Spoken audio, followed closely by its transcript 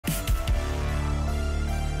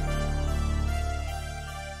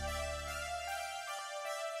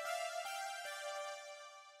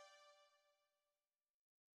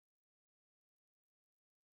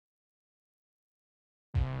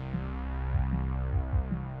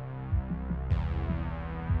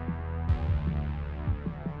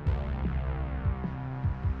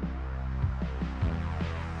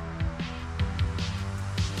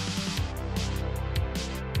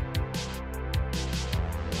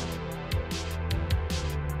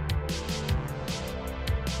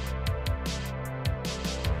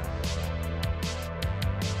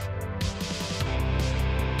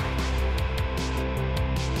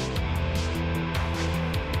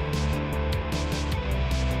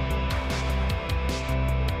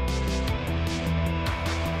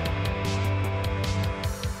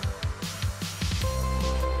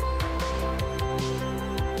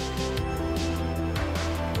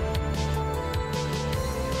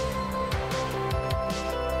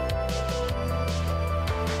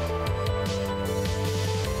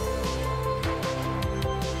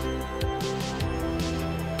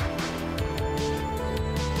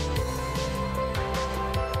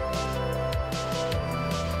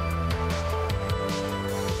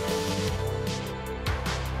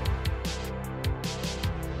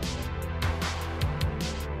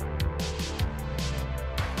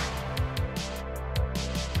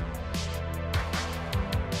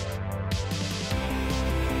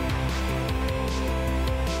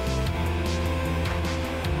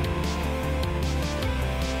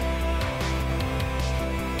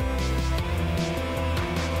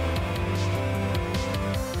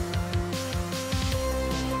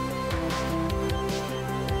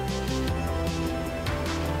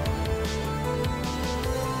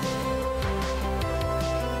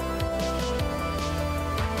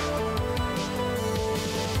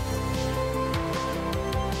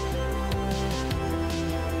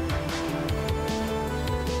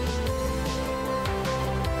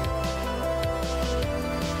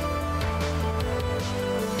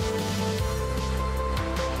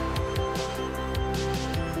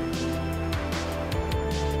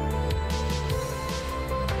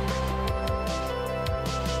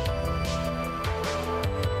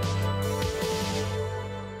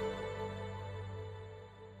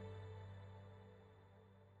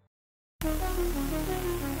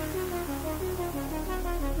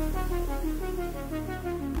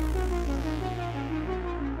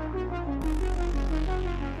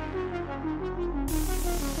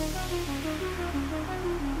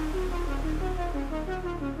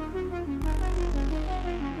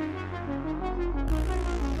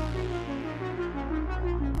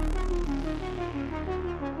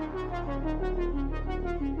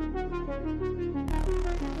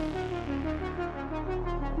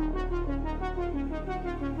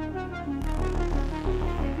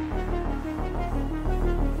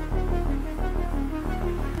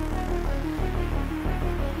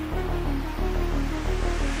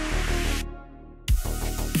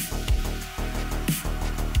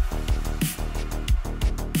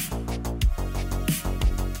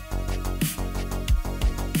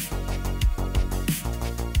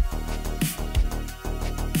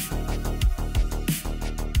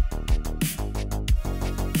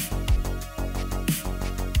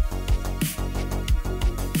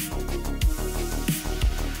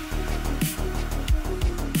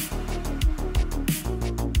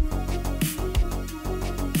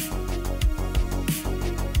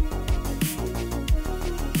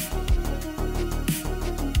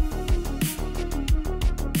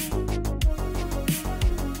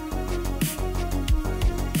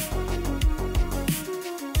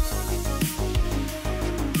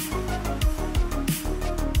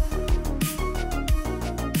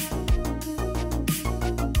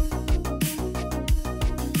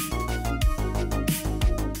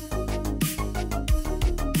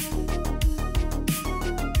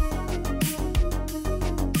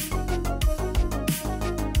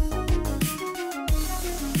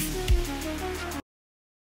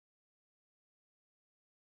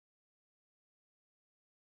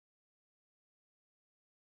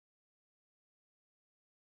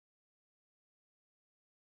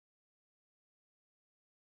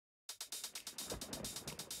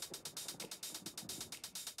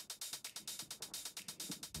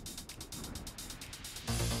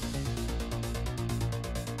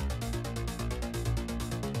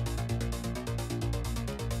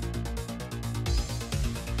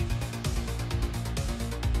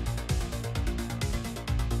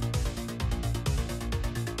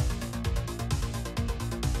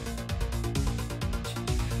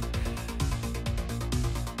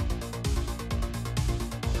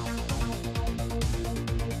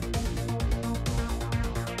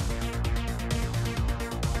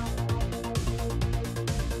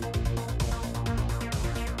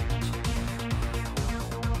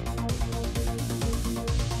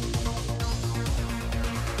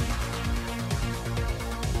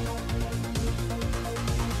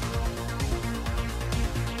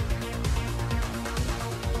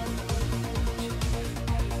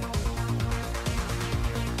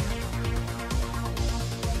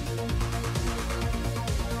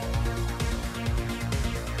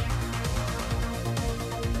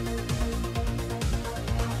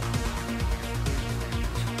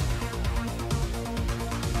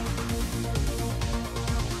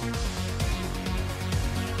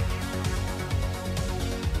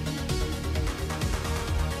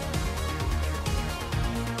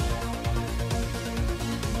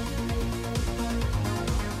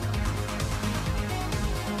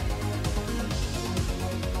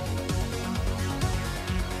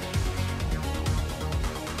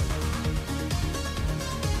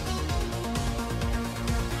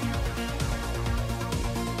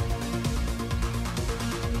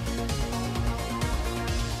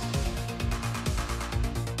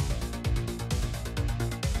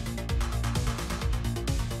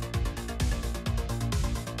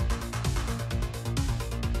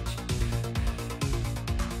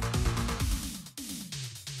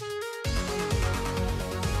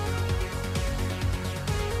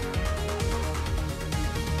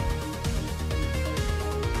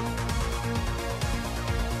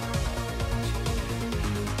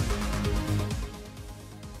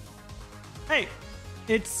Hey,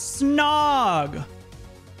 it's Snog. Are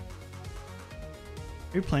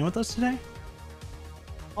you playing with us today?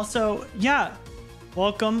 Also, yeah,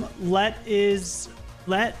 welcome. Let.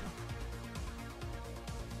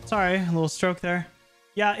 Sorry, a little stroke there.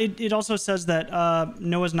 Yeah, it also says that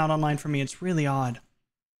Noah's not online for me. It's really odd.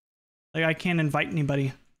 Like, I can't invite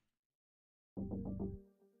anybody.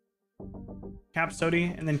 Caps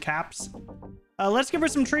Soty and then Caps. Let's give her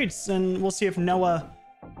some treats and we'll see if Noah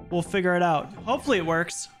will figure it out. Hopefully it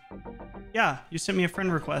works. Yeah, you sent me a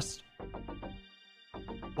friend request.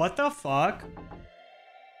 What the fuck?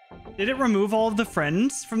 Did it remove all of the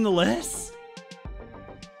friends from the list?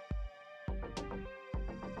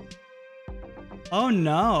 Oh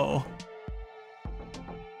no.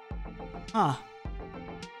 Huh.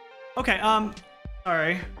 Okay,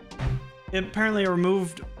 sorry. It apparently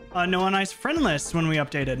removed Noah and I's friend list when we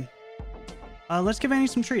updated. Let's give Annie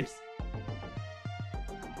some treats.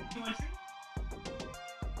 You want a treat?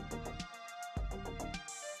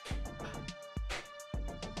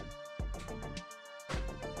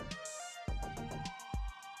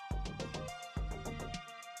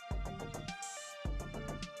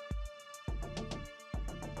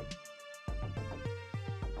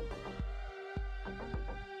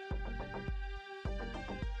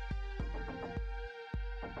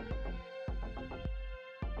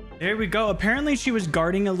 There we go. Apparently she was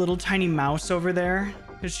guarding a little tiny mouse over there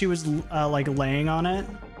because she was like laying on it.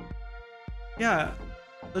 Yeah.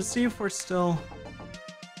 Let's see if we're still...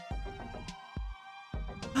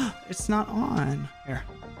 It's not on. Here.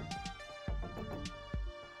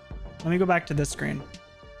 Let me go back to this screen.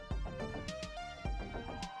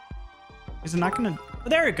 Is it not gonna... Oh,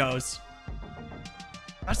 there it goes.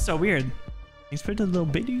 That's so weird. Thanks for the little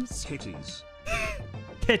bitties. Titties.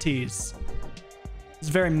 Titties. It's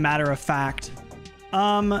very matter of fact.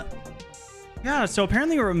 Yeah, so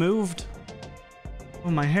apparently it removed... Oh,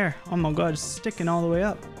 my hair. Oh my god, it's sticking all the way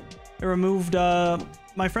up. It removed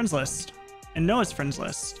my friends list and Noah's friends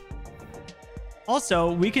list.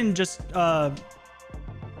 Also, we can just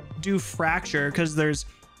do fracture because there's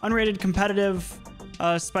unrated competitive,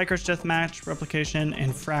 Spikers Deathmatch, replication,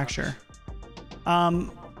 and fracture.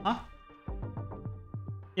 Huh?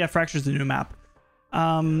 Yeah, fracture's the new map.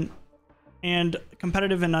 And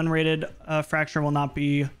competitive and unrated fracture will not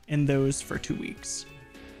be in those for 2 weeks.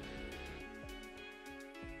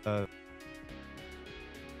 Hold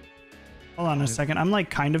on a second. I'm like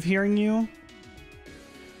kind of hearing you.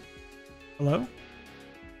 Hello?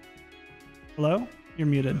 Hello? You're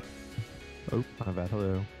muted. Oh, my bad.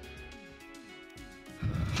 Hello.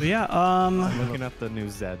 But yeah, I'm looking at the new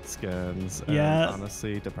Zed skins. And yeah,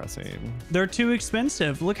 honestly, depressing. They're too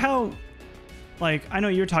expensive. Look how... Like, I know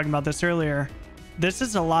you were talking about this earlier. This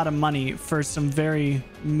is a lot of money for some very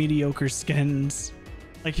mediocre skins.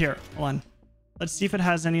 Like, here, hold on. Let's see if it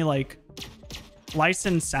has any, like,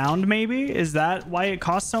 licensed sound, maybe? Is that why it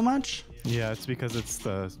costs so much? Yeah, it's because it's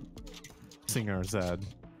the singer Zed.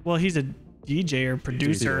 Well, he's a DJ or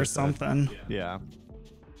producer or something. Yeah.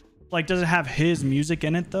 Like, does it have his music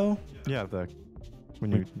in it, though? Yeah, the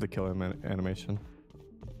kill animation.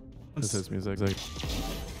 It's his music. Like,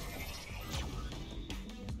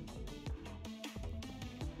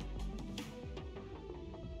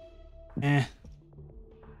 eh.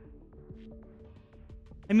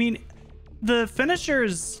 I mean, the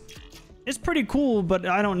finishers is pretty cool, but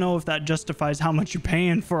I don't know if that justifies how much you're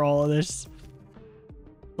paying for all of this.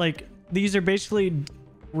 Like, these are basically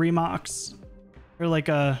remocks, or like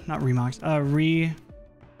not remocks,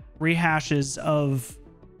 rehashes of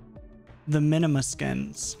the minima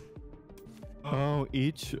skins. oh,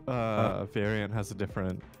 each variant has a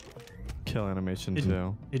different kill animation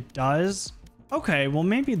too. It does? Okay, well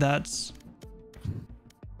maybe that's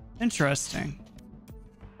interesting.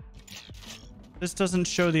 This doesn't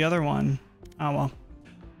show the other one. Oh well.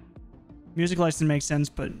 Music license makes sense,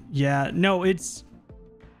 but yeah, no, it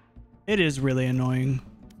is really annoying.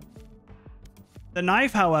 The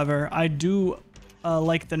knife, however, I do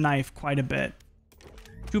like the knife quite a bit.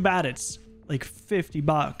 Too bad it's like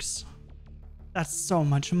 $50. That's so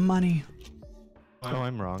much money. Oh,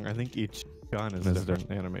 I'm wrong. I think each gun is a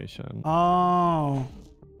different animation. Oh.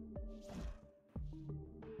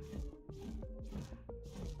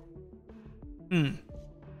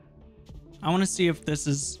 I want to see if this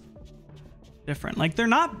is different. Like, they're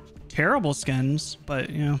not terrible skins, but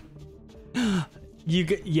you know.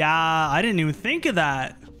 Yeah, I didn't even think of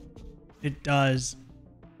that. It does.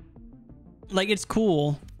 Like, it's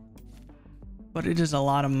cool, but it is a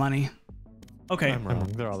lot of money. Okay. I'm wrong.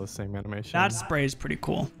 They're all the same animation. That spray is pretty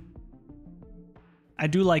cool. I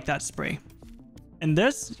do like that spray. And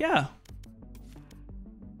this, yeah.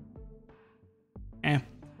 Eh.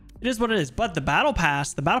 It is what it is. But the Battle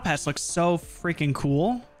Pass looks so freaking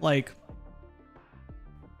cool. Like,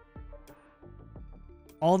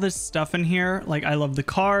 all this stuff in here. Like, I love the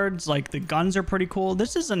cards. Like, the guns are pretty cool.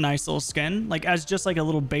 This is a nice little skin. Like, as just like a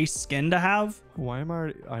little base skin to have. Why am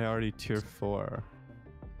I already tier 4?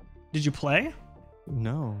 Did you play?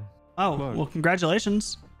 No. Oh, Look. well,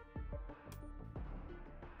 congratulations.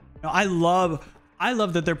 No, I love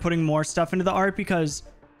that they're putting more stuff into the art because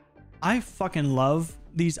I fucking love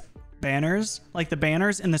these banners. Like, the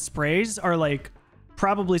banners and the sprays are like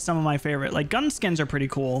probably some of my favorite. Like, gun skins are pretty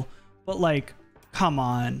cool, but like, come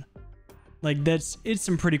on. Like, it's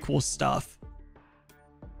some pretty cool stuff.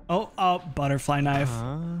 Oh, butterfly knife.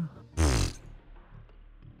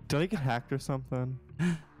 Did I get hacked or something?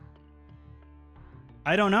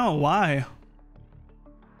 I don't know why.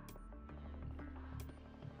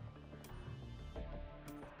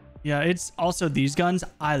 Yeah, it's also these guns.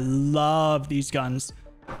 I love these guns.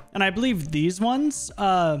 And I believe these ones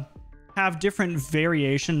have different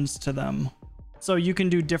variations to them. So you can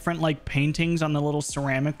do different like paintings on the little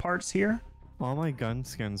ceramic parts here. All my gun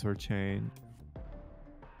skins were changed.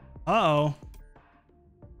 Uh-oh.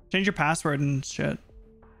 Change your password and shit.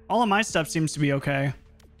 All of my stuff seems to be okay.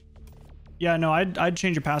 Yeah, no, I'd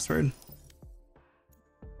change your password.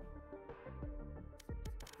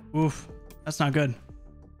 Oof, that's not good.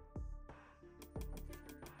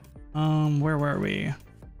 Where were we?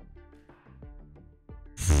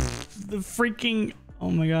 The freaking,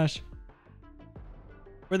 oh my gosh.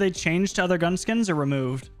 Were they changed to other gun skins or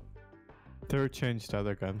removed? They were changed to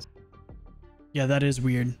other guns. Yeah, that is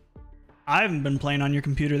weird. I haven't been playing on your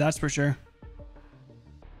computer, that's for sure.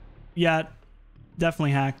 Yeah,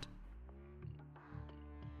 definitely hacked.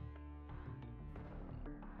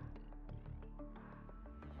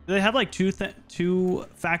 Do they have like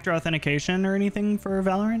two-factor authentication or anything for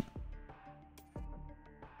Valorant?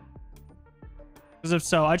 Because if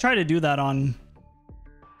so, I try to do that on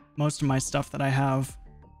most of my stuff that I have.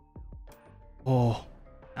 Oh,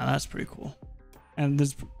 now that's pretty cool. And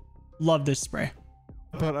this, love this spray.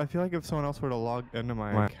 But I feel like if someone else were to log into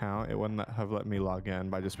my account, it wouldn't have let me log in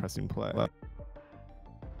by just pressing play.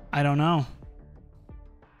 I don't know.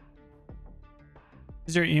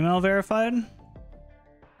 Is your email verified?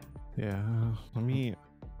 Yeah, let me...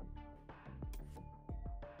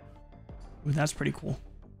 Ooh, that's pretty cool.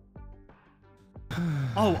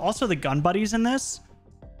 Oh, also the gun buddies in this.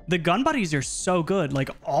 The gun buddies are so good. Like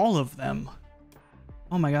all of them.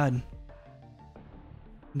 Oh my God.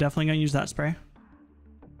 Definitely gonna use that spray.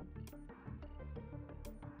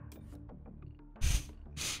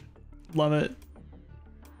 Love it.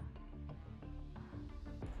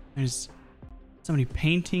 There's somebody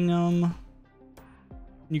painting them.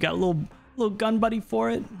 You got a little gun buddy for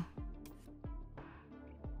it.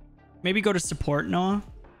 Maybe go to support, Noah.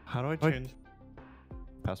 How do I change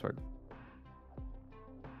password?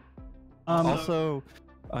 Also,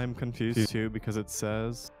 I'm confused too because it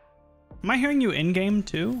says... Am I hearing you in-game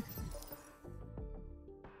too?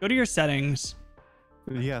 Go to your settings.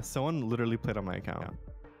 Yeah, someone literally played on my account.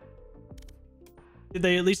 Did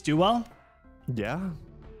they at least do well? Yeah.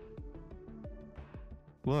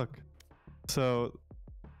 Look. So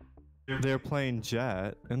they're playing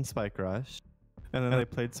Jet and Spike Rush. And then they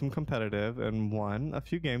played some competitive and won a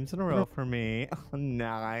few games in a row for me.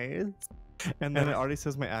 Nice. And then it already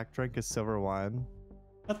says my act rank is silver 1.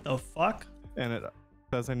 What the fuck? And it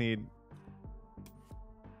says I need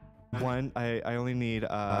one. I only need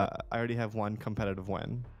I already have one competitive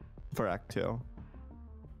win for act 2.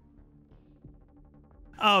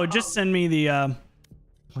 Oh, just send me the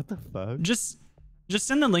What the fuck? just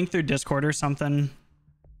send the link through Discord or something.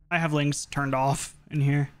 I have links turned off in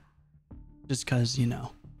here. Just cause, you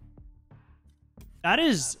know. That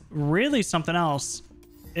is really something else.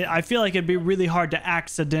 I feel like it'd be really hard to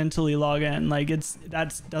accidentally log in. Like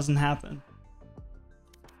that doesn't happen.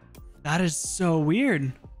 That is so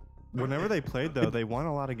weird. Whenever they played though, they won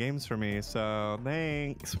a lot of games for me, so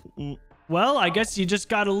thanks. Well, I guess you just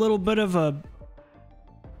got a little bit of a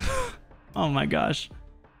oh my gosh.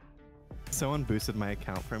 Someone boosted my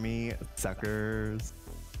account for me, suckers.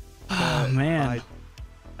 Oh man.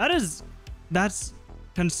 That's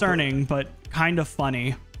concerning, but kind of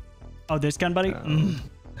funny. Oh, this gun buddy?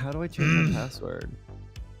 How do I change my password?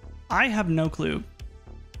 I have no clue.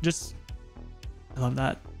 I love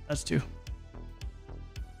that. That's 2.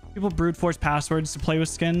 People brute force passwords to play with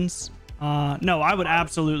skins. No, I would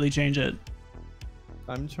absolutely change it.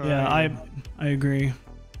 I'm trying. Yeah, I agree.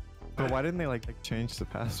 But why didn't they like change the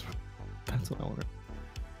password? That's what I wonder.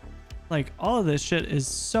 Like all of this shit is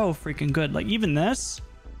so freaking good. Like even this,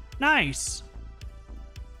 nice.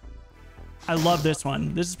 I love this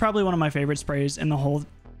one. This is probably one of my favorite sprays in the whole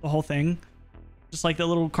thing. Just like the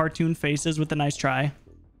little cartoon faces with the nice try.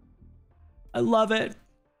 I love it.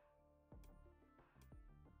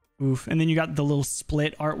 Oof. And then you got the little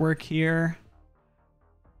split artwork here.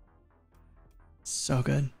 So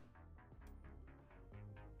good.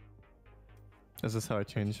 Is this how I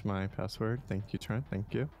changed my password? Thank you, Trent.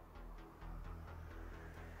 Thank you.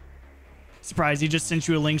 Surprised he just sent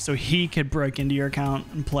you a link so he could break into your account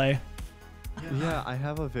and play. Yeah, I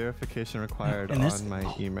have a verification required on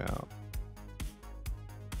my email.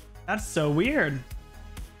 That's so weird.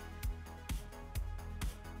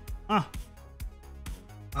 Huh.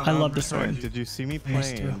 I love this story. Did you see me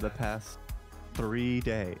playing the past 3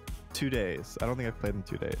 days? 2 days. I don't think I've played in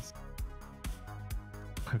 2 days.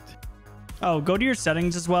 Oh, go to your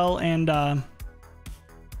settings as well and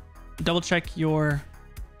double check your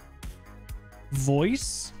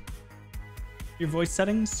voice. Your voice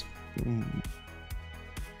settings.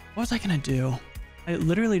 What was I gonna do? I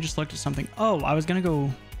literally just looked at something. Oh, I was gonna go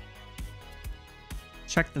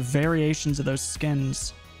check the variations of those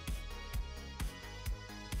skins.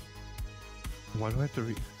 Why do I have to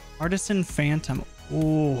read? Artisan Phantom.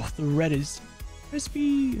 Oh, the red is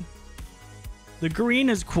crispy. The green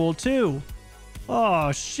is cool too.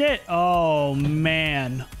 Oh shit. Oh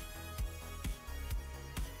man.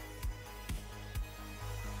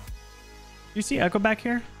 You see Echo back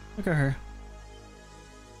here? Look at her.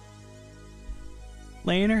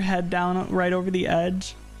 Laying her head down right over the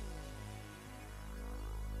edge.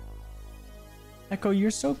 Echo,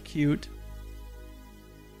 you're so cute.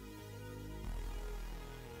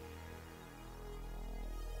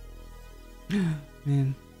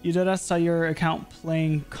 Man, you did. I saw your account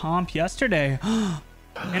playing comp yesterday.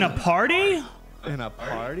 In a party? In a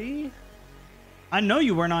party? I know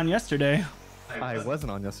you weren't on yesterday. I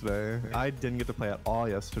wasn't on yesterday. I didn't get to play at all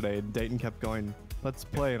yesterday. Dayton kept going, let's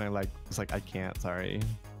play, and I was like, I can't, sorry.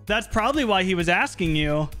 That's probably why he was asking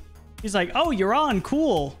you. He's like, oh, you're on,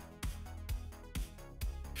 cool.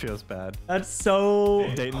 Feels bad. That's so...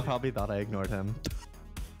 Dayton probably thought I ignored him.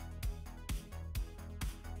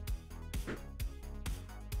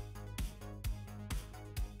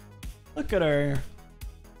 Look at her.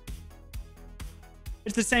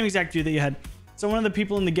 It's the same exact view that you had. So one of the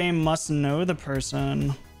people in the game must know the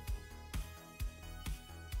person.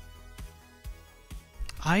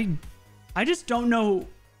 I just don't know.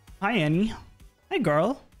 Hi, Annie. Hi,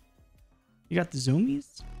 girl. You got the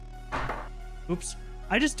zoomies? Oops.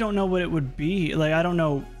 I just don't know what it would be. Like, I don't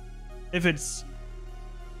know if it's...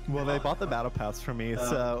 Well, they bought the battle pass for me,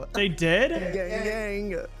 so... They did?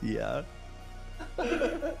 Gang. Yeah.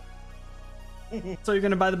 So you're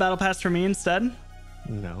gonna buy the battle pass for me instead?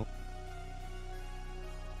 No.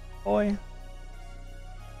 Boy.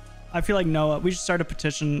 I feel like Noah. We should start a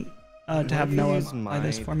petition to have Noah buy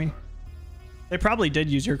this for me. They probably did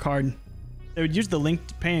use your card. They would use the link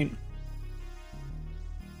to paint.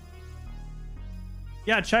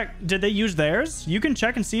 Yeah, check. Did they use theirs? You can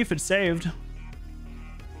check and see if it's saved.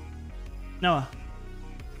 Noah.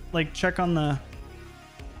 Like, check on the...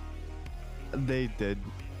 They did.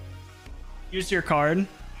 Use your card.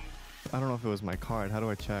 I don't know if it was my card. How do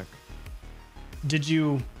I check? Did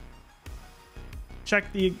you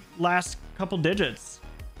check the last couple digits?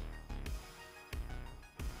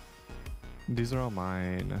 These are all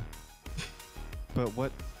mine. But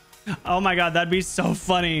what? Oh my god, that'd be so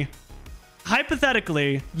funny.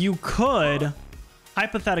 Hypothetically, you could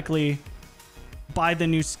hypothetically buy the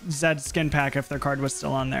new Zed skin pack if their card was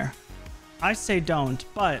still on there. I say don't,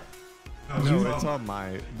 but... No, it's on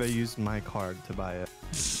they used my card to buy it.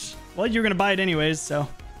 Well, you're gonna buy it anyways, so...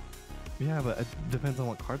 Yeah, but it depends on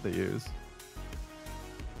what card they use.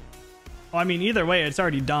 Well, I mean, either way, it's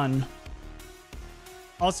already done.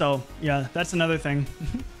 Also, yeah, that's another thing.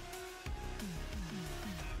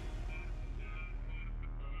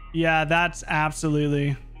 Yeah, that's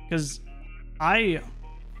absolutely... Because I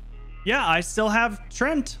still have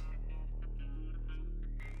Trent.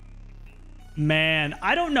 Man,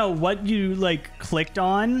 I don't know what you, like, clicked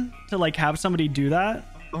on to, like, have somebody do that.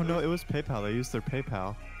 Oh, no, it was PayPal. They used their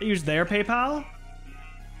PayPal. They used their PayPal?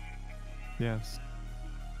 Yes.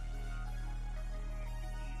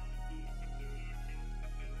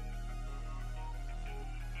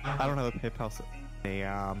 I don't have a PayPal.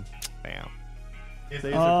 Damn. They used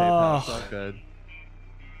their PayPal. So good.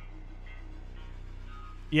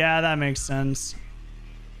 Yeah, that makes sense.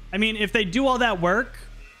 I mean, if they do all that work,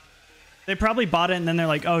 they probably bought it and then they're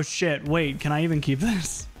like, oh shit, wait, can I even keep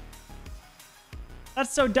this?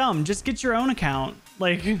 That's so dumb. Just get your own account.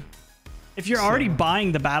 Like, if you're already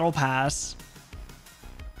buying the battle pass.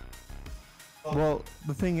 Well,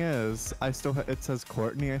 the thing is, I still it says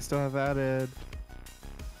Courtney I still have added.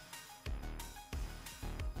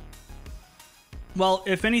 Well,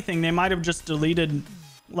 if anything, they might have just deleted,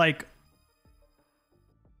 like...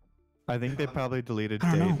 I think they probably deleted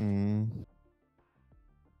I don't Dayton.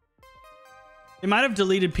 They might have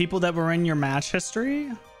deleted people that were in your match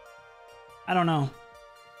history. I don't know.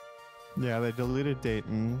 Yeah, they deleted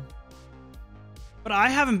Dayton. But I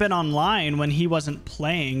haven't been online when he wasn't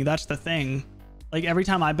playing. That's the thing. Like, every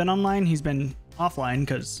time I've been online, he's been offline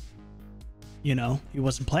because, you know, he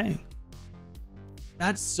wasn't playing.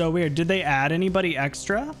 That's so weird. Did they add anybody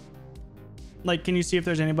extra? Like, can you see if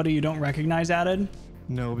there's anybody you don't recognize added?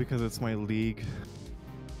 No, because it's my league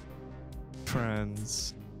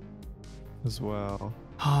friends. as well.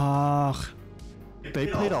 Oh, They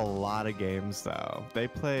played a lot of games though. They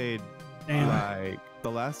played damn. like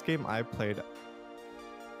the last game I played.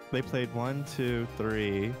 They played 1, 2,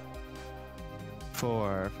 3,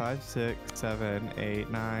 4, 5, 6, 7,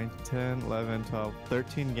 8, 9, 10, 11, 12,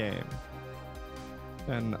 13 games.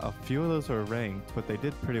 And a few of those were ranked, but they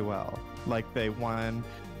did pretty well. Like they won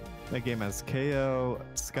a game as KO,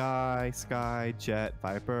 Sky, Jet,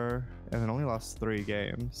 Viper, and then only lost 3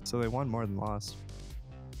 games. So they won more than lost.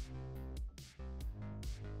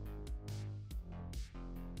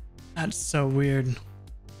 That's so weird.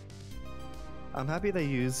 I'm happy they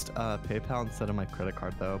used PayPal instead of my credit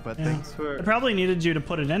card though, but Yeah. thanks for... I probably needed you to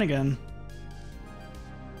put it in again.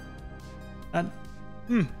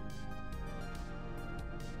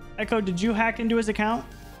 Echo, did you hack into his account?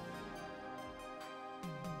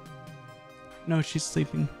 No, she's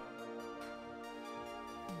sleeping.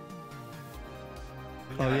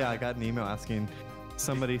 Oh yeah, I got an email asking,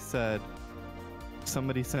 somebody sent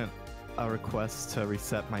a request to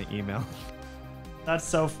reset my email. That's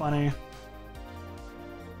so funny.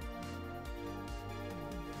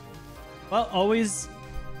 Well, always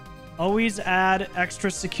add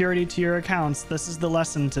extra security to your accounts. This is the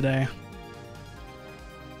lesson today.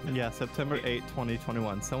 Yeah, September 8,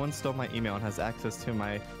 2021. Someone stole my email and has access to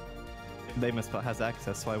my... They misspelled has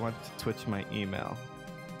access, so I went to switch my email.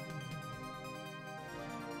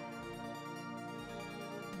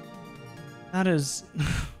 That is...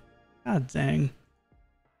 God dang.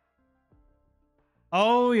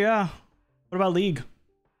 Oh, yeah. What about League?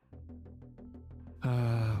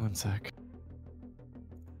 One sec.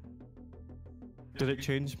 Did it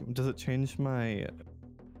change? Does it change my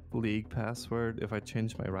League password if I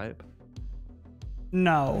change my ripe?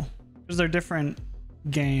 No. Because they're different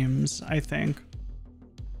games, I think.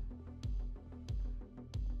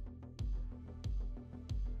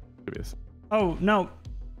 Oh, no.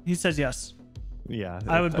 He says yes. Yeah.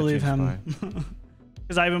 I would believe changed him.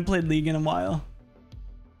 Because I haven't played League in a while.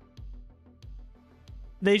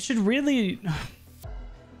 They should really...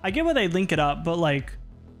 I get why they link it up, but like...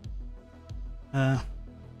 That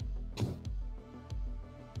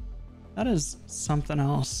is something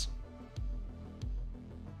else.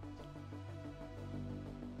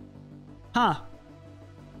 Huh.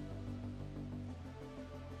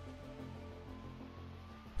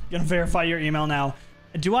 Gonna verify your email now.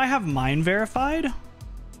 Do I have mine verified?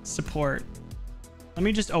 Support. Let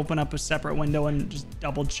me just open up a separate window and just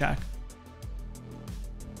double check.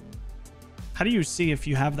 How do you see if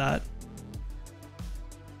you have that?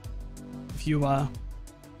 If you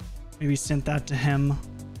maybe sent that to him.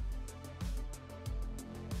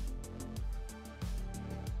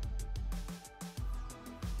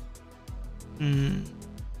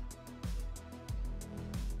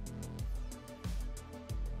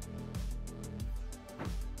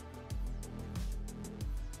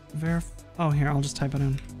 Oh, here, I'll just type it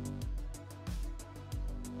in.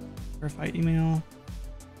 Verify email.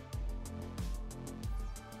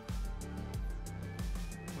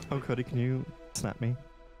 Oh, Cody, can you snap me?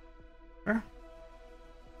 Sure.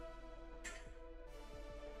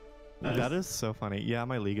 That is so funny. Yeah,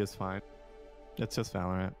 my League is fine. It's just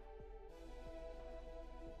Valorant.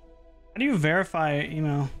 How do you verify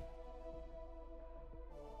email?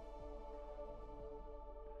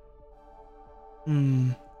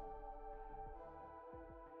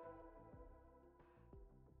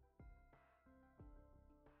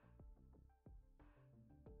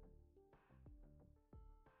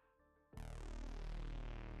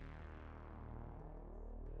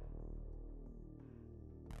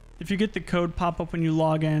 If you get the code pop up when you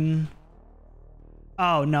log in.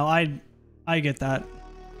 Oh, no, I get that.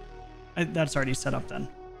 That's already set up then.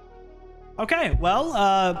 Okay, well,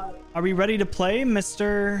 are we ready to play,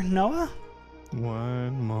 Mr. Noah?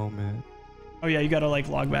 One moment. Oh yeah, you gotta like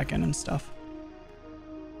log back in and stuff.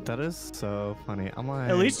 That is so funny. I'm like...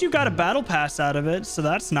 At least you got a battle pass out of it, so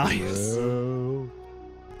that's nice. Whoa.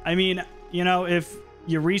 I mean, you know, if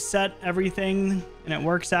you reset everything and it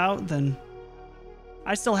works out, then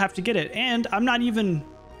I still have to get it. And I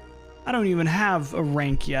don't even have a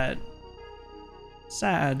rank yet.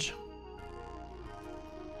 Sad.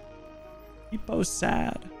 People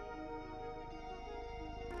sad.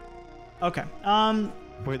 Okay.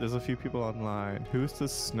 Wait, there's a few people online. Who's the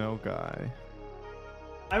snow guy?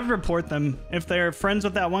 I would report them. If they're friends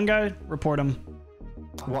with that one guy, report them.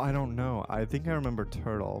 Well, I don't know. I think I remember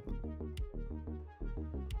Turtle.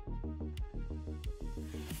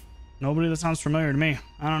 Nobody that sounds familiar to me.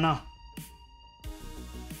 I don't know.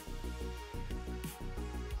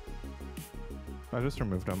 I just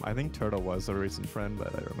removed him. I think Turtle was a recent friend,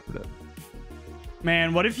 but I removed it.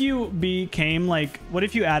 Man, what if you became like, what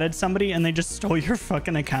if you added somebody and they just stole your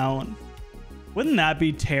fucking account? Wouldn't that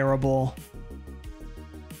be terrible?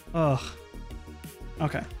 Ugh.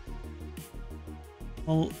 Okay.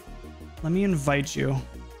 Well, let me invite you.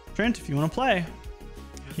 Trent, if you want to play.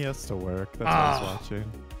 He has to work. That's why I was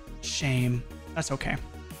watching. Shame. That's okay.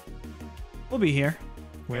 We'll be here.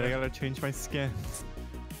 Wait, I gotta change my skin.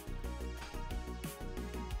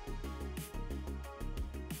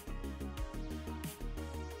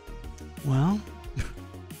 Well,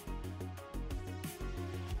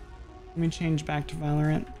 let me change back to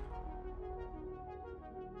Valorant.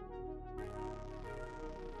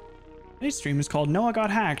 Today's stream is called Noah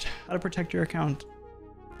Got Hacked. How to protect your account.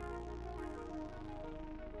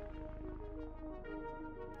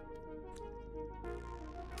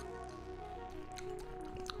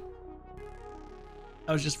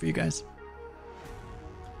 That was just for you guys.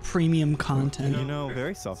 Premium content. You know,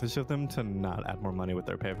 very selfish of them to not add more money with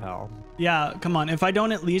their PayPal. Yeah, come on. If I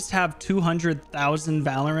don't at least have 200,000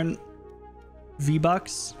 Valorant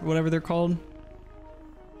V-Bucks, or whatever they're called.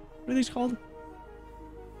 What are these called?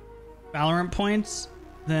 Valorant points,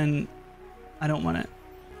 then I don't want it.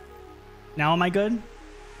 Now am I good?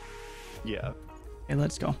 Yeah. Okay,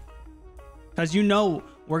 let's go. Because you know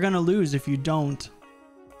we're going to lose if you don't.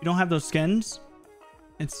 You don't have those skins,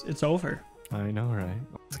 it's over. I know, right?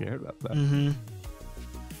 I'm scared about that. Mm-hmm.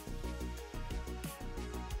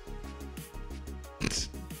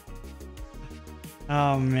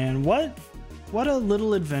 Oh man, what a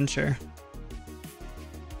little adventure.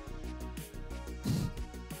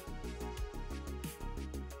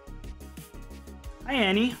 Hi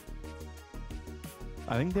Annie.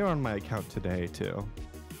 I think they were on my account today too.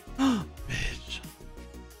 Bitch.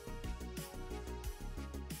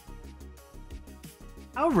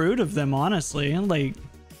 How rude of them, honestly. Like,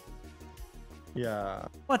 Yeah.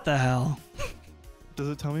 what the hell? Does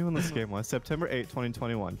it tell me when this game was? September 8,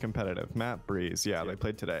 2021. Competitive. Matt Breeze. Yeah, they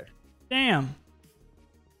played today. Damn.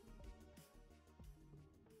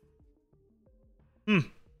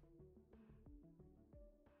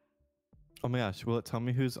 Oh my gosh. Will it tell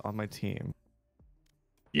me who's on my team?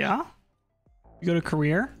 Yeah. You go to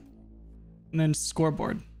career and then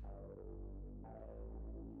scoreboard.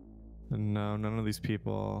 No, none of these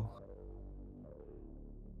people.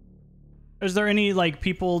 Is there any like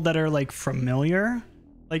people that are like familiar?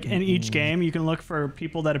 Like in each game, you can look for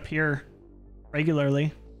people that appear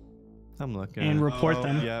regularly I'm looking. and report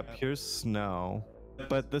them. Yep, here's Snow.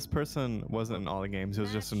 But this person wasn't in all the games. He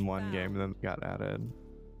was just in one game and then got added.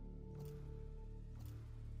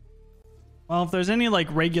 Well, if there's any like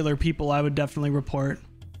regular people, I would definitely report.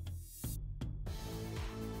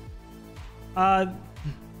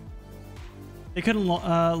 They couldn't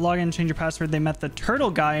log in and change your password. They met the turtle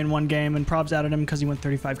guy in one game and probs added him because he went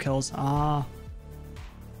 35 kills. Ah.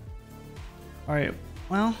 All right.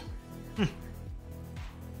 Well.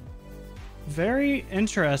 Very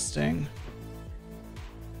interesting.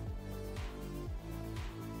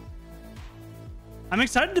 I'm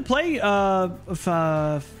excited to play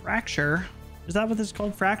Fracture. Is that what this is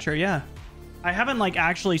called? Fracture, yeah. I haven't like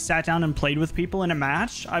actually sat down and played with people in a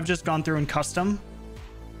match. I've just gone through and custom.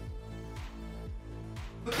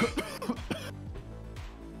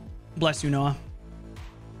 Bless you, Noah.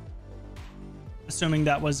 Assuming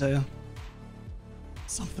that was a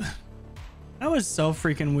something. That was so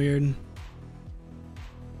freaking weird.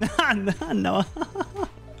 Noah.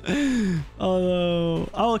 Oh,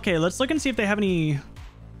 okay. Let's look and see if they have any.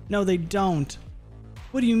 No, they don't.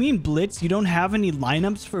 What do you mean, Blitz? You don't have any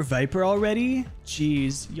lineups for Viper already?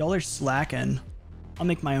 Jeez, y'all are slacking. I'll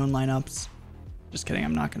make my own lineups. Just kidding.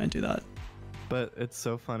 I'm not gonna do that. But it's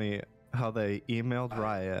so funny how they emailed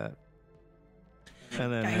Riot.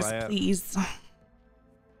 And then Guys, Riot. please.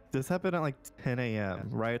 This happened at like 10 a.m.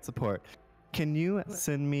 Riot support. Can you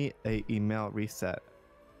send me a email reset?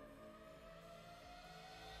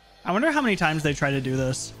 I wonder how many times they try to do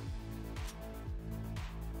this.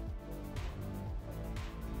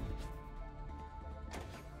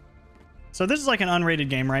 So this is like an unrated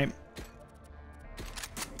game, right?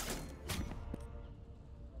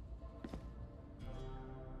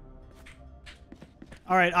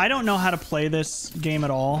 All right, I don't know how to play this game at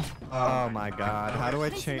all. Oh my god. How do I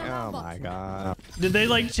change? Oh my god. Did they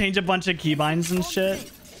like change a bunch of keybinds and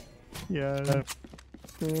shit? Yeah.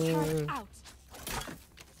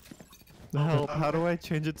 Help. How do I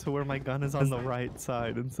change it to where my gun is on the right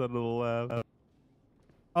side instead of the left?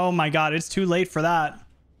 Oh my god, it's too late for that.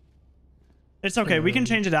 It's okay, we can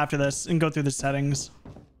change it after this and go through the settings.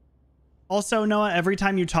 Also, Noah, every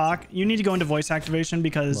time you talk, you need to go into voice activation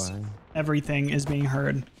because Why? everything is being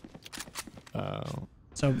heard. Oh.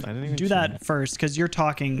 So I didn't even do that check. first because you're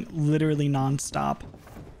talking literally nonstop.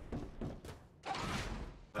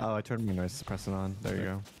 Oh, I turned my noise suppressant on. There you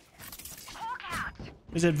go.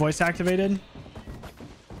 Is it voice activated?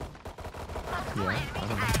 Yeah, I don't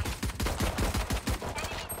know.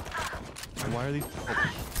 Why are these people...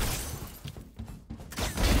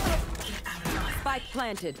 Spike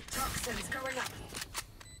planted. Toxins going up.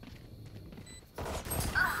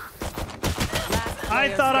 I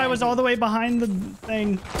thought I was all the way behind the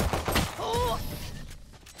thing.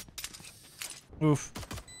 Oof.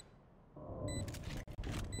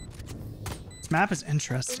 This map is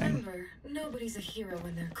interesting. Remember, nobody's a hero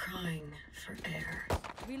when they're crying for air.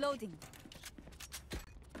 Reloading.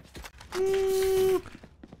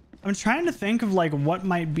 I'm trying to think of like what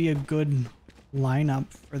might be a good lineup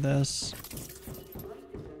for this.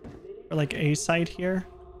 For like A site here.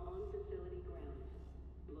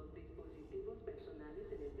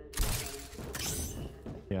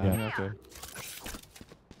 Yeah, I have to.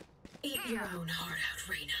 Eat your own heart out,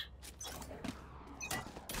 Reyna.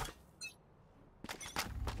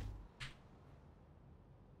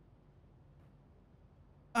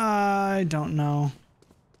 I don't know.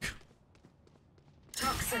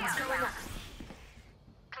 Toxins going up.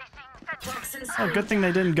 Toxins Oh, good thing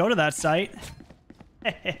they didn't go to that site.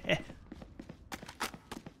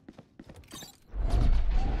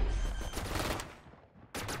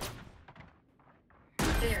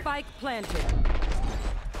 Spike planted.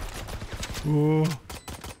 Ooh.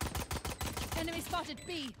 Enemy spotted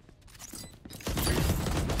B.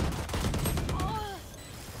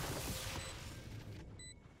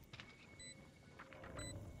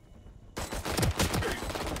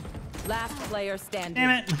 Last player standing.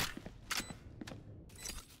 Damn it.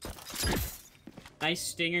 Nice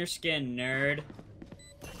stinger skin, nerd.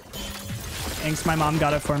 Thanks, my mom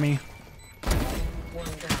got it for me. one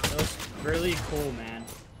down. That was really cool, man.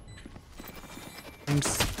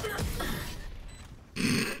 Thanks.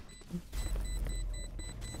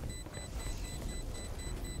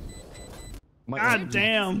 God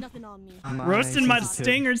damn. Nothing on me. Roasting my sensitivity-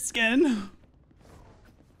 stinger skin.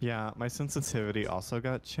 Yeah, my sensitivity also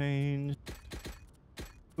got changed.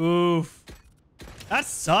 Oof. That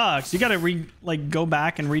sucks. You gotta go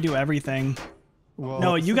back and redo everything. Well,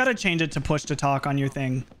 No, you gotta change it to push to talk on your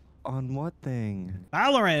thing. On what thing?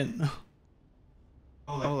 Valorant.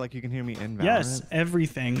 Oh, like you can hear me in Valorant? Yes,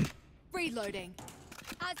 everything. Reloading.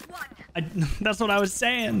 As one. That's what I was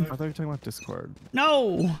saying. I thought you were talking about Discord.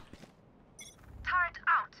 No. Turret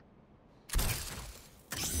out.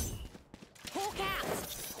 Hawk out.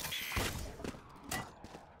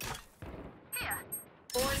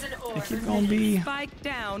 Poison I orb. keep going B. Spike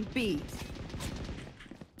down B.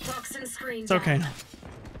 Toxin screen It's okay. down.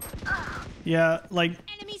 Yeah, like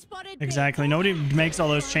Enemy spotted. B. exactly. Nobody makes all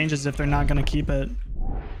those changes if they're not gonna keep it.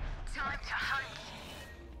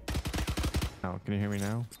 Oh, can you hear me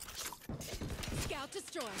now? Scout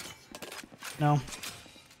destroyed. No.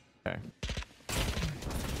 Okay.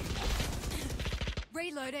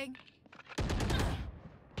 Reloading.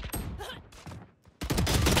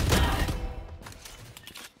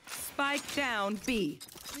 Spike down B.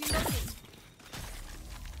 Reloading.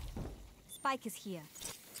 Spike is here.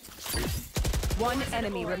 One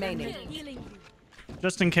enemy remaining. Healing you.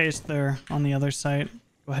 Just in case they're on the other site.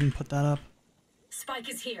 Go ahead and put that up. Spike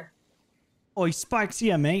is here. Oi, Spike's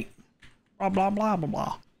here, mate. Blah, blah, blah, blah,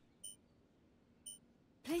 blah.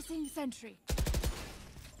 Placing sentry.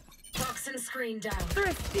 Toxin screen down.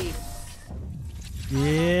 Thrifty.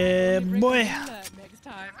 Yeah, boy. Next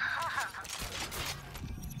time.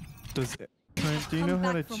 Does it, do you know Come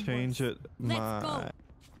how to back from change worse. it? Let's go.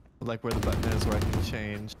 Like where the button is where I can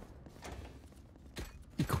change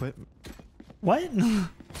equipment. What?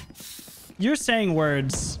 You're saying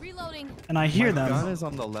words, Reloading. and I hear My gun them. is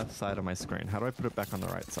on the left side of my screen. How do I put it back on the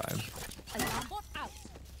right side? Alarm bot out.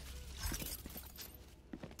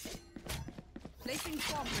 Placing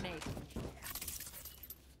swarm grenade.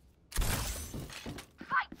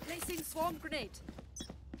 Placing swarm grenade.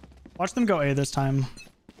 Watch them go A this time.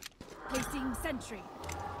 Placing sentry.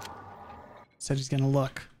 Said he's gonna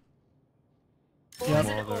look. Poison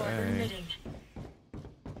Well, orb they're A. emitting.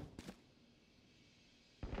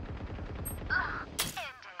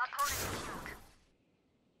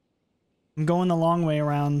 I'm going the long way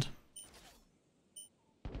around.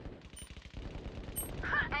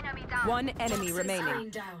 One enemy Toxin remaining. screen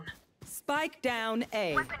down. Spike down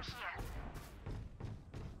A.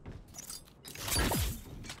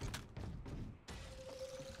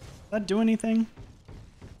 That do anything?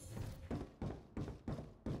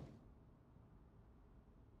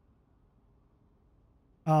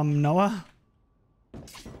 Noah?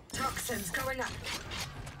 Toxins going up.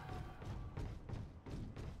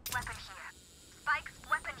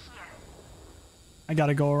 I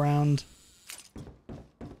gotta go around.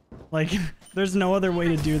 Like, there's no other way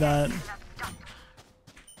to do that.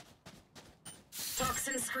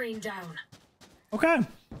 Toxin screen down. Okay. I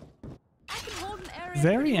can hold an area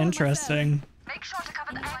Very pretty well interesting. Make sure to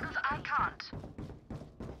cover the angles I can't.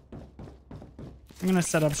 I'm gonna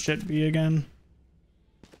set up shit B again.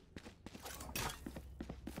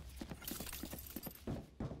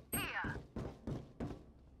 Here.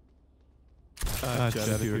 Jed,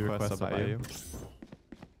 if you request, I'll buy you.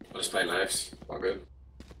 I'll just play knives. All good.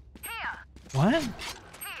 Here. What?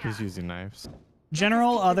 He's using knives.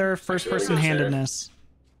 General other first person handedness.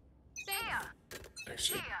 Here.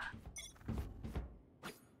 Actually, Here.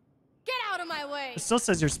 Get out of my way. It still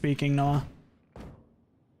says you're speaking, Noah.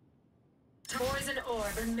 Poison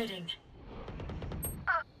orb emitting.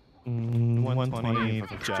 120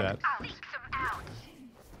 for Jet. I'll leak them out.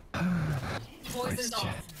 Poison's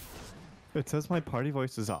off. It says my party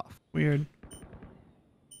voice is off. Weird.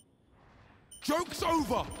 Joke's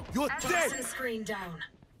over! You're dead! Toxin screen down.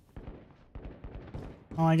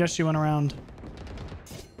 Oh, I guess she went around.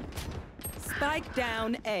 Spike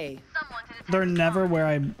down A. Someone to the They're never where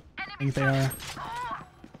I think they are. Oh.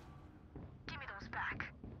 Give me those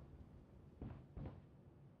back.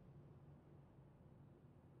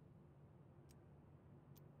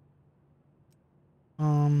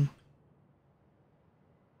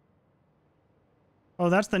 Oh,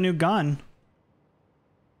 that's the new gun.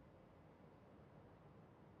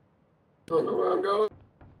 don't know where I'm going.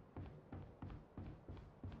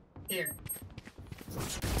 Here.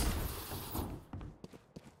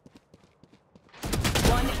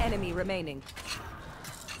 One enemy remaining.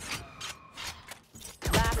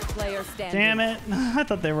 Last player standing. Damn it. I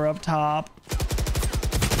thought they were up top.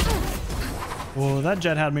 Whoa, that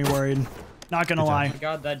jet had me worried. Not gonna Oh lie. my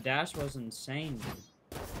god, that dash was insane.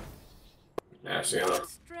 Nasty, huh?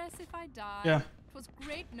 Stress if I die. Yeah. It was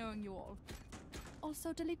great knowing you all.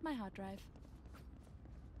 Also, delete my hard drive.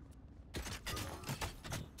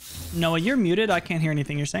 Noah, you're muted. I can't hear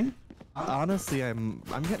anything you're saying. Honestly, I'm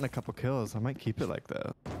getting a couple kills. I might keep it like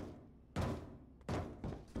that.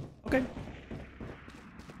 Okay.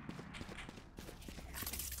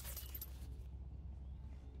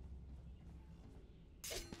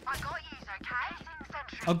 I got yous, okay? Sing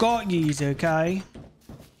sentry. I got yous, okay?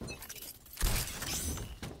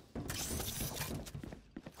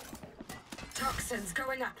 Toxins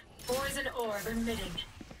going up. Poison orb emitting.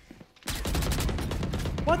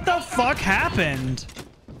 What the fuck happened?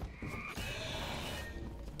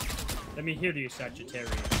 Let me hear you,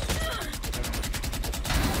 Sagittarius.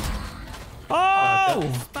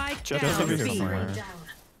 Oh! Spike Jet down over here B. somewhere. Down.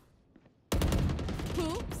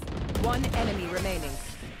 Oops. One enemy remaining.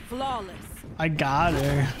 Flawless. I got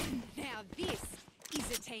her. Now this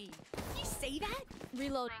is a team. You see that?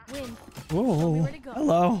 Reloading. Win. Whoa. where to go.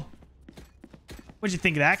 Hello. What'd you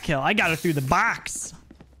think of that kill? I got her through the box.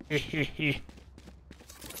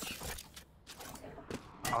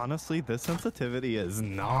 Honestly, this sensitivity is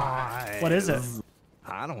nice. What is it?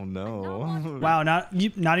 I don't know. Wow, not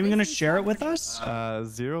even gonna share it with us?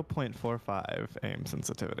 0.45 aim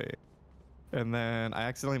sensitivity. And then I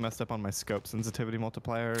accidentally messed up on my scope sensitivity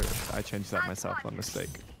multiplier. I changed that myself by mistake.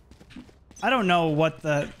 I don't know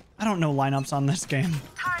lineups on this game.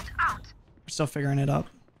 Turret out. We're still figuring it out.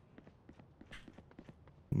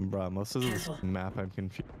 Bruh, most of this Careful. map I'm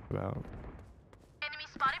confused about. Enemy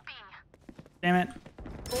spotted B. Damn it.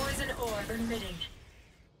 Poison orb emitting.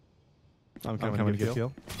 I'm coming to get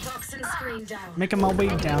kill. Toxin screen down. Making my way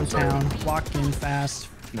downtown. Walking fast.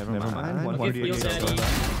 Never mind. What if 148 you is daddy?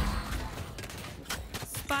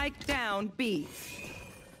 Spike down B.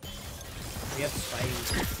 We have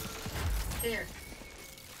spikes. Here.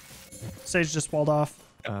 Sage just walled off.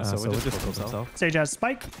 So we just killed himself. Sage has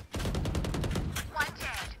spike. One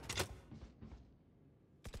dead.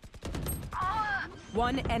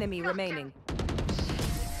 One enemy remaining.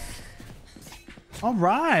 All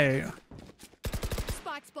right.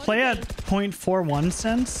 Spike spotted. Play at B. 0.41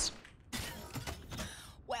 cents.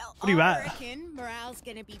 Well, What are you I at? reckon morale's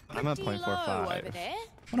gonna be I'm at pretty low 0.45. over there.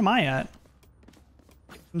 What am I at?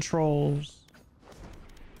 Controls.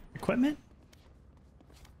 Equipment?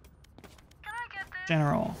 Can I get this?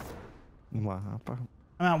 General. Wow.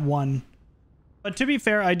 I'm at 1. But to be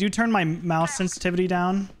fair, I do turn my mouse sensitivity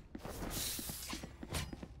down.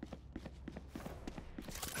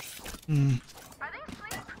 Are they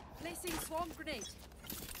asleep? Placing swarm grenade.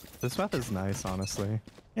 This map is nice, honestly.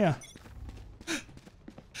 Yeah. Get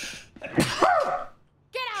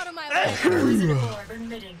out of my way. Poison orb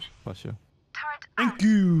emitting. Bless you. Turret out. Thank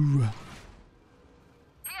you.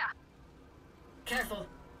 Here. Careful.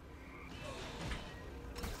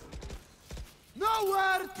 No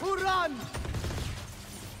Nowhere to run!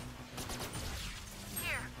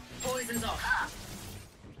 Poison's off.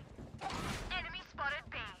 Enemy spotted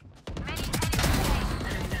B. Many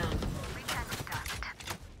Enemy down. return to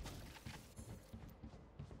dust.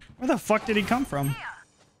 Where the fuck did he come from?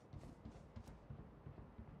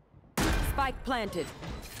 Spike planted.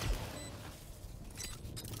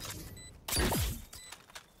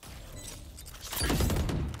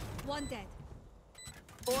 One dead.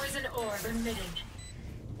 Poison orb emitting.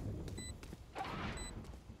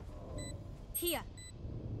 Here.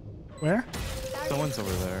 Where? Someone's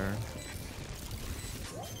over there.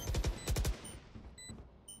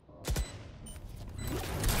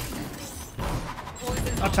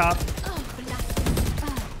 Poison's Up top. Oh, blasted.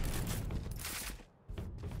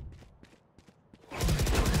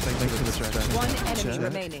 Thanks for the distraction. One enemy Jet.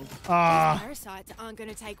 remaining. Ah. Parasites aren't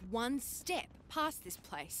gonna take one step past this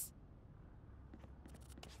place.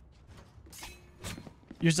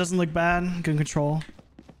 Yours doesn't look bad. Good control.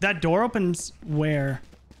 That door opens where?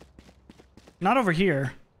 Not over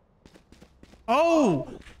here. Oh!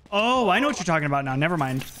 Oh, I know what you're talking about now. Never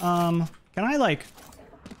mind. Can I like...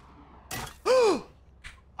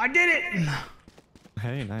 I did it!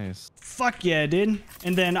 Hey, nice. Fuck yeah, dude.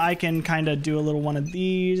 And then I can kind of do a little one of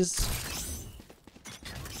these.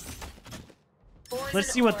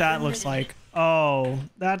 Let's see what that looks like. Oh,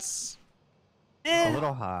 that's... A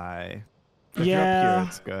little high. If Yeah. you're up here,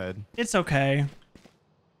 it's good. It's okay.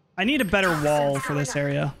 I need a better wall for this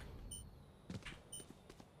area.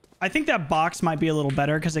 I think that box might be a little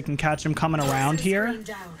better because it can catch him coming around here. screen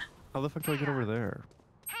down. How the fuck do I get over there?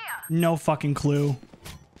 No fucking clue.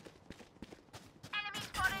 Enemy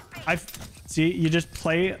spotted B. I see. You just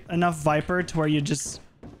play enough Viper to where you just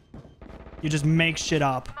make shit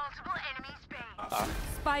up. Multiple enemies B.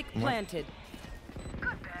 Spike planted.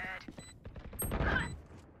 Good bird.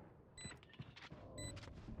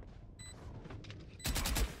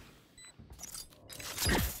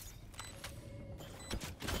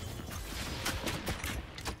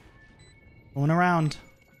 Going around,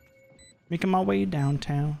 making my way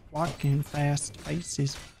downtown, walking fast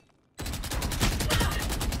faces.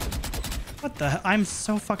 What the? I'm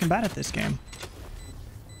so fucking bad at this game.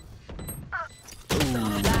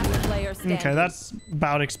 Last player standing. Okay, that's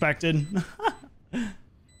about expected.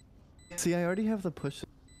 See, I already have the push.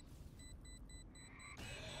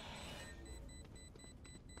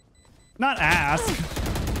 Not ask.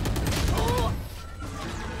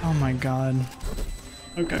 Oh my god.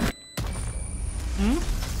 Okay.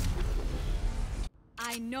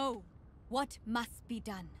 I know what must be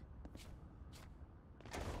done.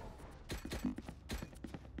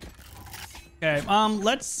 Okay,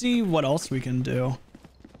 let's see what else we can do.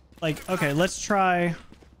 Like, okay, let's try...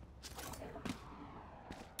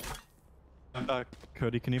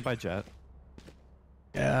 Cody, can you buy Jet?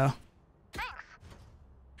 Yeah.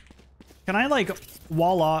 Can I, like,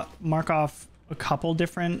 mark off a couple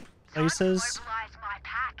different places? Localize my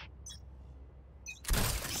pack.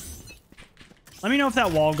 Let me know if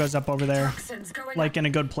that wall goes up over there. Toxins going Like, in a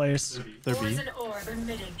good place. There be. Poison orb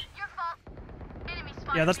emitting. Your fault. Enemy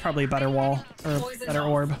spotted Yeah, that's B. probably a better wall. Or better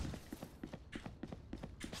orb.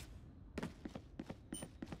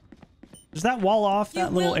 Is that wall off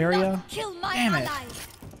that little area? Not kill my Damn it. ally.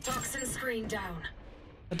 Toxin screen down.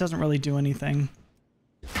 That doesn't really do anything.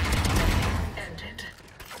 Ended.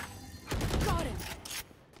 Got him.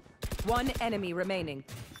 One enemy remaining.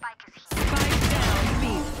 Spike is here. Spike down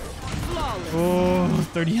B. Flawless. Oh,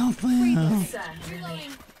 30 health. Sad, really.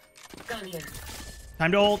 Reloading. Gun here.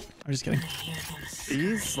 Time to ult. I'm just kidding. I hear them.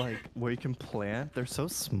 These, like, where you can plant, they're so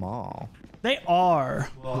small. They are.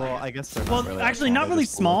 Well, I guess they're not Well, really that actually, small, not they really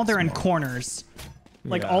just small. look They're in small. corners.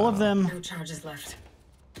 Like, all of Yeah. them. No charges left.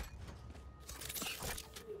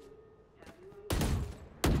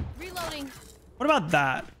 Reloading. What about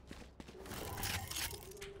that?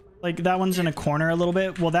 Like, that one's in a corner a little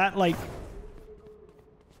bit. Will that, like...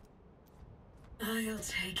 I'll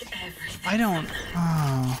take everything. I don't...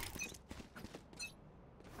 Oh.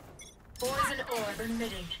 Poison orb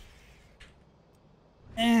emitting.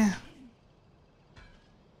 Eh.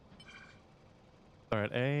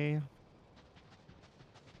 Alright, A.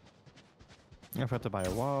 I have to buy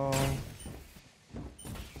a wall.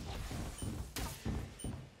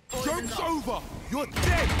 Joke's over! You're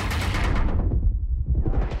dead!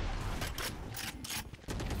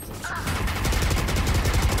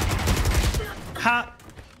 Ha!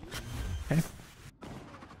 Okay.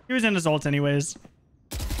 He was in his ult anyways.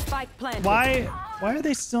 Spike planted. Why are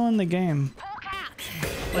they still in the game?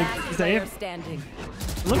 Like, Last is the player AF standing.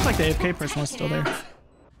 it looks like the AFK person was still there.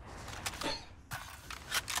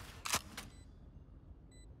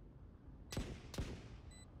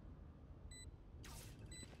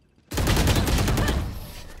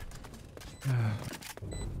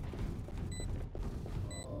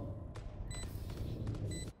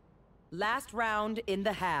 Last round in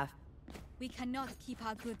the half. We cannot keep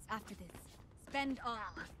our goods after this. Spend all.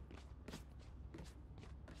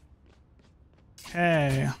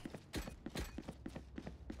 Okay.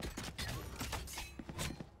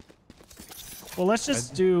 Well, let's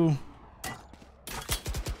just do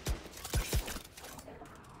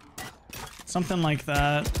something like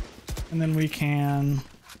that, and then we can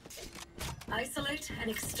Isolate and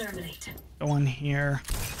exterminate. go in here.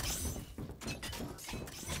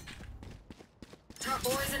 Top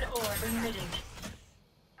poison orb emitting.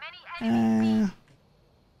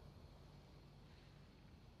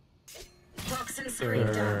 Toxin screen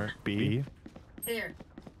down. B. Here.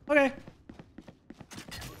 Okay.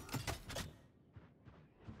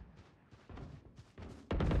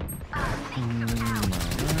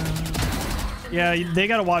 Yeah, they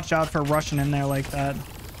gotta watch out for rushing in there like that.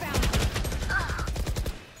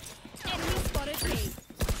 Enemy spotted B.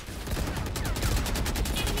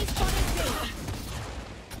 Enemy spotted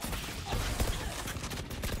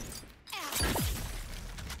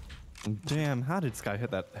B. Damn, how did this guy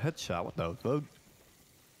hit that headshot? What the fuck?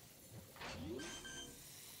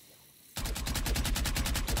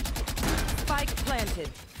 Spike planted.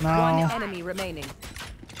 No. One enemy remaining.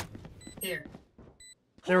 Here.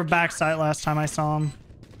 They were backside last time I saw them.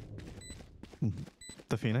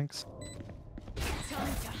 The Phoenix?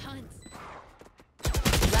 Time to hunt.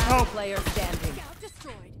 Last player standing. Scout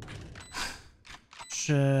destroyed.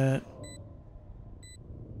 Shit.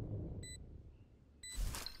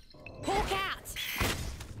 Hawk out.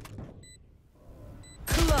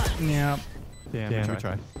 Clutch. Yeah. Damn, we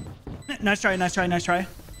try. Nice try, nice try, nice try.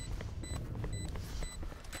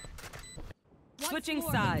 Once Switching more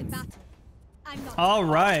in sides. battle. I'm not. All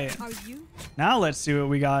right. Are you? Now let's see what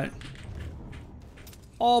we got.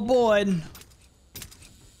 Oh boy.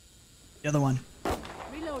 The other one.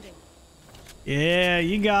 Reloading. Yeah,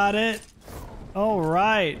 you got it. All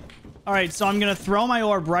right. All right, so I'm going to throw my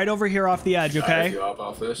orb right over here off the edge, If okay? you hop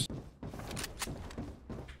off this.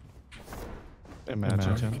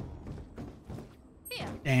 Imagine. Here.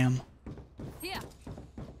 Damn. Here.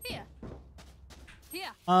 Here.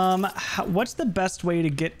 Here. What's the best way to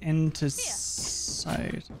get into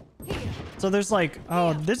sight? Here. So there's like,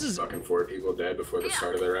 oh, this is Fucking 4 people dead before the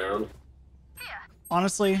start of the round.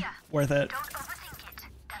 honestly worth it. Don't overthink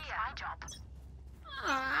it. That's my job.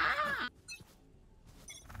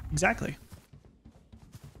 Exactly.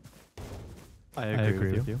 I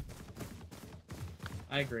agree with you.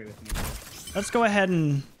 I agree with you. Let's go ahead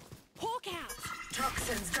and Hawk out.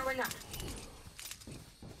 Toxins going up.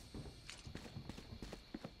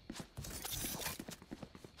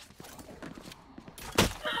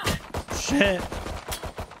 shit.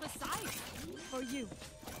 Precise. For you.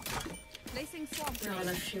 Placing swamp Not grenade.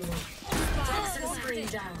 enough fuel. Toxin screen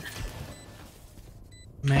down.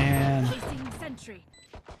 Man. Placing sentry.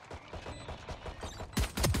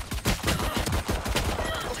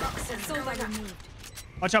 Toxins Solar going up. removed.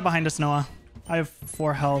 Watch out behind us, Noah. I have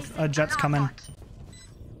 4 health. Jet's coming.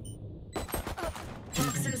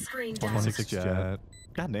 Toxin screen down. 116 Jet.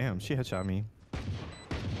 God damn, she headshot me.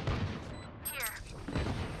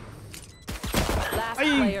 Last Are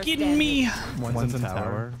you player kidding standing. me? One's in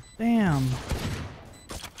tower. Damn.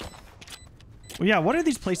 Well, yeah, what are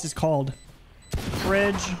these places called?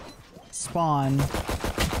 Bridge, spawn,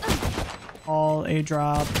 all A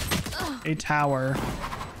drop, A tower,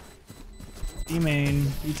 B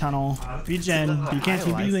main, B tunnel, B gen, B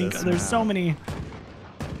canteen, B link. this There's so map. many.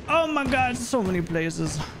 Oh my god, so many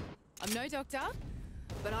places. I'm no doctor,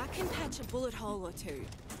 but I can patch a bullet hole or two.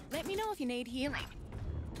 Let me know if you need healing.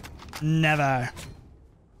 Never.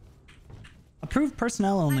 Approved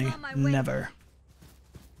personnel only. on my way. Never.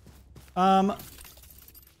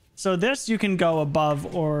 So this you can go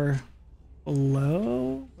above or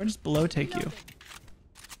below. Where does below take you?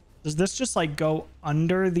 Does this just like go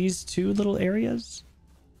under these 2 little areas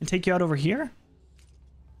and take you out over here?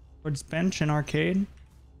 Towards bench and arcade?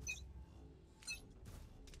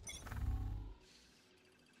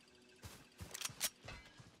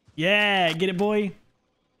 Yeah, get it, boy.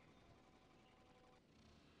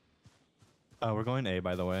 We're going A,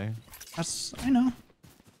 by the way. That's, I know.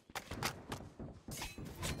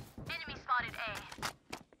 Enemy spotted A.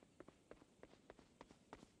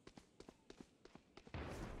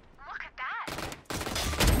 Look at that.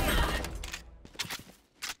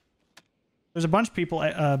 There's a bunch of people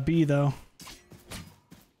at B though.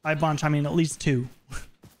 By bunch, I mean at least 2.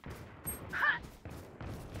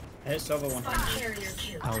 I hit Sova 100. Carrier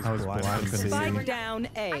kill. I was blind. I couldn't see. Spike down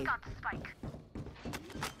A. Got the spike.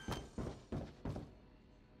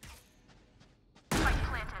 Spike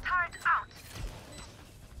planted. Turret out.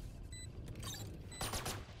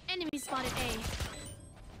 Enemy spotted A.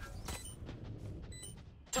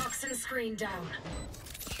 Toxin screen down.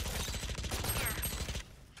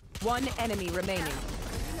 One enemy remaining.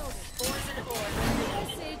 Poison orb.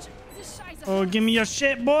 Message. This scheiße. Oh, give me your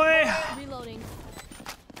shit, boy. Reloading.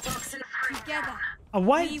 Toxin Together, A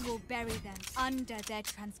what? we will bury them under their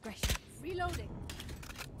transgressions. Reloading.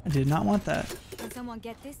 I did not want that. Can someone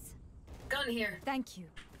get this? gun here. Thank you.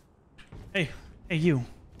 Hey, hey you.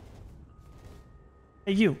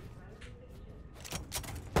 Hey you.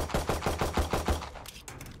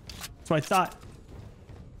 That's what I thought.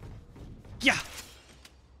 Yeah.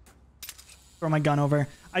 Throw my gun over.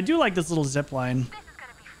 I do like this little zip line.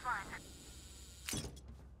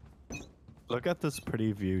 Look at this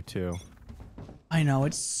pretty view too. I know,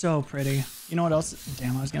 it's so pretty. You know what else?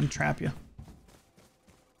 Damn, I was gonna trap you.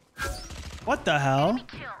 What the hell?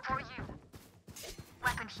 Kill for you.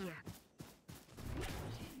 Weapon here.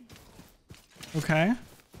 Okay.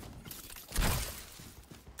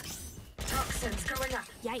 Toxins going up.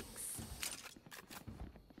 Yikes.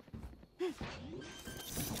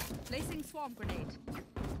 Placing swarm grenade.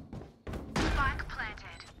 Spike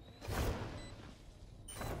planted.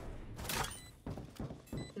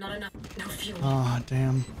 Not enough. No fuel. Oh,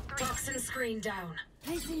 damn. Toxin screen down.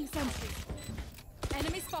 Placing sentry.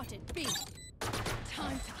 Enemy spotted. B.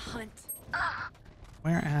 Time to hunt.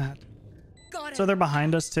 Where at? Got it. So they're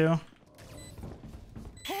behind us too.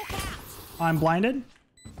 Hawk out. Oh, I'm blinded?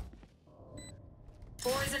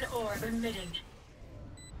 Poison orb emitting.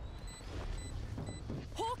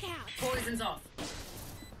 Hawk out. Poison's off.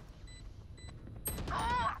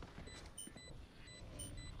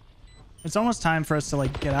 It's almost time for us to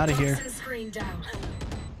like get out of here. Toxin screen down.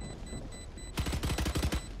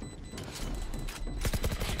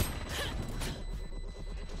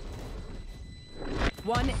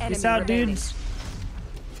 One enemy Peace out, remaining. dudes.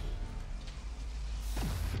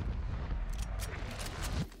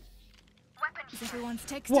 Is everyone's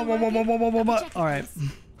text Whoa, whoa, whoa, whoa, whoa, whoa, whoa, whoa. Check All right.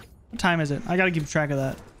 this. What time is it? I gotta keep track of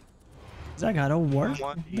that. Is that gotta work?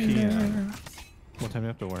 1 p.m. What time do you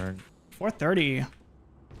have to work? 4:30.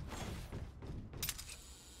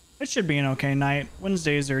 It should be an okay night.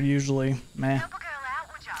 Wednesdays are usually meh. Help a girl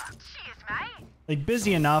out, would ya? Cheers, mate. Like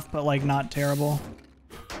busy enough, but like not terrible.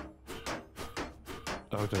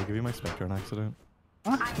 Oh, did I give you my Spectre on accident?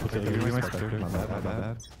 Huh? Did I give you my Spectre? My bad, my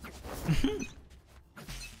bad.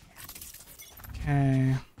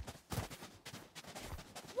 Okay.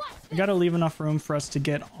 I gotta leave enough room for us to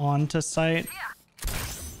get onto site.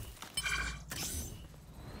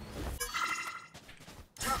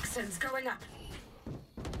 Toxins going up.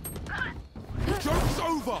 Joke's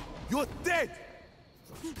over! You're dead!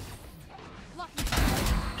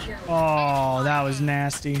 Oh, that was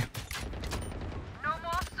nasty. No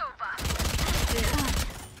more sober.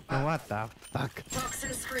 Oh, what the fuck?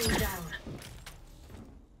 Toxin screen down.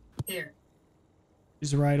 Here.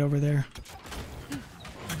 He's right over there.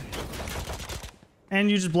 And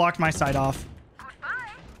you just blocked my side off.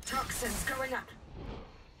 Toxins going up.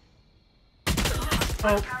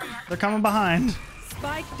 Oh, they're coming behind.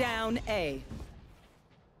 Spike down A.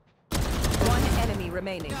 One enemy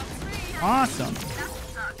remaining. Awesome.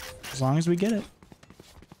 As long as we get it.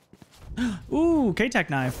 Ooh, K-Tech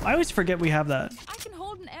knife. I always forget we have that. I can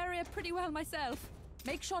hold an area pretty well myself.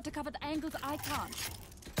 Make sure to cover the angles I can't.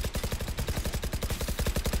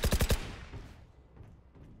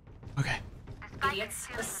 Okay. Idiots.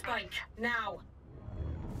 The spike. Now.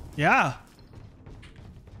 Yeah.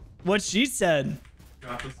 What she said.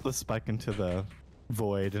 Drop the spike into the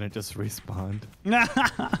void and it just respawned.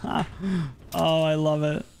 Oh, I love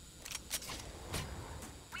it.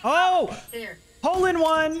 Oh! Here. Hole in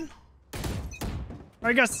one!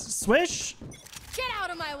 I guess swish? Get out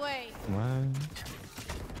of my way. What?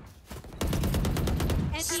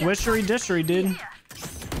 Swishery dishery, dude.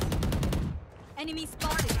 Enemy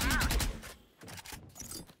spotted.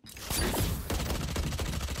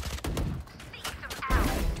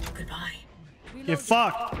 Goodbye. Get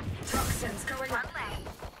fucked. Toxins going up.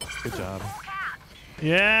 Good job.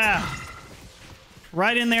 Yeah.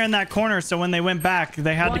 Right in there in that corner, so when they went back,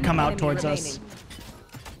 they had to One come out enemy towards remaining. us.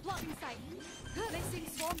 Blocking sight. Placing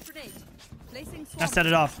swarm grenade. Placing Now swarm. set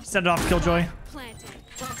it off. Set it off, Killjoy. Planted.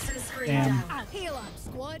 Toxin screen Damn. down. I'll heal up,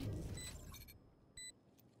 squad.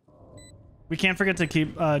 We can't forget to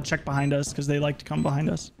keep check behind us because they like to come behind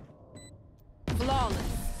us. Flawless.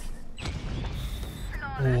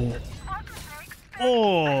 Oh.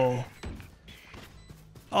 Oh.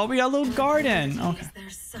 Oh, we got a little garden. Okay. They're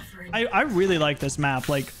suffering. I really like this map.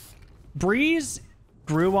 Like, Breeze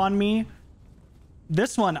grew on me.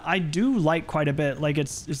 This one I do like quite a bit. Like,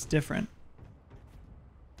 it's different.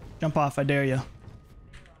 Jump off, I dare you.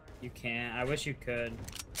 You can't. I wish you could.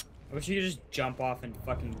 I wish you could just jump off and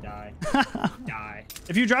fucking die. Die.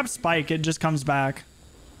 If you drop spike, it just comes back.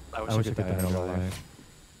 I wish I could die in real life.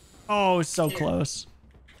 Oh, so close.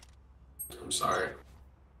 I'm sorry.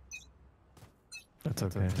 That's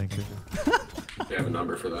okay. Thank you. You have a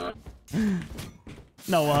number for that.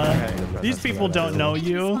 Noah, these people don't know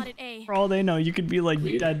you. Spotted A. For all they know, you could be like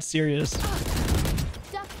dead serious.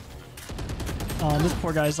 Oh, this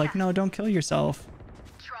poor guy's like, no, don't kill yourself.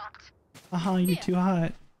 You're too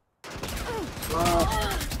hot.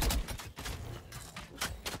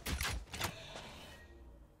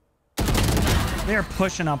 They're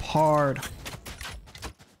pushing up hard.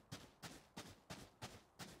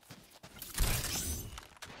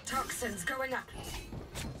 Toxins going up.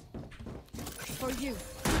 For you.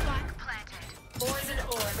 Poison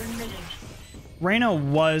orb emitting. Reyna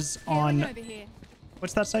was on... Over here.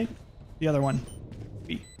 What's that site? The other one.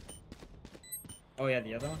 B. Oh yeah,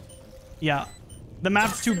 the other one? Yeah. The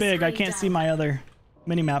map's too big. I can't see my other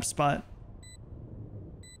mini-map spot.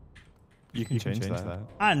 You can change that.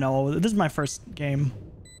 I know. This is my first game.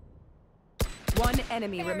 One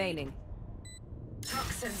enemy remaining.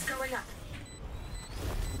 Toxins going up.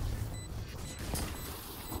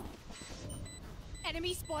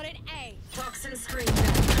 Enemy spotted A. Toxin screen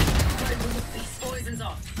down. These poisons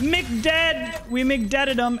off. McDead! We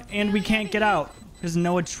McDeaded him, and we can't get out. Because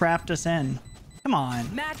Noah trapped us in. Come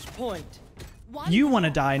on. Match point. You want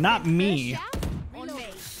to die, not me. On me.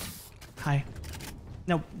 Hi.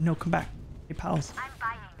 No, come back. Hey, pals.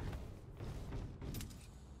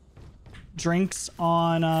 Drinks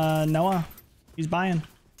on Noah. He's buying.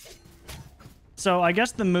 So I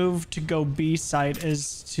guess the move to go B site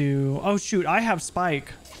is to... Oh, shoot. I have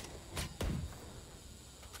spike.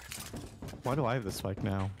 Why do I have the spike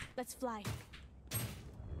now? Let's fly.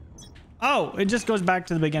 Oh, it just goes back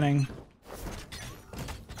to the beginning.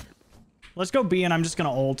 Let's go B and I'm just going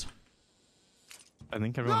to ult. I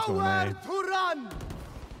think everyone's going A. To run!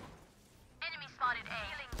 Enemy spotted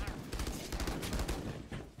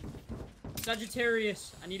A.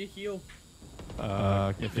 Sagittarius, I need a heal.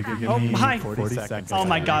 If you could give Oh, me hi. 40 seconds. Oh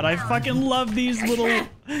my god, I fucking love these little...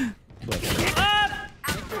 Ah!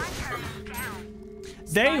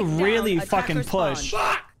 They really down, fucking attacker push.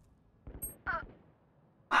 Last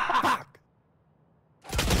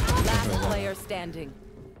player standing.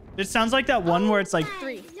 It sounds like that one where it's like,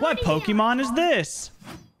 what Pokemon is this?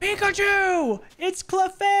 Pikachu! It's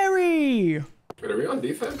Clefairy! Wait, are we on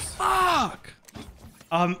defense? Fuck!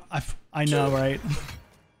 I know, right?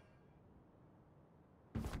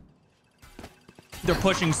 They're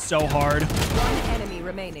pushing so hard. One enemy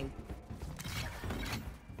remaining.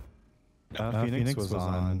 Phoenix was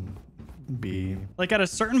on B. Like at a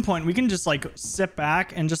certain point, we can just like sit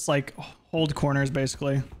back and just like hold corners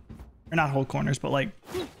basically. Or not hold corners, but like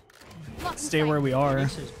stay where we are.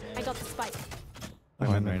 I got the spike. I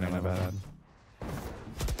went right now, my bad.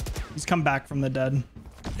 He's come back from the dead.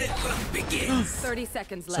 30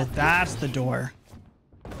 seconds So left. that's the door.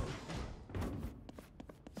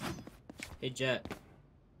 Hey Jet,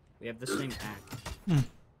 we have the same act.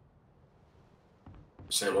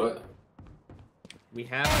 Saying what? We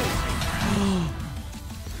have the same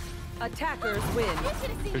Attackers win.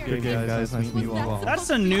 Good game, guys. Nice to meet you all. That's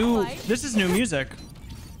a new, this is new music.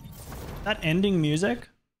 That ending music?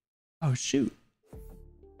 Oh shoot.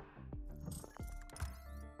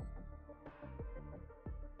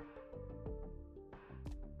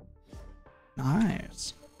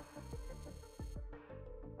 Nice.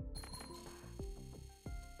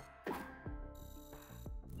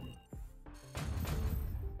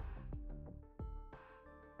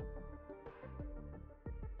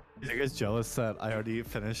 Are you guys jealous that I already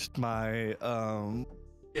finished my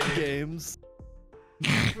games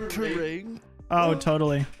for ring? Oh,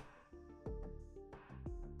 totally.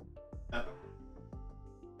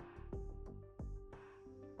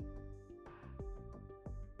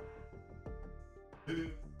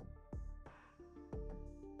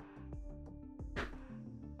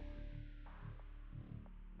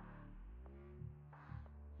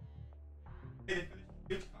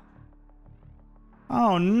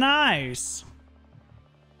 Oh, nice.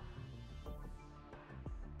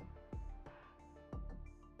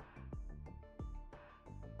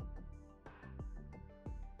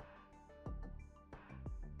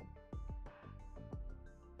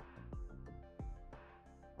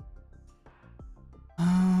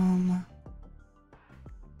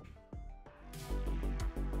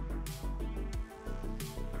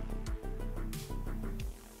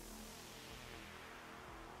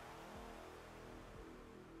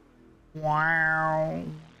 Wow.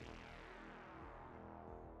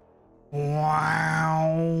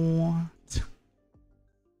 Wow.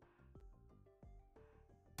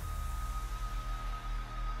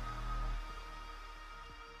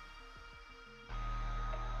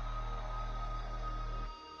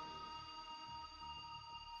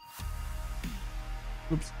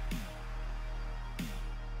 Oops.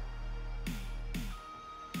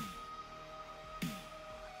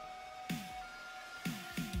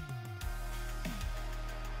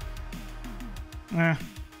 Eh.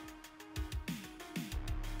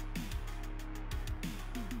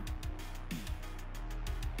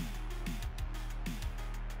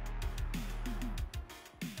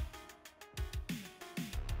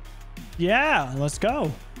 Yeah, let's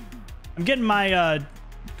go. I'm getting my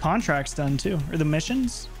contracts done too, or the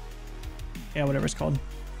missions. Yeah, whatever it's called.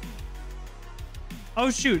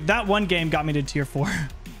 Oh shoot, that one game got me to tier 4. Match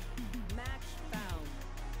found.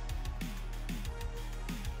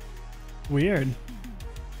 Weird.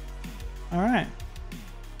 All right.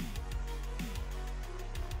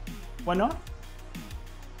 Why not?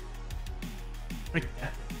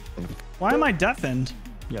 Why am I deafened?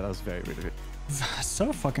 Yeah, that was very rude.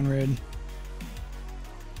 So fucking rude.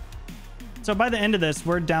 So by the end of this,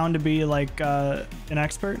 we're down to be like an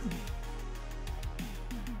expert.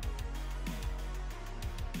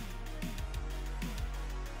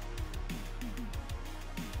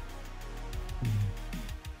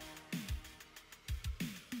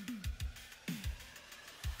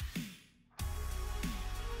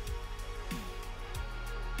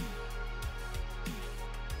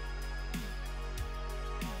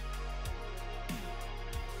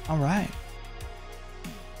 All right.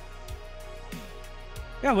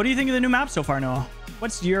 Yeah, what do you think of the new map so far, Noah?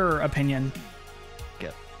 What's your opinion?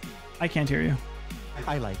 Good. I can't hear you.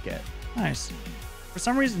 I like it. Nice. For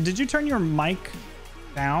some reason, did you turn your mic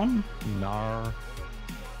down? Nar.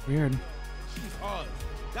 Weird. Oh,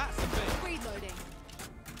 that's a bit. Reloading.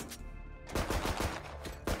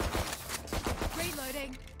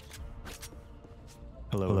 Reloading.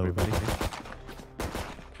 Hello, everybody.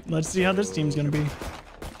 Let's see how this team's gonna be.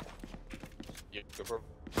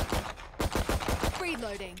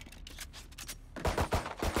 Reloading.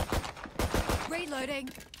 Reloading.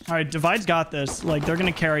 All right, Divide's got this. Like, they're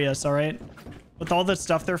gonna carry us, all right? With all the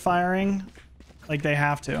stuff they're firing, like, they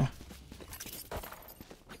have to.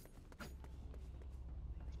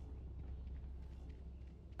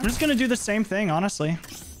 I'm just gonna do the same thing, honestly.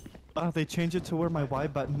 They changed it to where my Y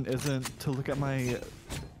button isn't to look at my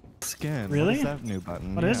skin. Really? What is that new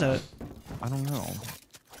button? What is it? I don't know.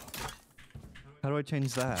 How do I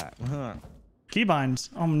change that? Huh. Keybinds.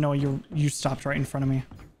 Oh no, you stopped right in front of me.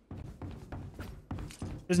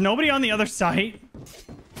 There's nobody on the other site.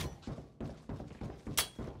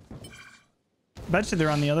 Bet you they're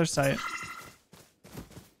on the other site.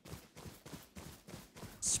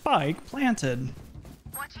 Spike planted.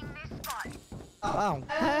 Watching this spot. Oh.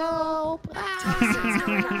 Help!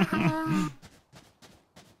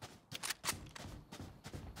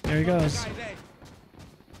 There he goes.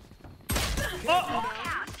 Oh!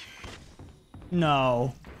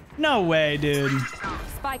 No. No way, dude.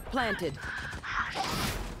 Spike planted.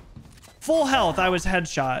 Full health, I was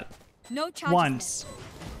headshot. No charges. Once.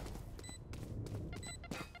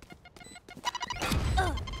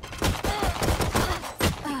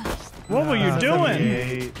 What were you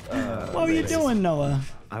doing? What were you doing, Noah?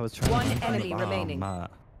 I was trying One to find enemy the bomb. remaining.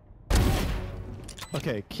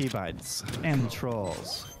 Okay, keybinds. And-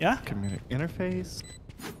 Controls. Yeah? Interface.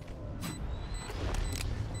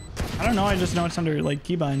 I don't know, I just know it's under, like,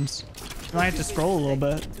 keybinds. I might have to scroll a little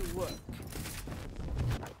bit.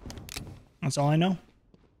 That's all I know.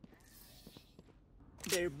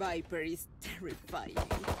 Their Viper is terrifying.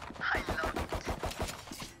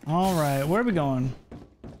 Alright, where are we going?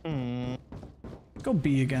 Let's go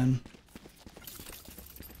B again.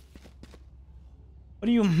 What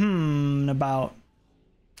are you about?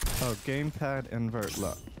 Oh, gamepad invert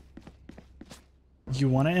look. You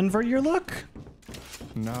want to invert your look?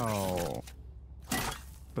 No.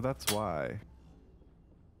 But that's why.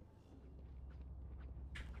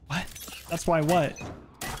 What? That's why what?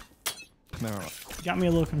 No. You got me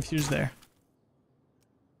a little confused there.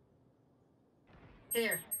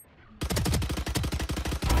 There.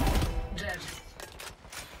 Dead.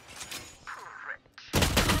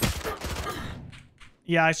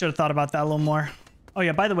 Yeah, I should have thought about that a little more. Oh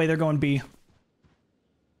yeah, by the way, they're going B.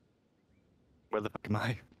 Where the fuck am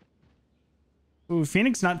I? Ooh,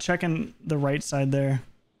 Phoenix not checking the right side there.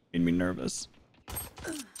 Made me nervous.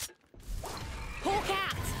 Hawk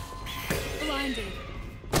out. Blinded.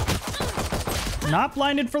 Not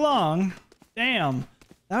blinded for long. Damn.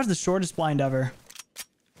 That was the shortest blind ever.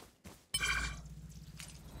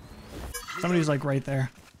 Somebody's like right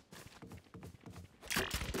there.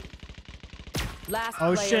 Last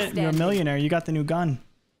Oh player shit, you're a standing. millionaire. You got the new gun.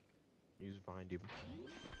 He's behind him.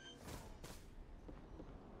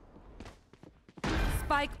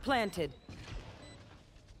 Spike planted.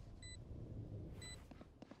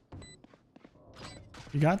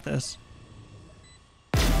 You got this.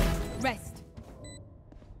 Rest.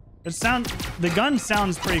 The gun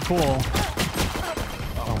sounds pretty cool.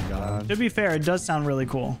 Oh god. To be fair, it does sound really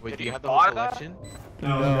cool. Wait, do you have the whole collection?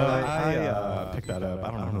 No, I picked that up.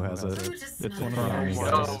 I don't know who has it. It's one of me.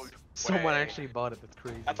 No, someone actually bought it. That's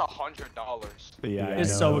crazy. That's $100. Yeah,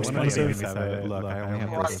 It's so expensive. Look, I only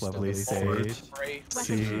have this lovely sage.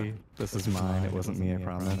 See, this is mine. It wasn't me, I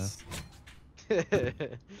promise.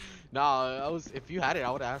 Nah, if you had it,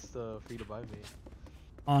 I would ask for you to buy me.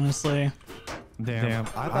 Honestly. Damn,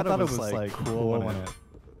 I thought it was like cool when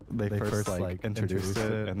they first like introduced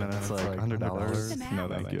it, and then it's like $100. No,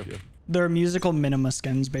 thank you. They're musical minima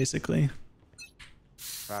skins, basically.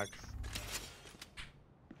 Facts.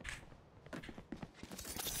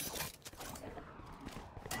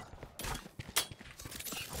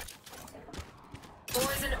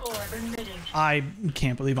 Poison orb emitting. I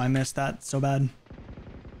can't believe I missed that so bad.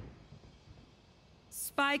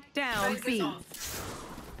 Spike down B.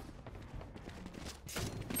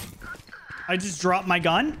 I just dropped my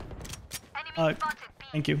gun.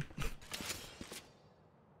 Thank you.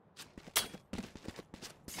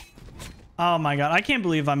 Oh my god, I can't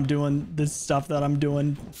believe I'm doing this stuff that I'm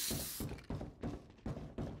doing.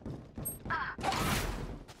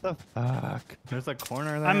 The fuck? There's a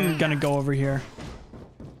corner there. I'm gonna go over here.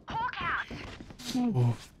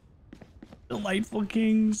 Ooh. Delightful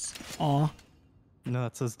kings. Aw. No,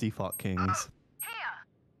 it says default kings.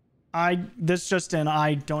 This just in,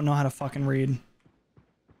 I don't know how to fucking read.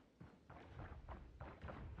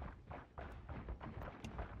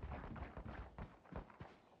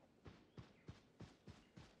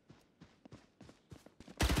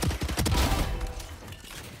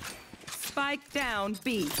 Spike down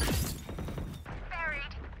B.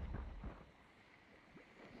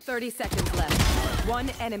 30 seconds left. One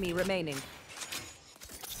enemy remaining.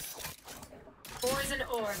 Poison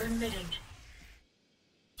orb emitting.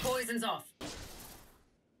 Poison's off.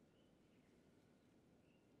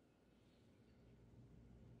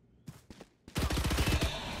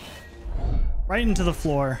 Right into the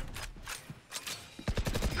floor.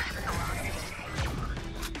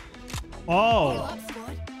 Oh.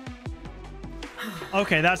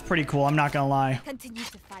 Okay, that's pretty cool. I'm not gonna lie. Continue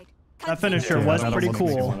to fight. That finisher was pretty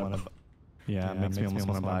cool. Yeah, it makes me almost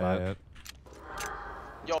want to buy it.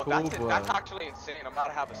 Yo, that's actually insane. I'm about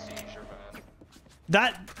to have a seizure, man.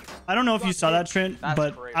 That, I don't know if you saw that, Trent,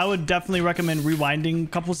 but I would definitely recommend rewinding a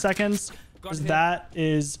couple seconds, because that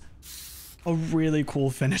is a really cool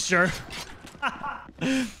finisher.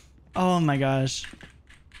 Oh my gosh.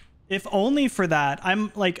 If only for that.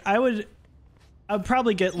 I'm like, I'd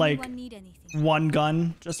probably get like one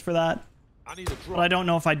gun just for that. But I don't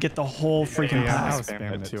know if I'd get the whole freaking pack. I was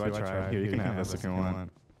spamming it too. I tried. Here, you can have this if you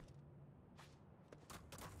want.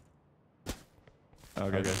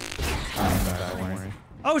 Okay.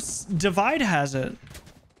 Oh, Divide has it.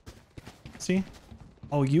 See?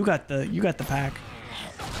 Oh, you got the pack.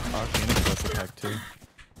 Oh, Phoenix has the pack too.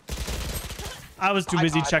 I was too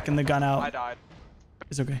busy checking the gun out. I died.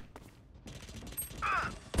 It's okay.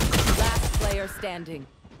 Last player standing.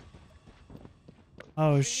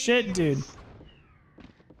 Oh shit, dude.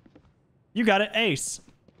 You got it, ace.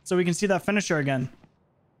 So we can see that finisher again.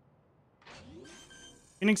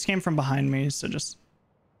 Phoenix came from behind me, so just...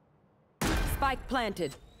 Spike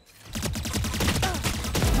planted.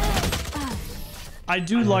 I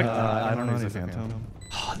do like... I don't know any Phantom.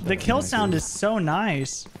 The kill sound is so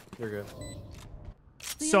nice. You're good.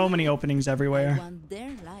 So many openings everywhere.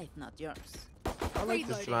 Their life, not yours. I like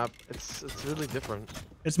this map. It's really different.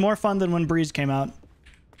 It's more fun than when Breeze came out.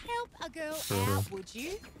 Help a girl out, would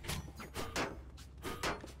you?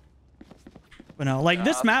 But no, like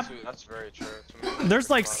this map, That's very true. there's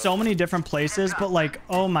like so many different places, but like,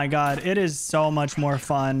 oh my god, it is so much more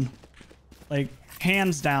fun. Like,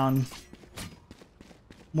 hands down,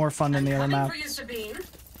 more fun than the other map.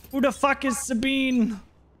 Who the fuck is Sabine?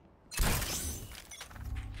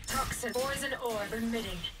 Toxic poison orb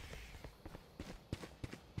emitting.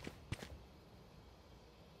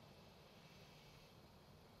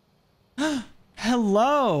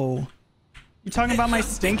 Hello. You talking about my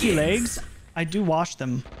stinky legs? I do wash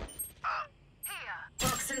them.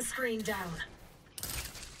 Toxin screen down.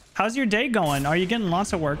 How's your day going? Are you getting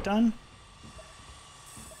lots of work done?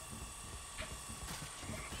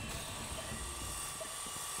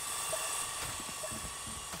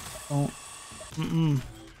 Oh.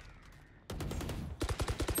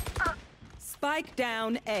 Spike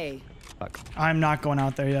down A. Fuck. I'm not going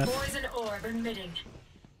out there yet. Poison orb emitting.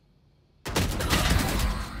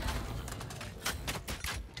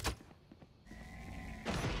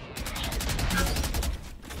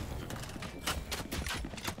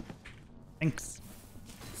 Thanks.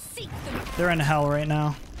 Seek them. They're in hell right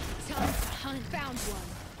now. Time to hunt. Found one.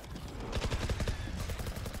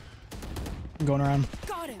 I'm going around.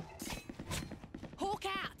 Got him. Hawk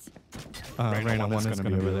out. Reina 1 is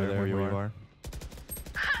going to be over there where you are.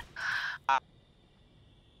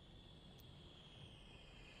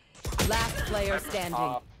 Last player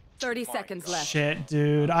standing. 30 seconds left. Shit,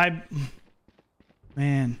 dude.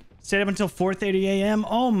 Man. Stayed up until 4:30 a.m.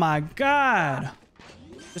 Oh my god.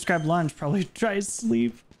 Just grabbed lunch. Probably try to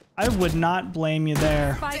sleep. I would not blame you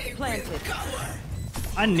there. Spike planted.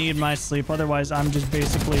 I need my sleep. Otherwise, I'm just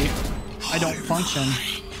basically... I don't function.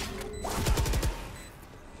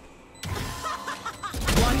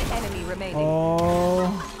 One enemy remaining.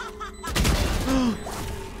 Oh.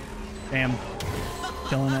 Damn.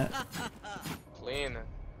 Killing it. Clean.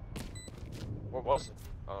 What was it?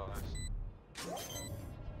 Oh, nice.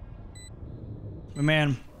 But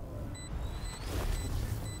man,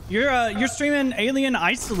 you're streaming Alien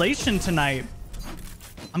Isolation tonight.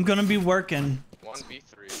 I'm gonna be working.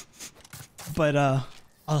 1v3. But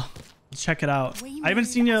check it out. I haven't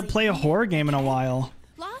seen you play a horror game in a while.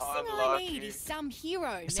 Last thing I need is some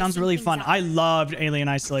hero. It sounds really fun. I loved Alien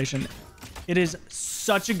Isolation. It is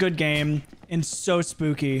such a good game and so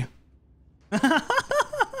spooky.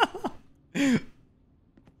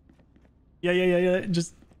 Yeah.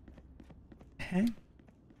 Just... Hey?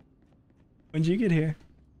 When'd you get here?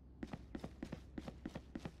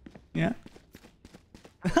 Yeah?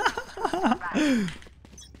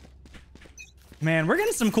 Man, we're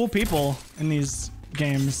getting some cool people in these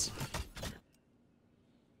games.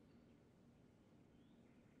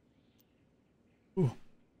 Ooh.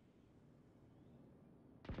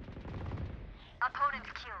 Opponent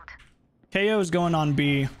killed. KO is going on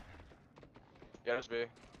B. Yeah, there's B.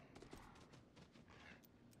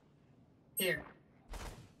 Here.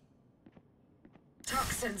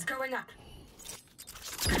 Toxins going up.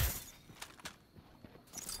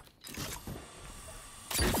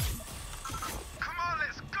 Come on,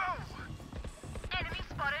 let's go. Enemy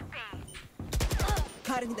spotted B.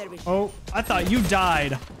 Oh, I thought you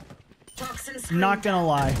died. Toxins. Not gonna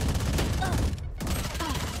lie.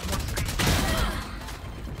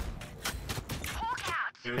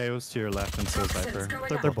 KO's to your left and so Viper.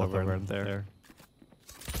 They're both over there.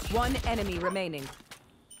 One enemy remaining.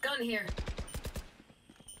 Gun here.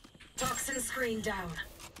 Toxin screen down.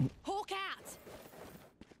 Hawk out.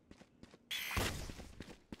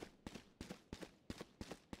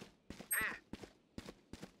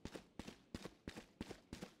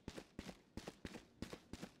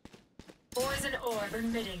 Poison orb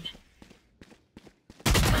emitting.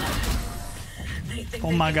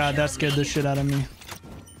 Oh my god, that scared the shit out of me.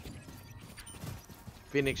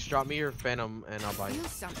 Phoenix, drop me your Phantom and I'll buy you. Feel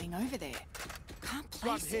something over there. Can't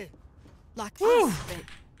place it. Like Woo. this, but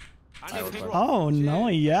Oh no,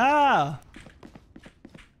 yeah.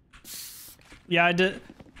 Yeah, I did.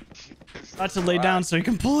 Got to lay down so you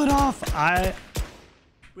can pull it off. I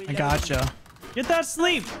gotcha. Get that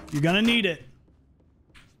sleep. You're gonna need it.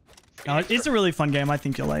 No, it's a really fun game. I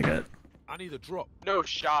think you'll like it. I need a drop. No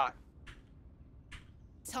shot.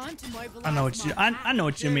 Time to mobilize. I know what you. I know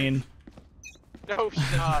what you mean. No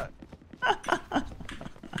shot.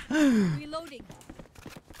 Reloading.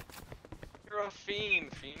 You're a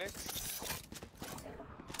fiend, Phoenix.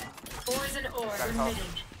 Poison orb emitting.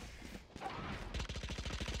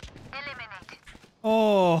 Eliminate.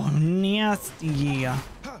 Oh, nasty. Dead.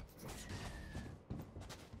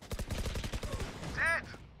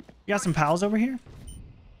 You got some pals over here?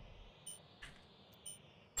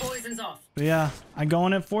 Poison's off. But yeah, I'm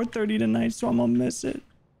going at 4:30 tonight, so I'm gonna miss it.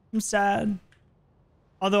 I'm sad.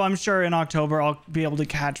 Although I'm sure in October I'll be able to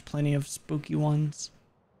catch plenty of spooky ones.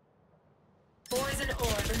 Poison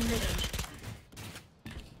orb emitting.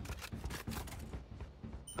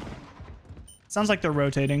 Sounds like they're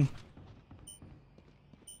rotating.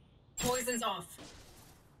 Poison's off.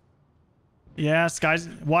 Yes, guys,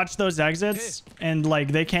 watch those exits, and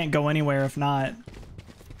like they can't go anywhere if not.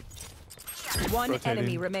 One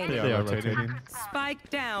enemy remaining. They are rotating. Spike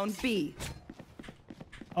down B.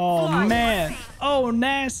 Oh man. Oh,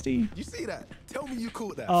 nasty. You see that? Tell me you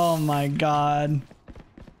caught that. Oh my god.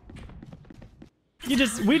 We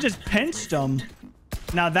just pinched them.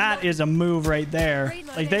 Now that is a move right there.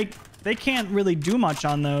 Like they can't really do much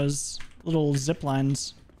on those little zip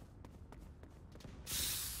lines.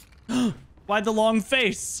 Why the long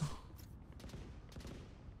face?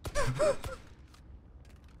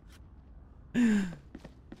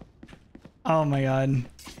 Oh my god.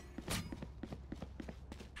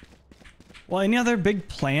 Well, any other big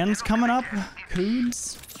plans coming up,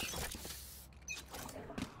 Coods?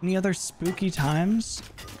 Any other spooky times?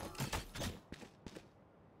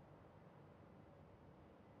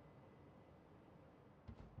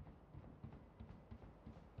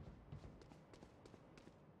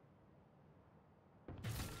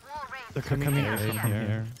 They're coming in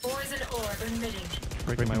here. Poison orb emitting.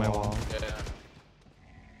 Breaking my wall. Yeah.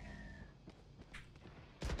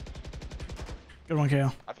 Good one,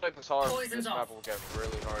 KO. I feel like this hard. Poison's This map off. will get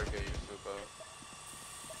really hard to get used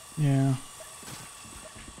to, Yeah.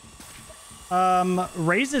 though.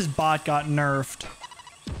 Raze's bot got nerfed.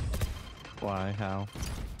 Why? How?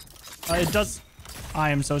 It does. I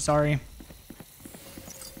am so sorry.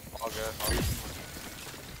 All good. All good.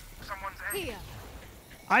 Here.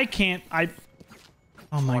 I can't.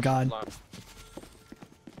 Oh my Watch god. this line.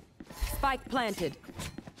 Spike planted.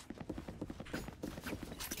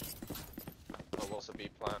 Oh, what's the B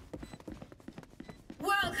plan?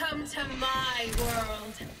 Welcome to my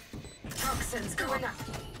world. Toxins going up.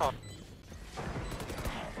 Oh.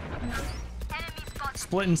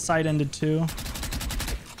 Splitting sight into two.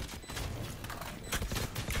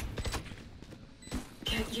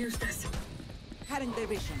 Can't use this. Cutting their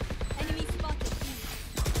vision. Enemy spotted.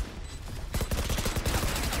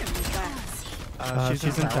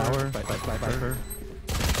 She's in tower. Viper.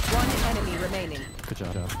 One enemy remaining. Good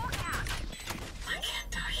job. I can't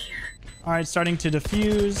die here. All right, starting to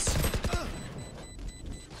diffuse.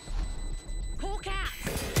 Hawk out.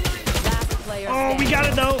 Last player Oh, standing. we got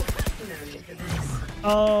it though. No need for this.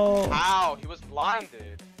 Oh, Ow, he was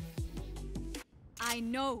blinded. I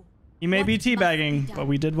know. he may be What must be teabagging, done? but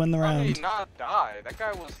we did win the How did round. he not die? That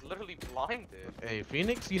guy was literally blinded. Hey,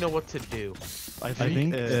 Phoenix, you know what to do. I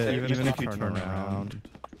think even if you turn around.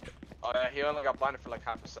 Oh yeah, he only got blinded for like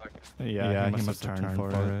half a second. Yeah, he must have turned for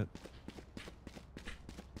it.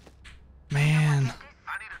 Man.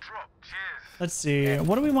 Let's see.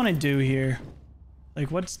 What do we want to do here? Like,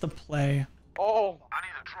 what's the play? Oh,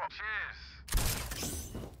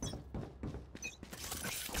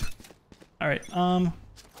 All right.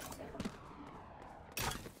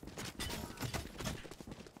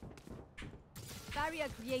 Barrier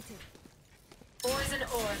created. Poison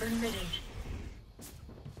orb emitting.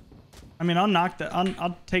 I mean, I'll knock the.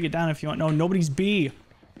 I'll take it down if you want. No, nobody's B.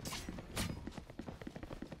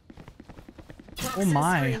 Oh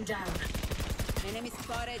my. Screen down. Enemy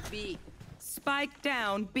spotted B. Spike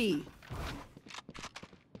down B.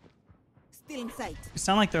 Still in sight. They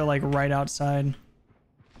sound like they're like right outside.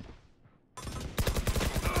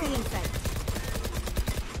 Still in sight.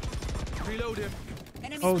 Reload him.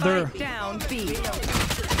 Enemy Oh, they're. Spike down B.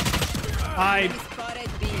 Enemy spotted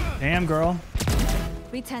B. Damn, girl.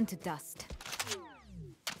 Return to dust.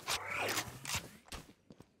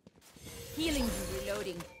 Healing you.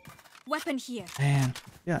 Reloading. Weapon here. Man.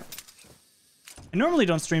 Yeah. I normally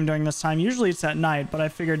don't stream during this time. Usually it's at night, but I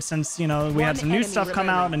figured since, you know, we had some new enemy stuff come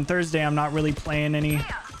out remaining. and Thursday I'm not really playing any,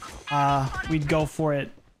 we'd go for it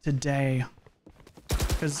today.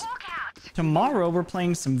 Because tomorrow we're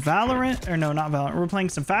playing some Valorant, or no, not Valorant. We're playing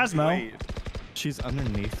some Phasmo. Wait. She's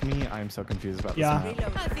underneath me. I'm so confused about this Yeah.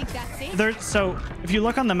 map. I think that's it. There, so if you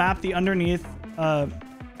look on the map, the underneath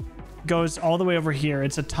goes all the way over here.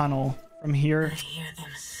 It's a tunnel from here. I hear them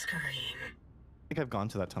scurrying. I think I've gone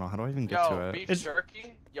to that tunnel. How do I even get yo, to it? beef It's-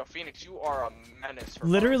 jerky. Yo, Phoenix, you are a menace. For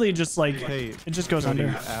Literally just like, Hey, it just goes Soty, under.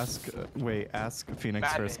 ask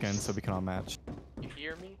Phoenix for a skin so we can all match. You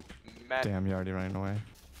hear me? Menace. Damn, you're already running away.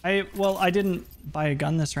 Well, I didn't buy a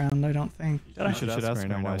gun this round, I don't think. Did I? You should ask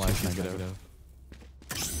Raina why she's negative.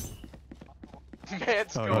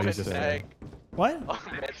 Man's Oh, going you to just neg. What? Oh,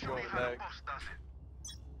 man's going to neg.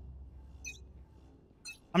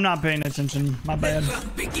 I'm not paying attention. My bad.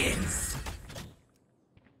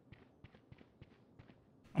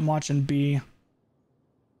 I'm watching B.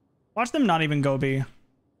 Watch them not even go B.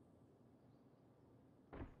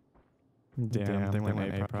 Damn, they went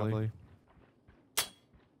A probably.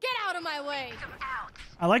 Get out of my way.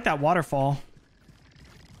 I like that waterfall.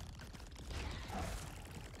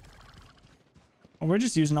 Oh, we're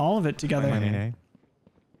just using all of it together. A.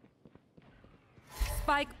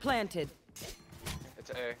 Spike planted. It's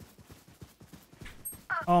A.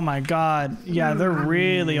 Oh my god. Yeah, they're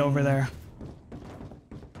really over there.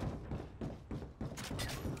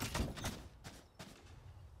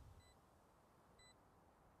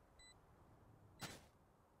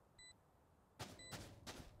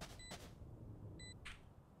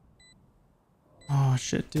 Oh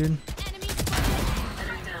shit, dude. Enemy spotted.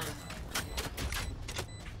 Enemy down.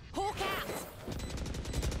 Hawk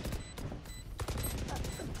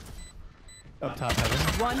out. Up top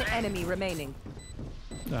heaven. One enemy remaining.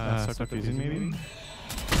 Start fusing maybe?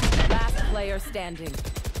 Last player standing.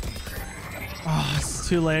 Oh, it's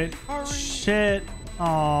too late. Shit.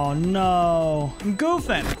 Oh no. I'm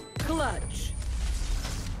goofing. Clutch.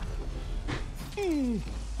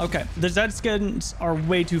 Okay, the Zed skins are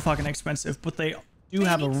way too fucking expensive, but they do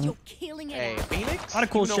have a You're killing it. Hey, Phoenix. lot of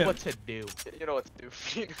cool you know shit. what to do. You know what to do,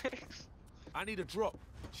 Phoenix. I need a drop.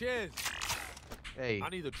 Cheers. Hey. I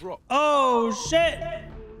need a drop. Oh shit!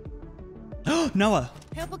 Noah,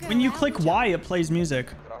 Help a girl when you out, click would ya? Y, it plays music.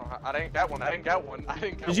 I didn't get one. I didn't get one. I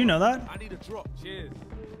didn't get Did you know that? I need a drop. Cheers.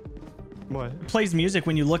 What? It plays music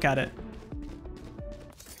when you look at it.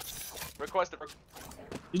 Request it.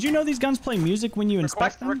 Did you know these guns play music when you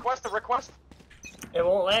inspect them? Request it. Request. It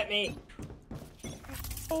won't let me.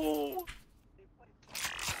 Oh.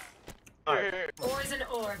 Ores and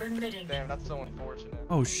orb emitting. Damn, that's so unfortunate.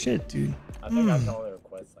 Oh shit, dude. I think I can only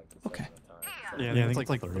request like this Okay. at a time. Yeah, I think it's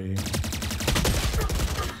like 3.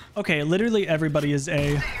 Okay, literally everybody is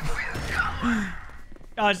A.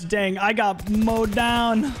 Gosh dang, I got mowed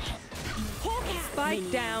down.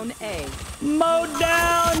 Spike down A. Mowed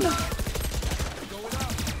down.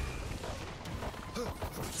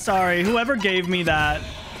 Sorry, whoever gave me that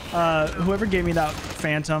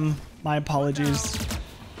phantom, my apologies.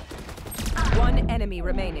 One enemy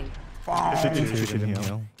remaining. If you can shoot and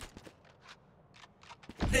heal.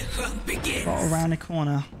 All around the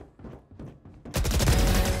corner.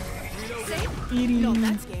 Not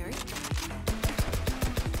that scary.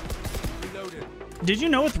 Did you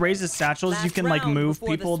know with Raze's satchels you Last can like round move before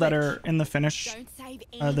the people that switch. are in the finish, Don't save the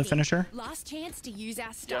anything. finisher? Last chance to use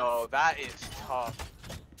our stuff. Yo, that is tough.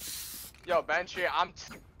 Yo, Benchy, I'm.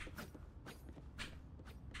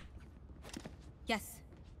 Yes.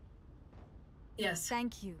 Yes.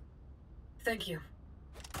 Thank you. Thank you.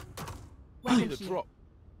 I need a drop.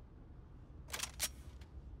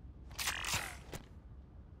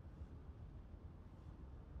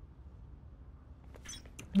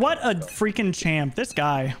 What a freaking champ, this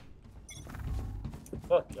guy.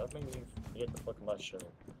 Fuck, y'all make me forget the fucking last show.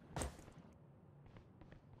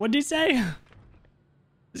 What'd he say?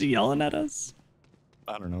 Is he yelling at us?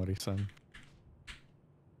 I don't know what he said.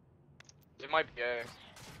 It might be gay.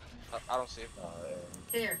 I don't see it.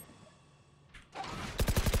 Here.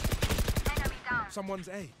 Someone's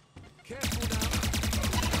A. Careful now.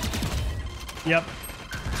 Yep.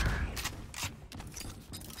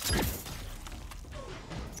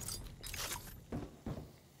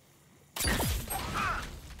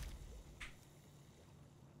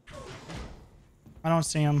 I don't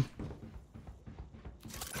see him.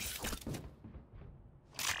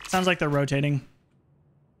 Sounds like they're rotating.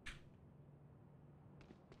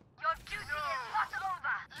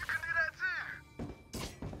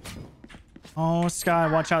 Oh, Sky,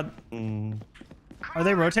 watch out. Are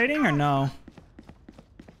they rotating or no?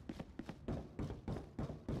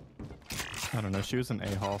 I don't know. She was in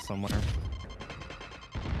A hall somewhere.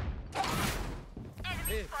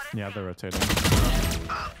 Yeah, they're rotating.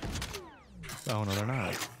 Oh no, they're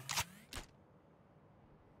not.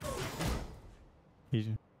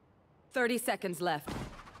 30 seconds left.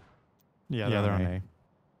 Yeah, they're on A.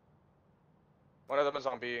 One of them is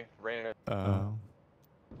on B, raining it. Oh.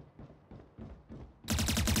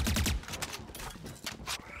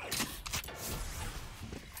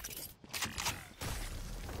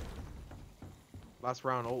 Last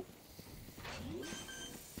round. Oh.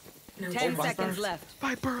 10 seconds left.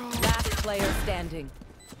 Viper. Last player standing.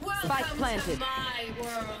 Spike planted. My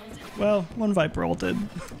world. Well, one Viper ulted.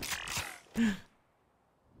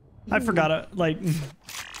 I forgot it. Like,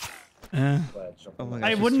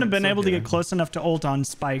 I wouldn't have been able to get close enough to ult on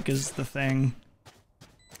Spike is the thing.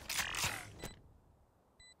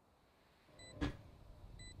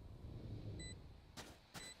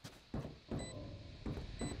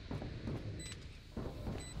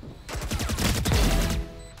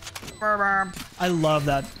 I love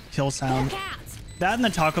that kill sound. That and the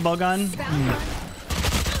Taco Bell gun.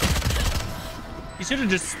 You should have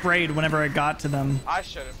just sprayed whenever it got to them. I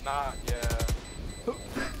should have not, yeah.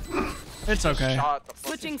 It's okay. Shot the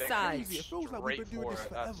Switching fucking sides. thing straight for it.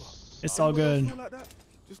 That's... It's all good.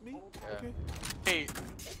 Just me? Yeah. Okay. Hey,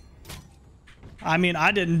 I mean,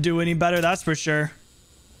 I didn't do any better, that's for sure.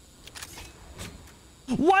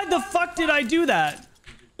 Why the fuck did I do that?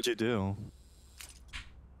 What'd you do?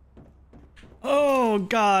 Oh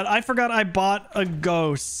god, I forgot I bought a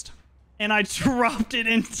ghost and I dropped it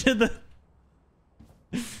into the...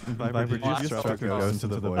 Viper, did you just drop your ghost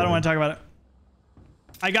into the void? I don't want to talk about it.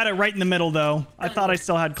 I got it right in the middle though. I thought I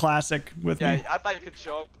still had classic with yeah, me. I thought you could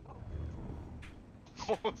jump.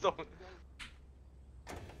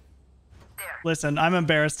 Listen, I'm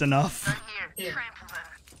embarrassed enough. Here.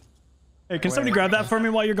 Hey, can somebody grab that for me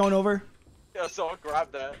while you're going over? Yeah, someone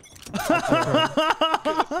grab that.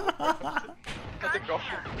 Had to go.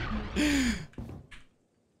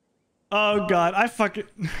 Oh god, I fucking...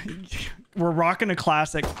 We're rocking a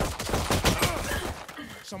classic.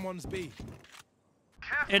 Someone's B.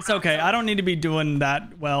 It's okay. I don't need to be doing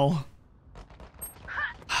that well.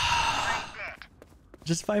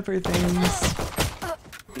 Just Viper things.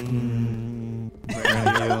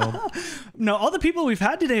 No, all the people we've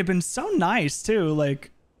had today have been so nice too. Like,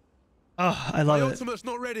 oh, I love it. Ultimate's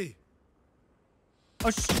not ready. Oh,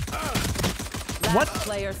 What?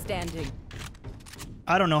 Player standing.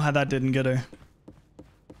 I don't know how that didn't get her.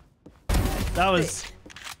 That was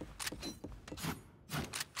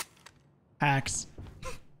hacks.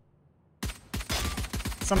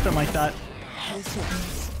 Something like that.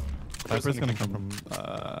 Viper's gonna come from.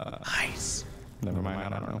 Nice. Never mind.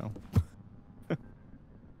 I don't know.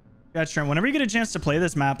 Yeah, Trent. Whenever you get a chance to play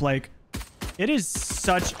this map, like, it is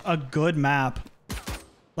such a good map.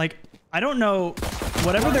 Like, I don't know,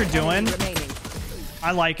 whatever they're doing,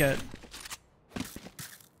 I like it.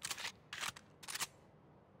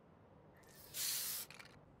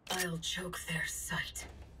 I'll choke their sight.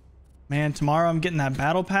 Man, tomorrow I'm getting that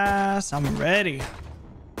battle pass. I'm ready.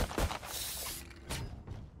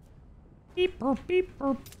 Beep, boop, beep,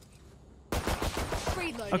 boop.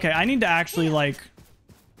 Okay, I need to actually, like,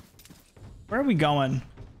 where are we going?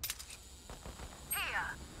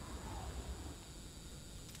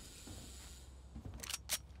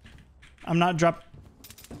 I'm not drop.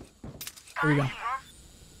 Here we go.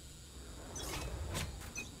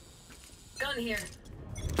 Gun here.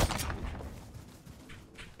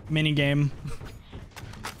 Mini game.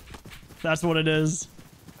 That's what it is.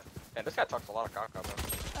 Man, this guy talks a lot of caca,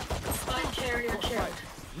 bro. Spike carrier killed.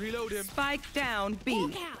 Reload him. Spike down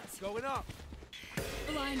B. Going up.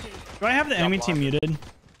 Blinded. Do I have the enemy team muted?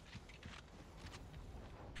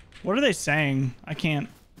 What are they saying? I can't.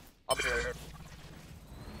 I'll be right here.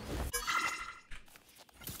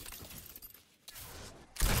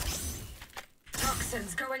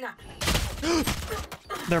 Toxins going up.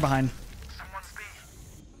 They're behind.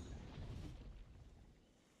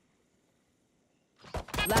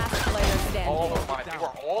 Last player standing. Oh my, they were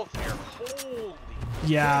all there. Holy.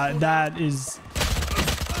 Yeah, that is.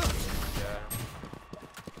 Yeah.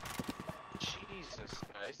 Jesus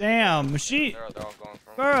Christ. Damn, she. They're all going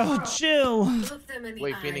from. Girl, chill. Look them in the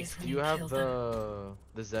Wait, eyes Phoenix, when do you have kill them.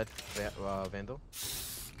 the Z Vandal?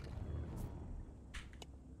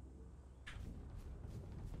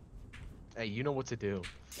 Hey, you know what to do.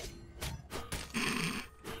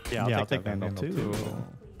 Yeah, I'll take that Vandal too.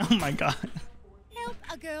 Oh my god. Help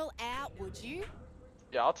a girl out, would you?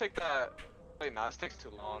 Yeah, I'll take that. Wait, nah, this takes too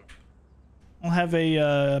long. I'll have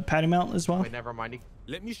a patty mount as well. Wait, never mind.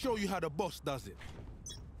 Let me show you how the boss does it.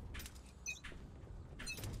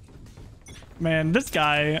 Man, this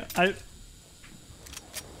guy,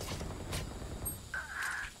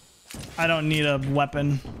 I don't need a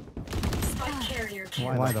weapon. Spike carrier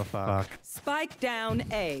killed. Why the fuck? Spike down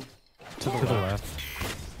A. To the left.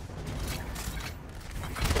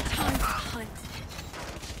 Time to hunt.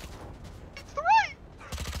 It's the right!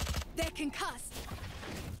 They're concussed.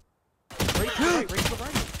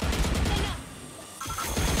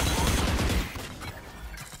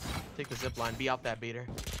 Take the zip line. Be out that beater.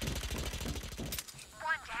 One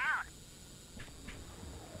down.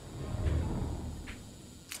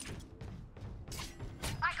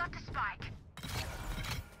 I got the spike.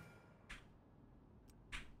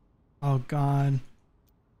 Oh god.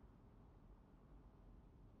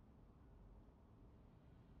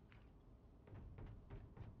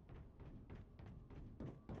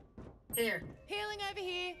 Here. Healing over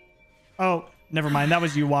here. Oh, never mind. That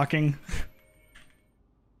was you walking.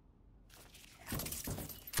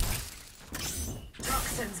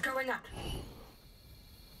 Toxins going up.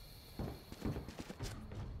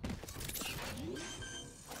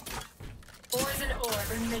 Poison orb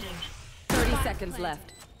emitting. 30 seconds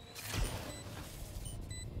left.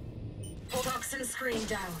 Toxin screen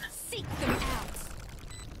down. Seek them out.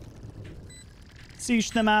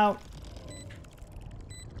 Siege them out.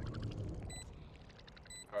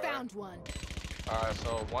 Found one. Alright,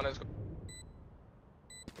 so one is.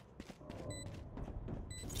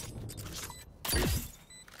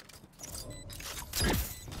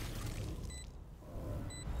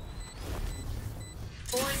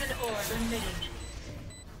 Poison orb emitting.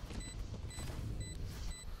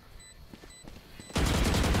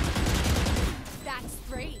 That's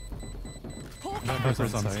three.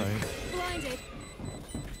 Viper's on site. Blinded.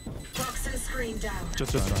 Toxin screen down.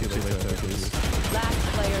 Just too late to please. Last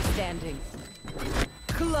player standing.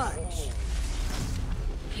 Clutch.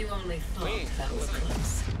 You only thought Clean. that was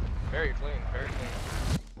close. Very clean, very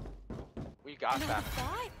clean. We got Another that.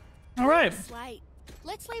 fight? All right. Slate.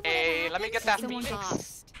 Let's leave Hey, whatever let me happens get that to someone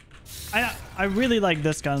Phoenix. fast. I really like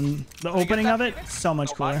this gun. The opening that of it, Phoenix? so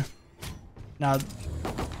much Oh, cooler. mine. Now,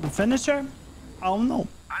 the finisher, I don't know.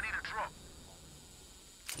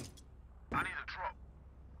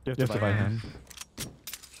 You have to buy him.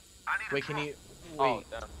 Wait, can you? Oh, Wait.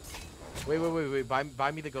 damn. Wait.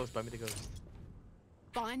 Buy me the ghost. Buy me the ghost.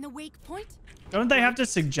 Find the weak point. Don't they have to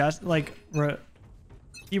suggest, like,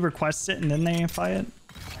 he requests it and then they buy it?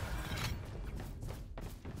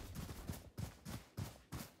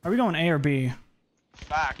 Are we going A or B?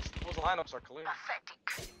 Facts. Those lineups are clear.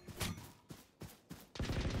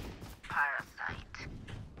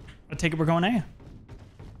 I take it we're going A.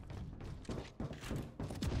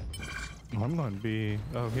 I'm going B.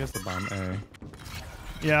 Oh, he has the bomb A.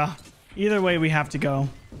 Yeah. Either way, we have to go.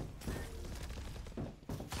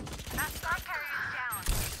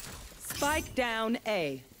 Spike down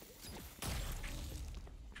A.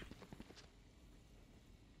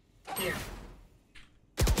 Here.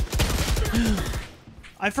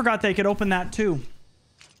 I forgot they could open that too.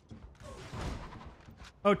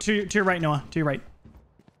 Oh, to your right, Noah. To your right.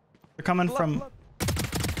 They're coming from...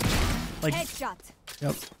 Like... Headshot.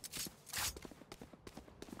 Yep.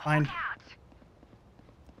 Fine.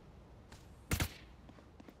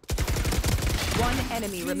 One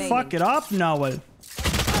enemy remaining. Fuck it up, Noah.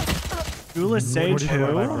 Duelist Sage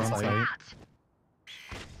who?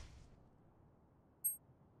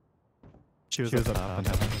 She was up and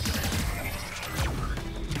down.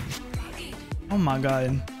 Oh my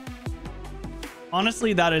god.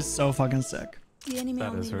 Honestly, that is so fucking sick.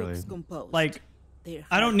 That is really... Like,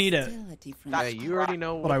 I don't need it. Hey, you already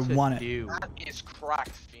know what But I to want it. do. That is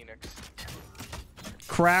cracked, Phoenix.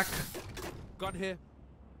 Crack. Gun here.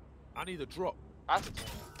 I need a drop. That's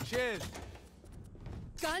a Cheers.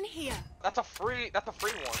 Gun here. That's a free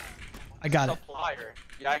one. I got it. Supplier.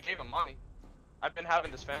 Yeah, I gave him money. I've been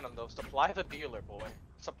having this Phantom though. Supply the dealer, boy.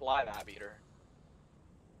 Supply that beater.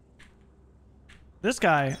 This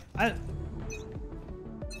guy, I'll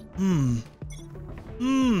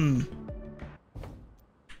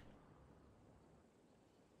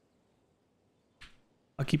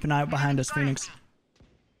keep an eye out behind us, Phoenix.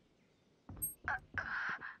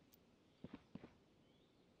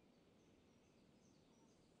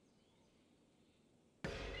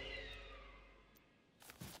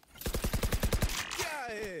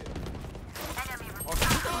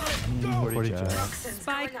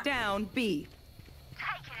 Spike down B.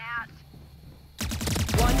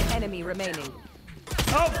 One enemy remaining.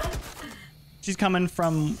 Oh! She's coming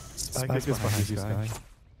from... Spike is behind you, Sky.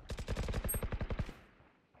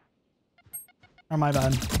 Or my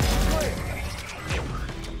bad.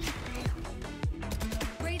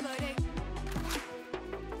 Reloading.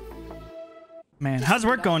 Man, how's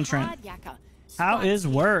work going, Trent? How is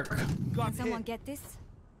work? Can someone get this?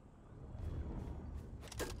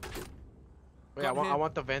 Wait, I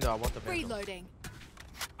want the Vandal. I want the Vandal. Reloading.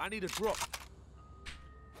 I need a drop.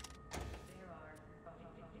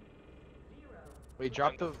 Wait,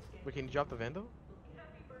 drop the. Wait, can you drop the Vandal?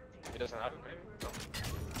 He doesn't have it, maybe?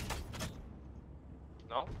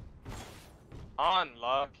 No.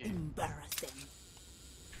 Unlucky. Embarrassing.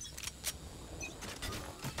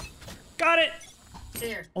 Got it!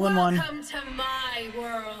 Here. All in one. Welcome to my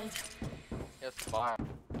world. Yes, fire.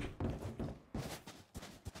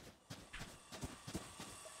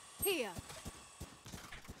 Here.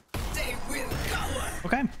 They will go.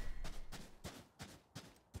 Okay.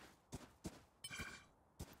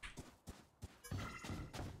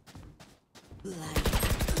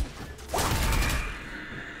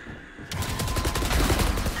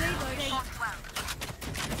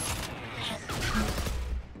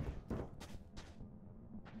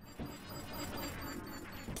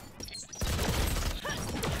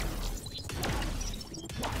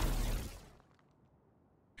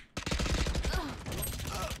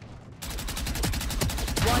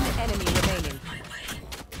 One enemy remaining.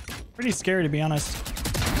 Pretty scary, to be honest.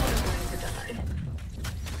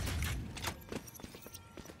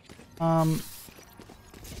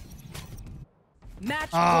 Match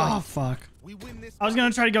Oh, point. fuck. We win this. I was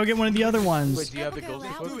gonna try to go get one of the other ones. Wait, do you have the ghost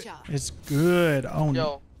equipped? It's good. Oh, no.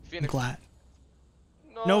 Yo, I'm Phoenix. glad.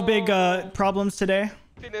 No big problems today.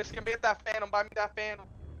 Phoenix, can get that Phantom. Buy me that Phantom.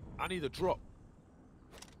 I need a drop.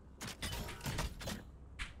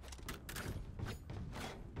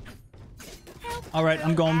 All right,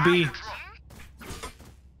 I'm going B.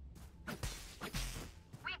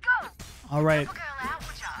 All right.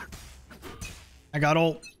 I got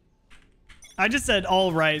ult. I just said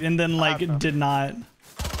all right and then like did not.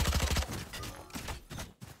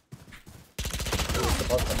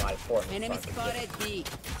 Enemy spotted B.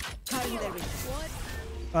 Cutting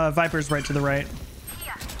their Viper's right to the right.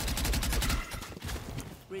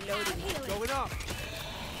 reloading. Going up.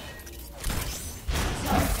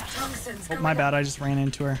 Oh, my bad. I just ran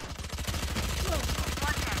into her.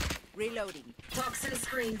 Reloading. Toxin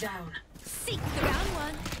screen down. Seek the round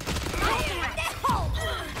one.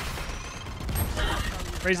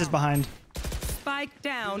 Raises behind. Spike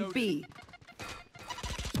down B.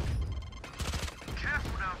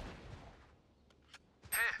 Careful now.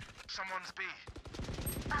 Here, someone's B.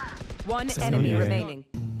 One enemy remaining.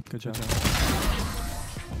 Good job.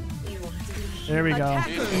 There we go.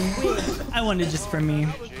 Attackers win. I wanted just for me.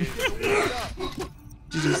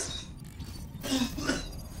 GG's.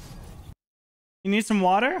 You need some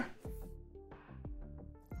water?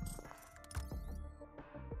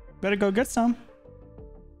 Better go get some.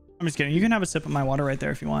 I'm just kidding. You can have a sip of my water right there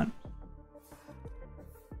if you want.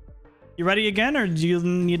 You ready again, or do you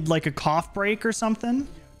need like a cough break or something?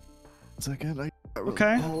 Second, I got really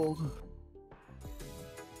Okay. cold.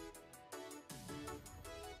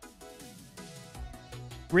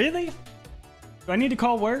 Really? Do I need to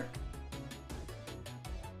call work?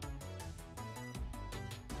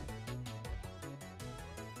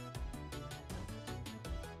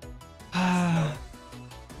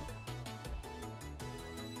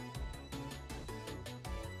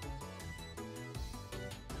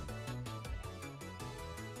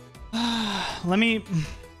 Let me...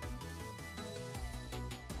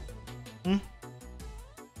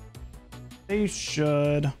 They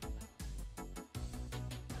should.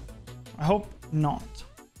 I hope not.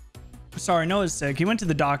 Sorry, Noah's sick. He went to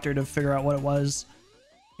the doctor to figure out what it was.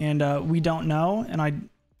 And we don't know. And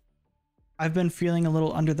I've been feeling a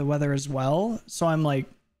little under the weather as well. So I'm like,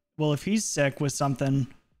 well, if he's sick with something,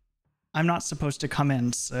 I'm not supposed to come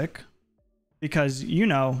in sick. Because, you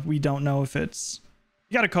know, we don't know if it's...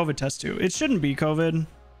 You got a COVID test too. It shouldn't be COVID.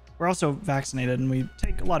 We're also vaccinated and we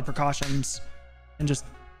take a lot of precautions. And just...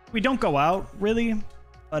 We don't go out, really.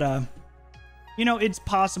 But, you know, it's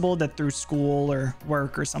possible that through school or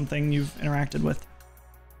work or something, you've interacted with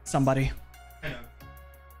somebody.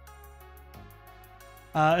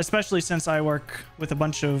 Especially since I work with a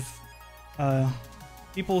bunch of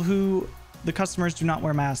people who the customers do not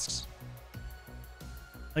wear masks.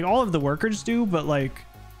 Like, all of the workers do, but, like,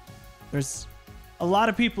 there's a lot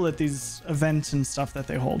of people at these events and stuff that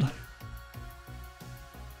they hold.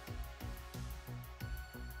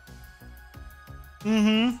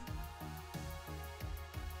 Mm-hmm.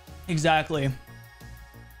 Exactly.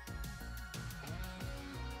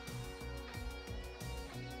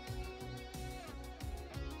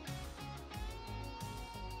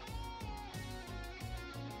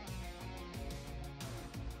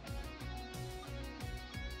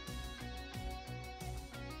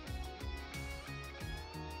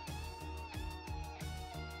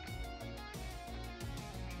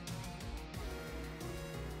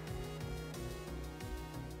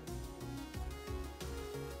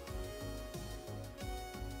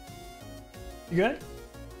 You good?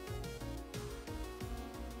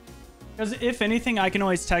 Because if anything, I can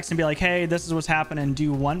always text and be like, hey, this is what's happening. Do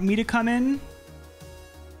you want me to come in?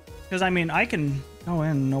 Because, I mean, I can go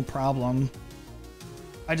in, no problem.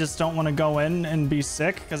 I just don't want to go in and be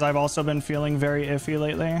sick because I've also been feeling very iffy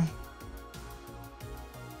lately.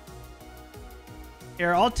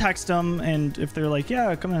 Here, I'll text them, and if they're like,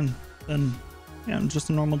 yeah, come in, then, yeah, just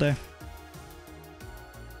a normal day.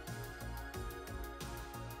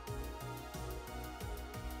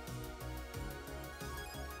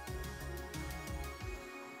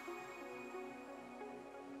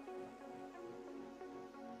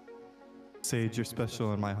 Sage, you're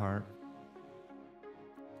special in my heart.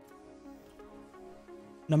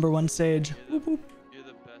 #1 Sage. You're the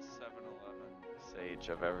best 7-Eleven Sage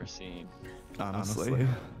I've ever seen. Honestly.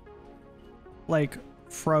 Like,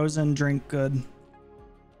 frozen drink good.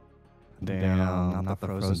 Damn, not the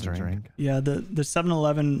frozen drink. Yeah, the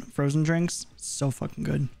 7-Eleven frozen drinks, so fucking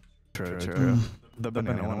good. True. The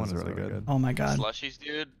banana one is really good. Oh my god. Slushies,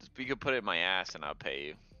 dude. You could put it in my ass and I'll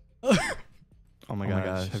pay you. Oh my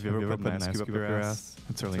gosh, have you ever put an ice cube up your ass?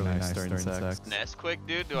 It's really nice during sex. Nesquik,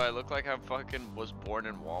 dude? Do I look like I fucking was born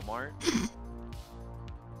in Walmart?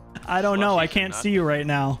 I don't know. I can't see you right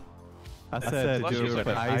now. I said, did you ever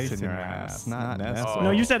put ice in your ass? Not Nesquik.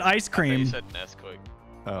 No, you said ice cream. You said Nesquik.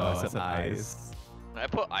 Oh, I said ice. I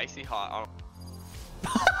put icy hot on.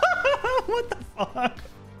 What the fuck?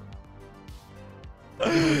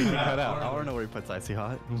 Cut out. I don't know where he puts icy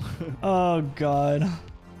hot. Oh god.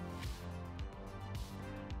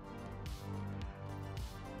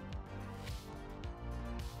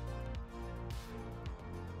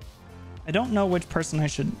 I don't know which person I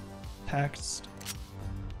should text.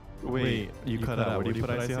 Wait, you cut out. Where do you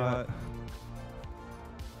put icy hot?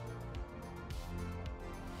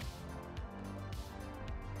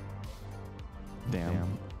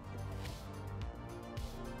 Damn.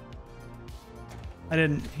 I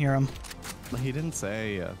didn't hear him. He didn't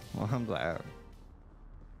say. Well, I'm glad.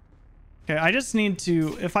 Okay, I just need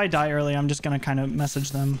to. If I die early, I'm just gonna kind of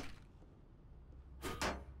message them.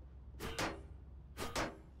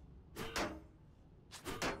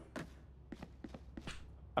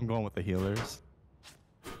 I'm going with the healers.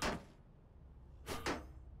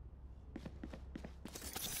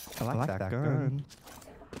 I like that gun.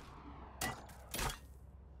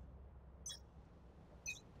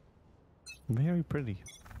 Very pretty.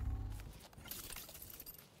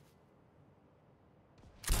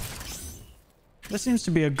 This seems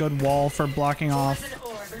to be a good wall for blocking off.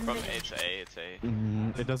 From it's A, it's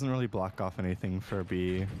A. It doesn't really block off anything for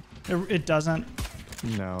B. It doesn't.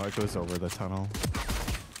 No, it goes over the tunnel.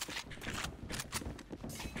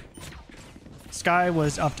 Sky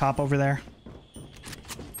was up top over there.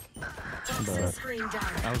 But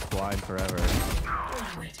I was blind forever.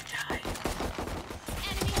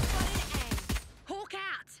 Hawk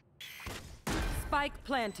out. Spike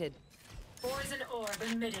planted. Poison orb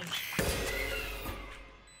emitting.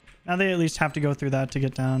 Now they at least have to go through that to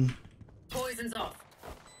get down. Poison's off.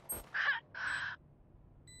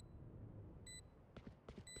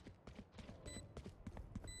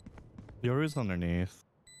 Yoru's underneath.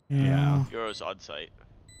 Yeah. Euro's on site.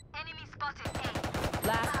 Enemy spotted.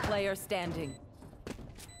 Last player standing.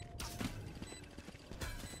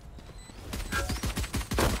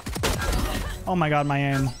 Oh my god, my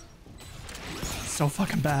aim. So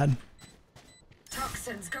fucking bad.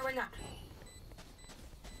 Toxins going up.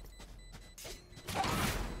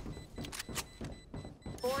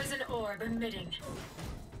 Poison orb emitting.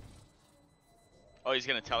 Oh, he's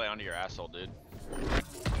gonna tele onto your asshole, dude.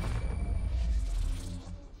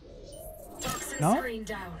 Toxin No? screen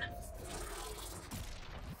down.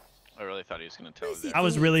 I really thought he was gonna tele that. I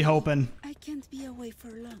was really hoping. I can't be away for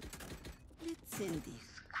long. Let's end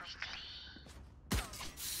this.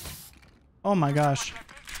 Oh my gosh.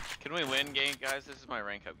 Can we win, game guys? This is my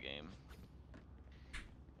rank up game.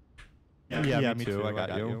 Yeah, me too. I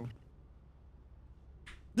got you.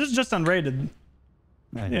 This is just unrated.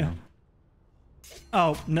 I Yeah. know.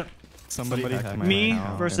 Oh, no. Somebody hacked my Me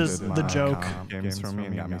account versus and did the my joke. Games for me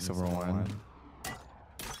and got me silver 1.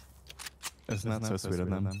 Isn't that so sweet of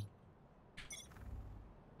them?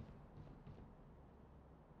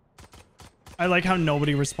 I like how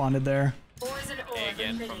nobody responded there. Poison orb A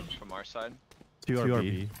again emitting. from our side. 2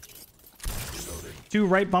 RB. 2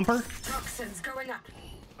 right bumper. Toxins going up.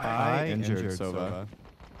 I injured Sova.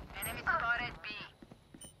 Enemy spotted B.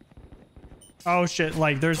 Oh shit,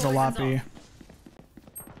 like there's a lot B.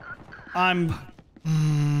 I'm...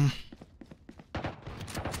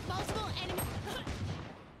 Multiple enemy.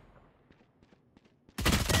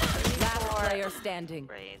 Last player standing.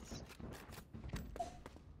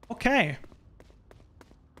 Okay.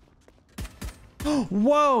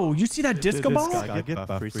 Whoa, you see that disco ball? This guy get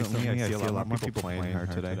buffed recently. I see a lot more people playing her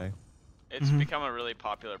today. It's become a really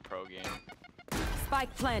popular pro game.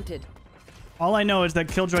 Spike planted. All I know is that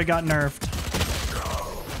Killjoy got nerfed.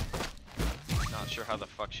 Not sure how the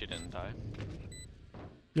fuck she didn't die.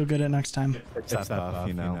 You'll get it next time. It's that buff,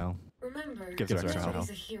 you know. Remember, Gives extra nobody's health.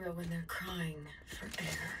 a hero when they're crying for air.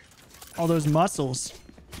 All those muscles.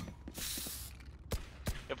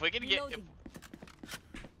 If we can get,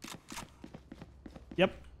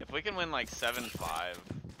 Yep. if we can win like 7-5,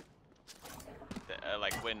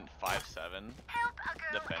 like win 5-7,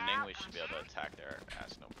 defending, we should be able to attack their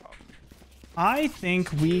ass no problem. I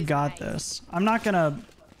think we got this. I'm not gonna...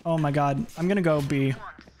 Oh my god. I'm gonna go B.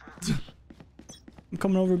 I'm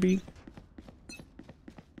coming over B.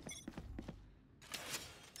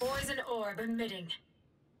 Poison orb emitting.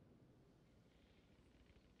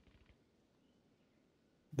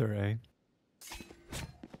 They're A.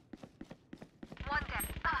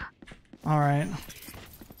 Alright.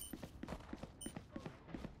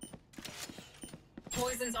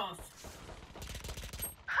 Poison's off.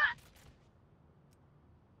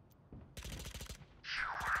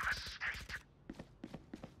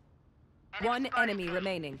 One enemy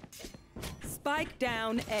remaining. Spike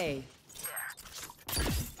down A.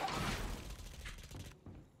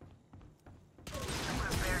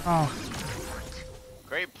 Oh.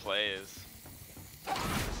 Great plays.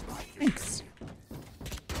 Thanks.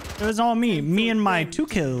 It was all me. Me and my 2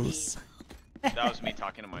 kills. That was me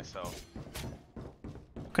talking to myself.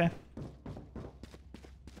 Okay.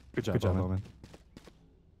 Good job, Bowman.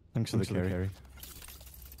 Thanks for the carry.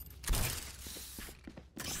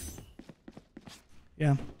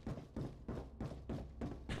 Yeah.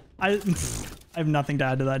 I have nothing to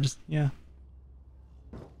add to that. Just, yeah.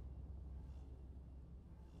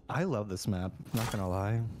 I love this map. Not gonna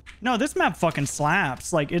lie. No, this map fucking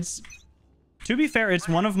slaps. Like, it's To be fair, it's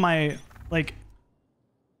one of my, like,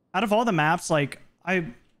 out of all the maps, like, I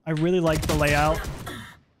really like the layout.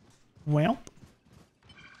 Well,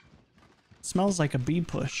 smells like a bee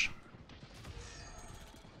push.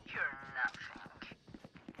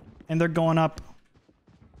 And they're going up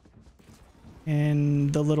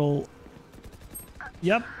in the little...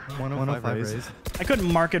 Yep. 105 raise. I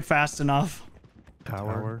couldn't mark it fast enough.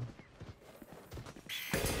 Tower.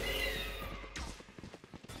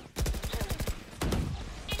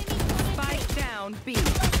 Spike down B.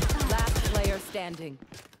 Last player standing.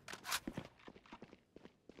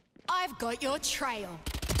 I've got your trail.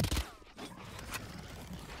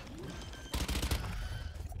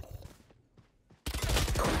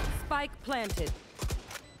 Spike planted.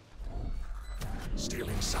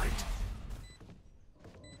 Stealing sight.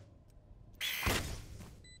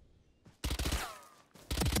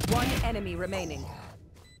 One enemy remaining.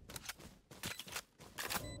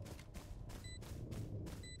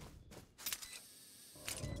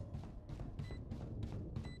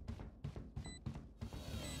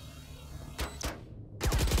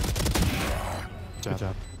 Good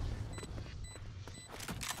job.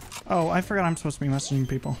 Oh, I forgot I'm supposed to be messaging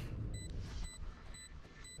people.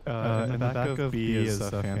 In the back of B is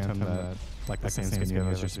a phantom that, like the same skin you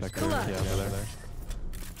have as your Spectre. Yeah, over there.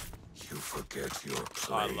 You forget your place.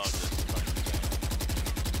 Oh, I love this fucking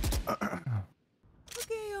game.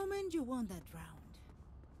 Okay, Omen, you won that round.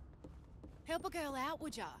 Help a girl out,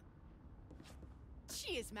 would ya?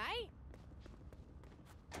 Cheers, mate.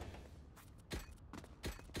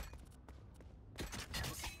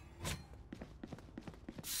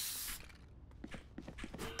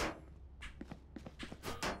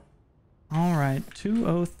 All right,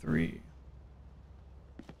 2:03.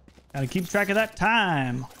 Gotta keep track of that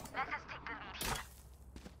time.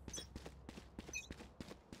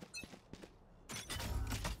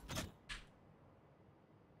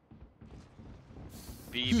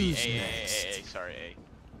 B, A, sorry, A.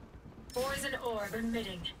 Poison orb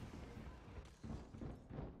emitting.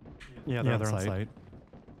 Yeah, they're on site.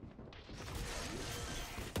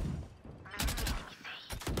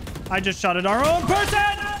 I just shot at our own person!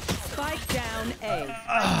 Spike down A.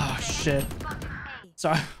 Oh, shit.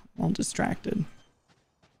 Sorry, I'm all distracted.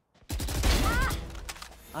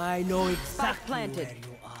 I know exactly planted. where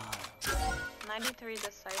you are. 93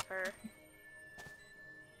 Decipher.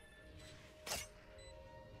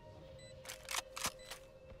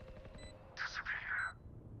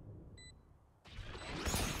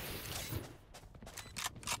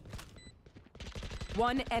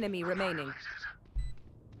 One enemy remaining.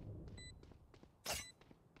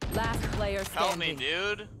 Last player standing. Help me,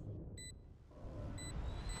 dude.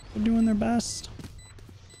 They're doing their best.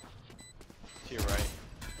 To your right.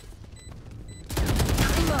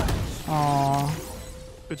 Aww.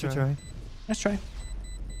 Good try. Nice try.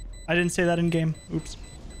 I didn't say that in game. Oops.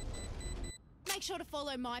 Make sure to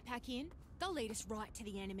follow my pack in. They'll lead us right to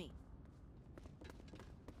the enemy.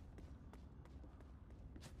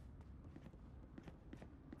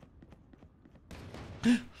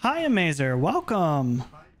 Hi, Amazer. Welcome.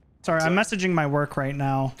 Sorry, I'm messaging my work right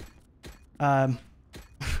now. I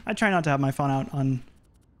try not to have my phone out on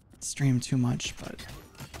stream too much, but...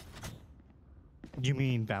 You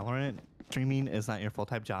mean Valorant streaming is not your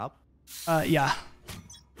full-time job? Yeah.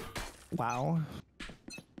 Wow.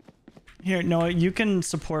 Here, Noah, you can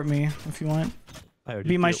support me if you want.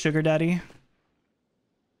 Be my sugar daddy.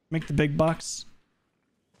 Make the big bucks.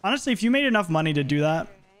 Honestly, if you made enough money to do that,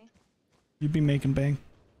 you'd be making bang.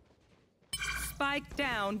 Spike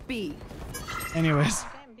down B. Anyways,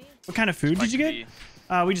 what kind of food did you get?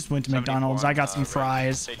 We just went to McDonald's. I got some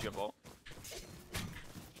fries.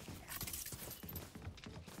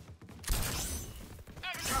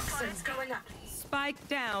 Toxins going up. Spike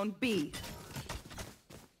down B.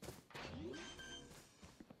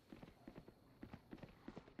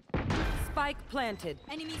 Spike planted.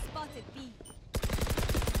 Enemy spotted B.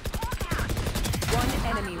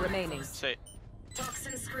 One enemy remaining. Say.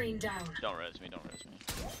 Toxin screen down. Don't res me, don't res me.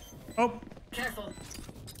 Oh. Careful.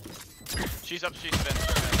 She's up, she's been.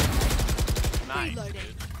 Nice.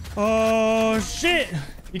 Oh, shit.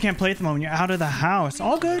 You can't play at the moment. You're out of the house.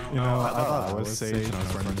 All good. You know, I thought I was Sage and I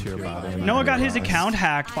was running to your body. Noah got his account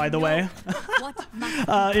hacked, by the way.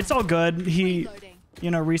 It's all good. He,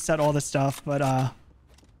 you know, reset all the stuff, but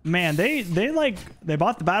man, they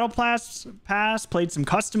bought the Battlepass, played some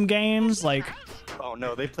custom games, like. Oh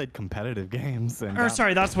no, they played competitive games. And or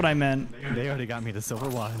sorry, that's what I meant. They already got me to Silver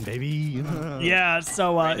 1, baby. Yeah,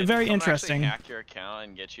 so very interesting. Hack your account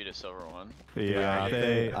and get you to Silver 1. Yeah,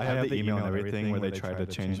 I have the email and everything where they tried to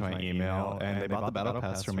change my email, and they bought the Battle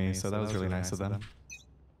Pass for me, so that was really nice of them.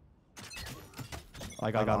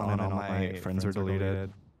 I got on and all my friends were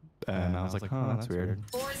deleted. And I was like, huh, that's weird.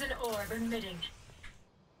 Poison orb emitting.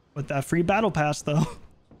 With that free battle pass, though.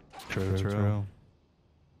 True.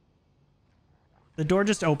 The door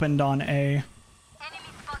just opened on A.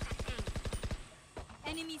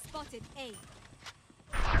 Enemy spotted A.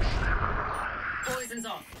 Poison's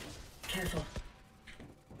off. Careful.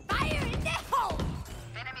 Fire in the hole!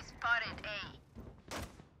 Enemy spotted A.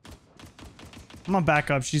 I'm gonna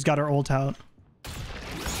back up. She's got her ult out.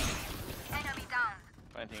 Enemy down.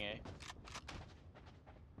 Planting A.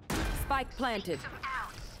 Spike planted.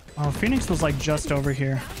 Oh, Phoenix was like just over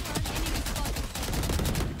here.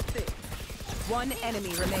 One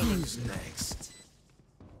enemy remaining. Who's next?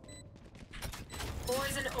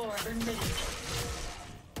 Poison orb emitting.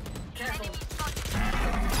 Careful.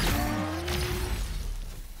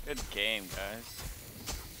 Good game, guys.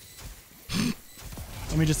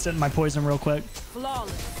 Let me just sit in my poison real quick.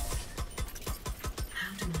 Flawless.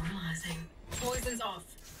 How demoralizing. Poison's off.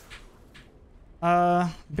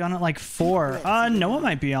 Be on at like 4. Noah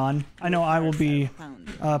might be on. I know I will be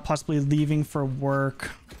possibly leaving for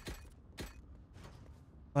work.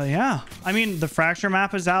 But yeah, I mean, the Fracture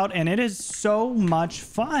map is out and it is so much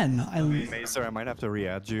fun. Mazer, I might have to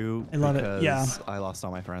re-add you. I love it. Yeah. I lost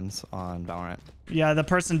all my friends on Valorant. Yeah, the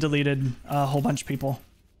person deleted a whole bunch of people.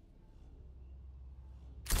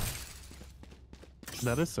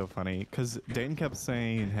 That is so funny because Dayton kept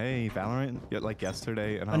saying, "Hey, Valorant," like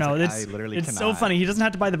yesterday, and I I know, was like, I literally it's cannot. so funny. He doesn't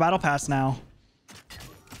have to buy the battle pass now.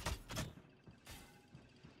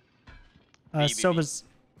 Soba's,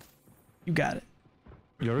 you got it.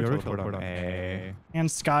 You're teleported on A. And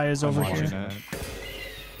Sky is over here.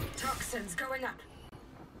 Toxins going up.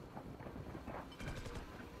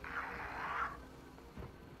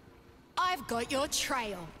 I've got your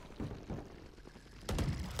trail.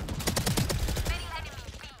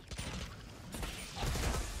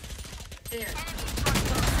 Here.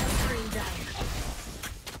 Screen down.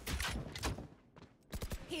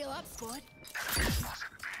 Heal up, squad.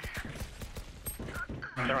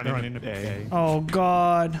 They're running into A. Oh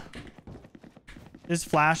God. Is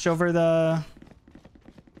Flash over the...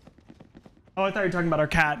 Oh, I thought you were talking about our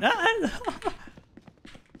cat.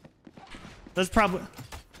 That's probably...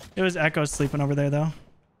 It was Echo sleeping over there, though.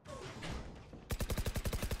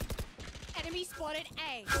 Enemy spotted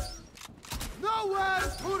A. Nowhere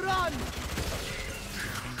to run.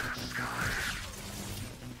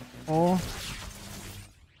 Oh.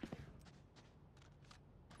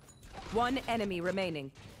 One enemy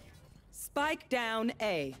remaining. Spike down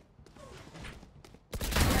A.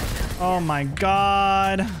 Oh my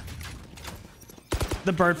God.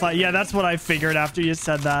 The bird fly. Yeah, that's what I figured after you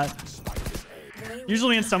said that.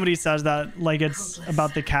 Usually when somebody says that, like it's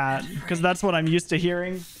about the cat, because that's what I'm used to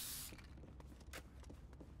hearing.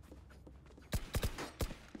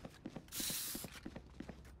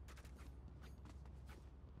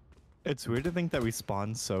 It's weird to think that we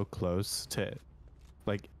spawn so close to,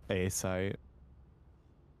 like, A site.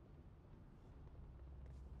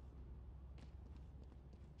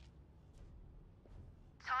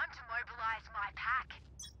 Time to mobilize my pack.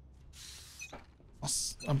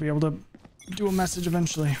 I'll be able to do a message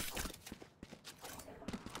eventually.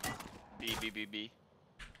 B.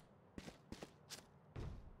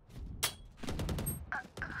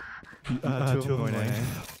 Two going A.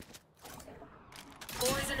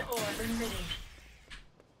 Poison orb emitting.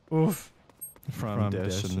 Oof. From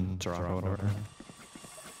dish and drop order.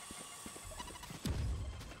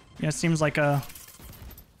 Yeah, it seems like a...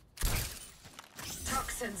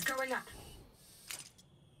 Toxins going up.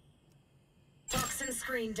 Toxin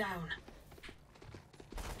screen down.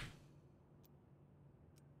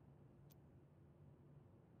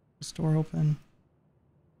 Store open.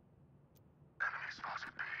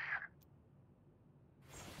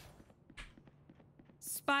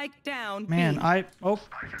 Spike down. Man, B. oh.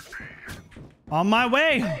 On my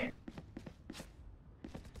way.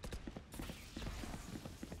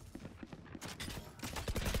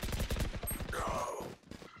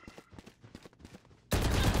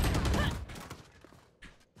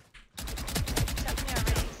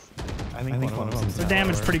 I think one of them. The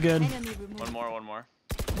damage is pretty good. One more.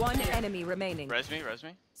 One enemy remaining. Res me.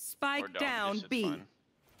 Spike Or don't, down it's B. fine.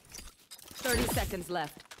 30 seconds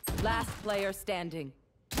left. Last player standing.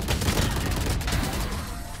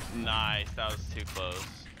 Nice, that was too close.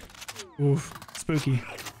 Oof, spooky.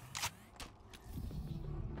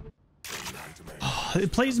 Oh,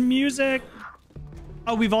 it plays music.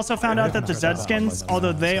 Oh, we've also found out that the Zed skins,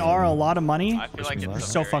 although they are a lot of money, I feel like it's are a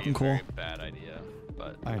so very, fucking cool. very bad idea,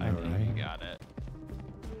 but I know, think right? you got it.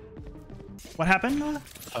 What happened?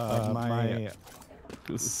 My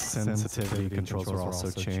sensitivity controls were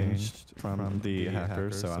also changed from the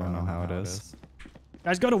hackers, so I don't know how it is.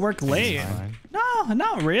 Guys go to work late. No,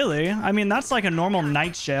 not really. I mean, that's like a normal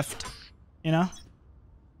night shift, you know?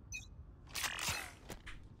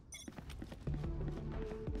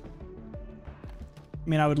 I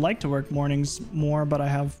mean, I would like to work mornings more, but I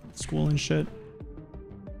have school and shit.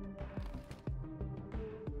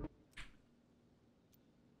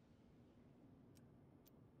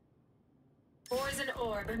 Poison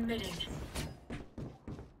orb emitting.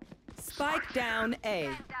 Spike down A.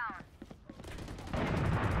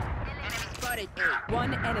 Spotted A.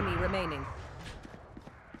 One enemy remaining.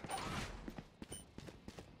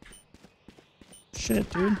 Shit,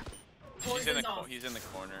 dude. He's in the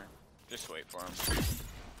corner. Just wait for him.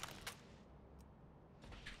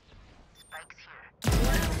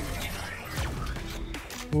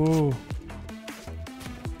 Ooh.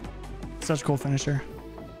 Such a cool finisher.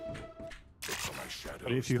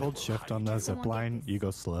 But if you hold shift on the zip line, you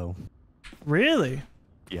go slow. Really?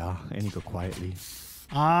 Yeah, and you go quietly.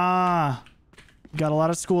 Ah. Got a lot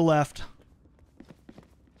of school left.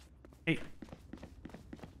 Hey.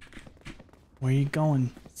 Where you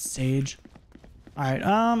going, Sage? Alright,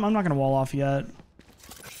 I'm not gonna wall off yet.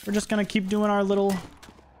 We're just gonna keep doing our little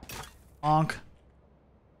bonk.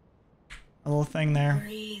 A little thing there.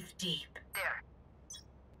 Breathe deep.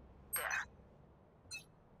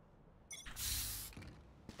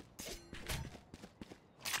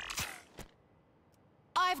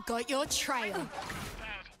 I've got your trail.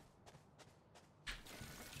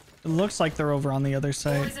 It looks like they're over on the other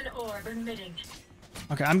side. Poison orb emitting.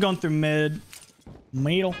 Okay, I'm going through mid.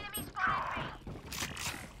 Middle.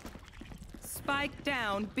 Spike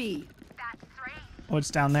down B. Oh, it's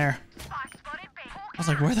down there. I was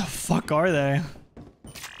like, where the fuck are they?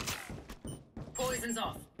 Poison's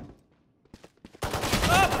off.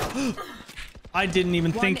 I didn't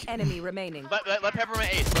even One think. enemy remaining. Let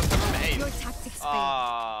Peppermint ace. Let Peppermint ace. Your tactics failed.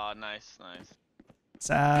 Ah, nice.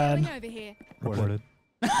 Sad. Going over here. Reported.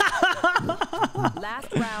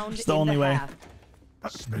 Last round. It's the only way.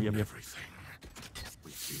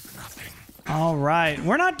 All right,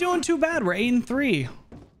 we're not doing too bad. We're 8-3.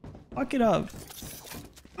 Fuck it up.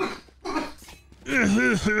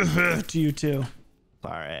 To you too.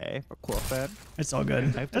 Sorry for Corfed. It's all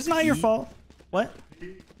good. That's not your fault. What?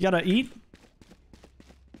 You gotta eat?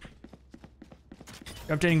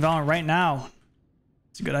 You're updating Valorant right now.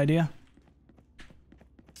 It's a good idea.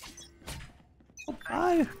 Oh,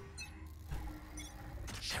 bye.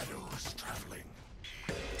 Shadows traveling.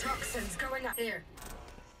 Toxins going up here.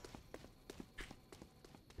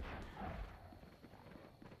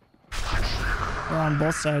 We're on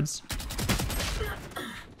both sides.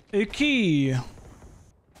 Icky.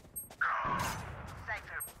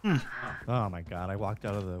 Oh my god, I walked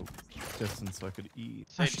out of the distance so I could eat.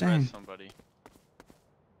 Gosh, dang. Somebody.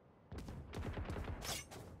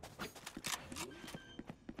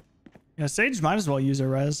 Yeah, Sage might as well use her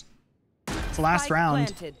res. It's the last Spike round.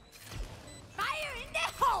 planted. Fire in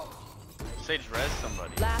the hole! Sage res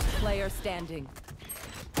somebody. Last player standing.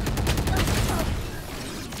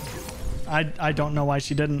 I don't know why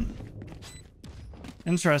she didn't.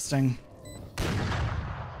 Interesting.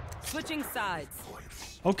 Switching sides.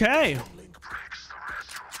 Okay.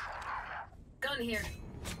 Gun here.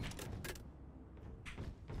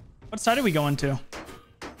 What side are we going to?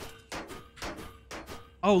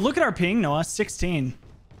 Oh, look at our ping, Noah. 16.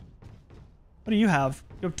 What do you have?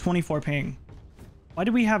 You have 24 ping. Why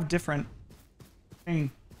do we have different ping?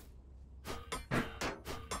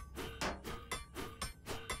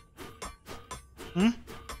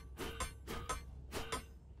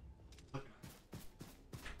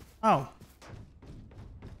 Oh.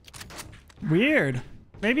 Weird.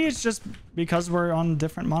 Maybe it's just because we're on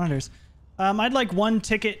different monitors. I'd like one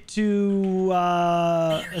ticket to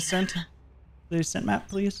Ascent. The Ascent map,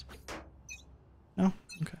 please. No?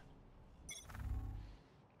 Okay.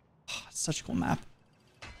 Oh, it's such a cool map.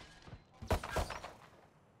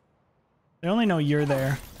 They only know you're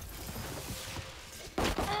there.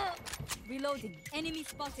 Reloading. Enemy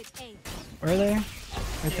spotted A. Where are they?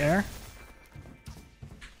 Right there?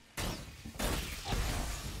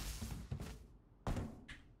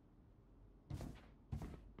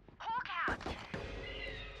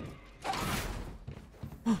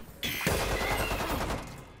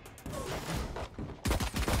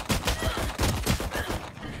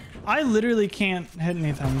 I literally can't hit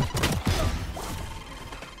anything.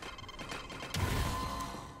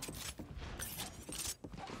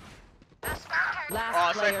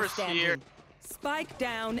 Last player Cypher's standing. here. Spike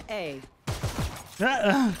down A.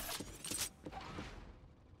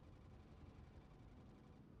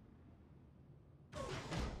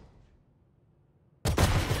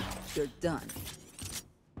 you're done.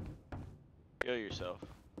 Kill yourself.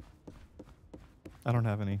 I don't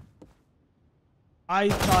have any. I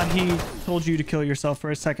thought he told you to kill yourself for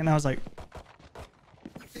a second. I was like,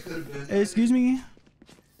 excuse me?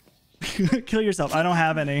 Kill yourself. I don't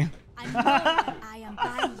have any. I am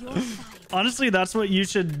by your side. Honestly, that's what you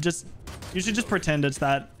should just pretend it's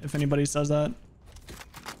that if anybody says that.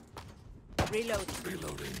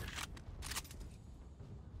 Reloading.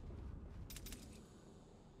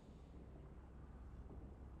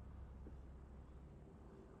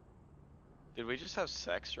 Did we just have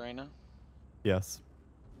sex right now? Yes.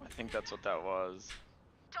 I think that's what that was.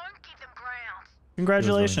 Don't give them ground.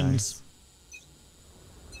 Congratulations.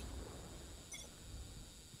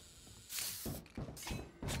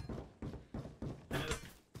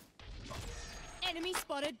 Enemy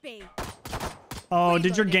spotted B. Oh,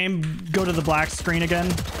 did your game go to the black screen again?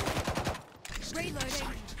 Reloading.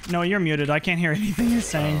 No, you're muted. I can't hear anything you're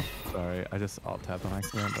saying. Oh, sorry, I just alt tabbed on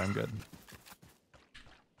accident, but I'm good.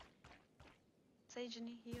 Sage and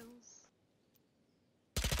heals.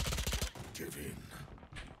 Give in.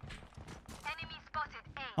 Enemy spotted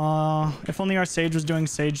A. If only our Sage was doing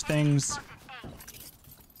Sage things.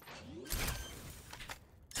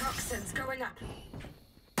 Toxins going up.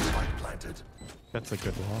 Spike planted. That's a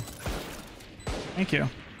good wall. Thank you.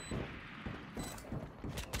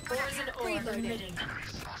 Poison orb emitting.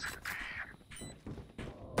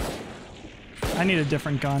 I need a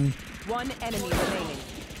different gun. One enemy remaining.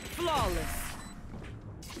 Flawless.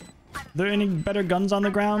 Are there any better guns on the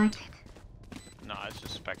ground? No, it's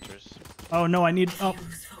just specters. Oh no, I need. Oh,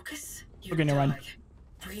 Lose focus. You okay, never mind. die.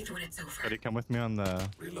 Breathe when it's over. Buddy, come with me on the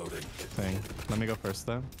Reloading. thing. Let me go first,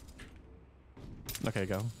 though. Okay,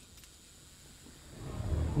 go.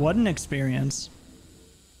 What an experience.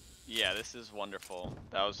 Yeah, this is wonderful.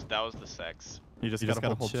 That was the sex. You just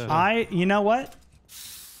gotta hold shit. You know what?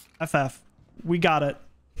 FF. We got it.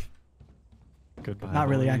 Goodbye. Not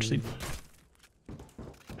really, actually.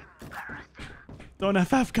 Don't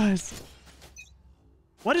FF, guys.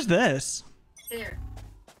 What is this? There.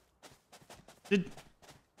 Did...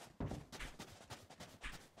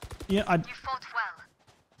 Yeah, You fought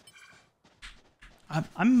well.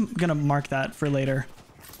 I'm gonna mark that for later.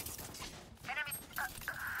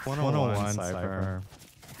 101 Cypher.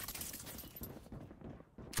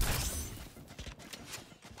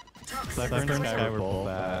 Cypher and Sky were both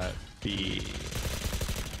at B.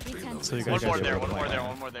 So you guys One more are there, able one to more play. there,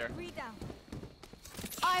 one more there.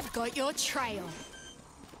 I've got your trail.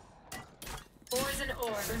 Poison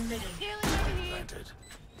orb emitting. Planted.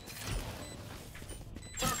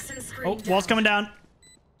 Toxin screen Oh, wall's coming down.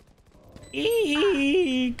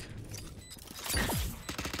 Eek.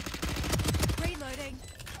 Reloading.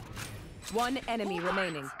 One enemy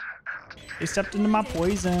remaining. They stepped into my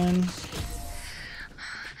poison.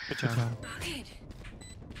 Good job.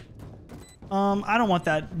 I don't want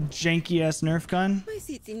that janky ass Nerf gun. My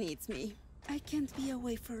city needs me. I can't be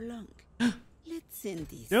away for long. Let's end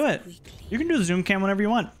this. Do it. quickly. You can do the zoom cam whenever you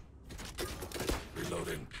want.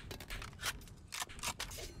 Reloading.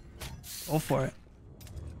 Go for it.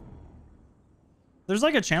 There's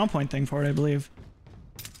like a channel point thing for it, I believe.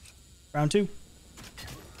 Round 2.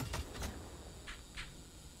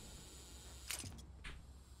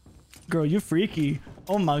 Girl, you freaky.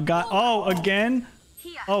 Oh my god. Oh, again?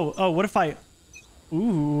 Oh, what if I...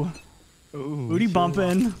 Ooh. Booty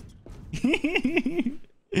bumping.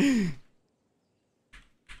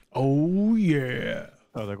 Oh, yeah.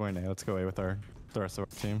 Oh, they're going A. Let's go A with the rest of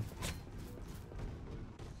our team.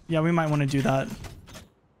 Yeah, we might want to do that.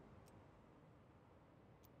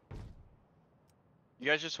 You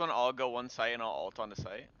guys just want to all go one site and I'll ult on the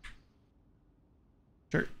site?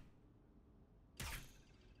 Sure.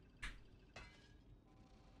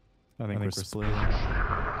 I think we're split.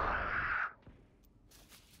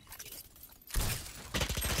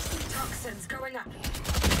 Toxins going up.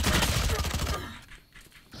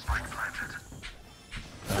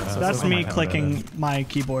 That's me clicking my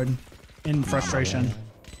keyboard in frustration.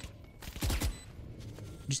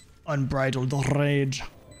 Just unbridled rage.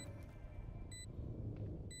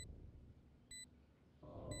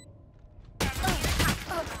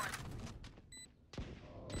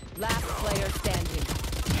 Last player standing.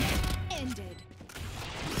 Ended.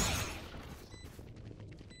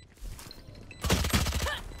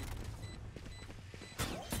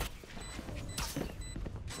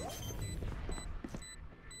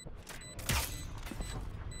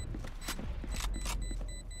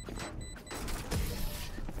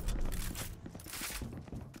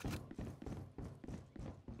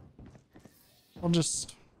 I'll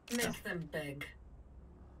just... Make them big.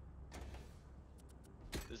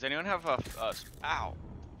 Does anyone have a ow?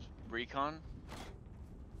 Recon?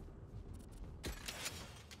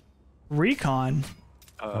 Recon?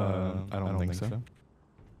 I don't think so.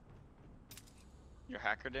 Your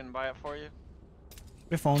hacker didn't buy it for you?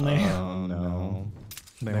 If only. No.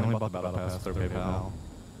 They only bought the Battlepass through PayPal.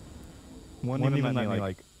 One didn't even let me,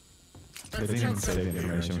 like, they didn't even say the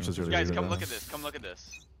information, which is really Guys, weird come of look them. at this. Come look at this.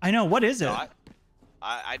 I know. What is it? No,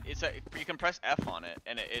 it's a, you can press F on it,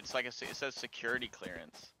 and it's like it says security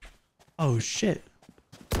clearance. Oh shit.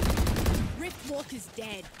 Riftwalker's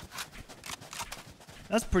dead.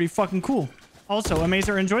 That's pretty fucking cool. Also,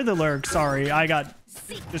 Amazer, enjoy the lurk. Sorry, I got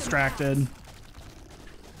distracted.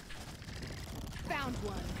 Found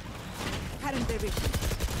one. Hadn't they been?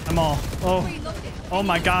 I'm all. Oh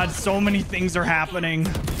my god, so many things are happening.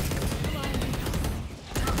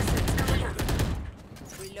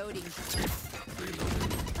 Reloading.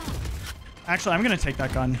 Actually, I'm gonna take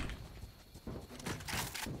that gun.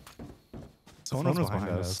 Someone was behind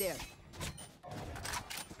us. There.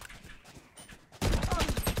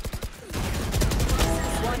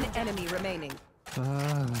 One enemy remaining.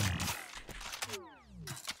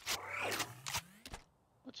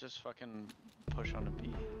 Let's just fucking push on to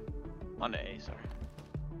B. On to A, sorry.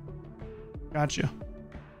 Gotcha.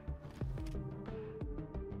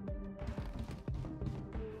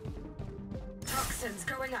 Toxins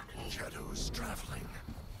going up. Shadows traveling.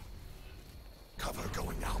 Cover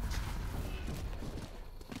going out.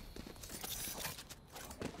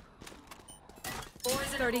 Boys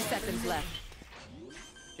 30 seconds left.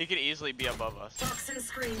 He could easily be above us. Toxin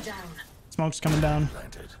screen down. Smoke's coming down.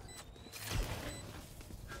 Planted.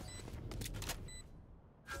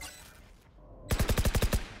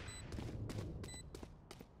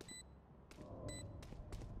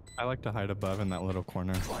 I like to hide above in that little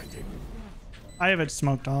corner. Blinding. I have it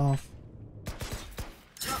smoked off.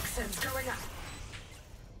 Toxins going up.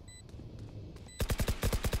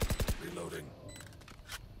 Reloading.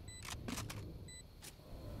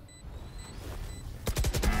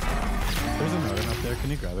 There's a note up there.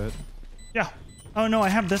 Can you grab it? Yeah. Oh no, I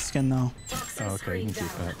have this skin though. Oh, okay, you can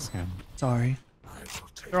keep that skin. Sorry.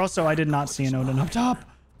 There also, I did not see an Odin up top.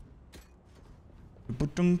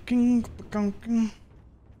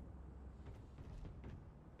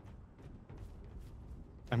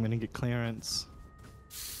 I'm gonna get clearance.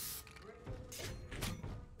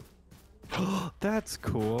 That's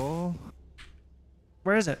cool.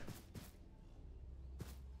 Where is it?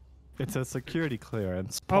 It's a security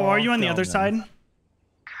clearance. Oh, are you on the other side?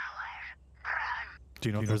 Do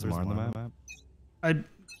you know if there's more on the map?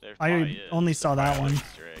 I only saw that one.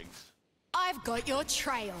 Easter eggs. I've got your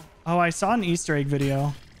trail. Oh, I saw an Easter egg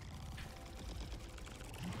video.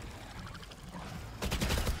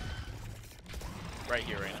 Right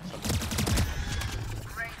here, right now.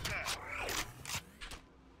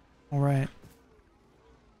 All right.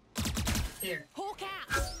 Here. Hawk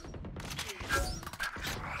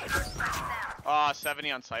out.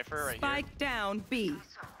 70 on Cypher right here. Spike down B.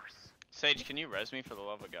 Sage, can you res me for the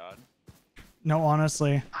love of God? No,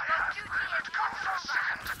 honestly.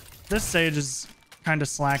 This Sage is kind of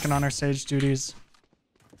slacking on her Sage duties.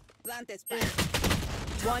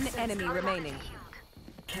 One enemy remaining.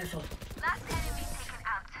 Careful.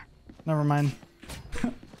 Never mind.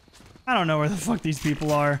 I don't know where the fuck these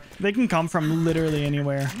people are. They can come from literally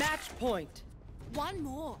anywhere. Match point. One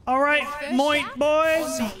more. All right, moink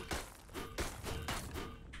boys.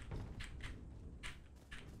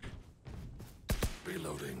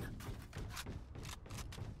 Reloading.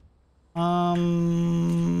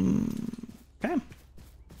 Okay.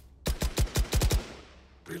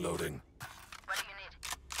 Reloading.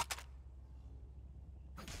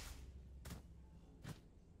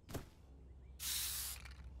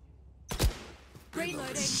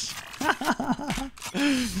 Reloading.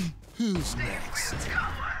 Who's next?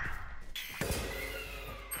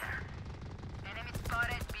 Enemy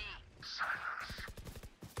spotted B.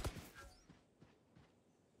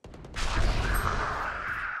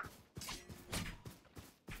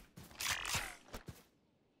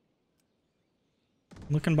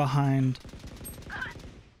 Looking behind.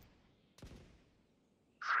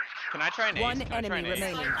 Can I try an ace? One Can I try an enemy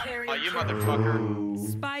ace? remaining. Oh, you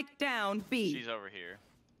motherfucker. Spike down B. She's over here.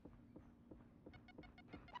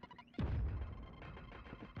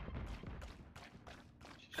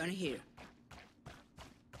 On here.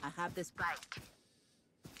 I have this spike.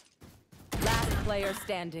 Last player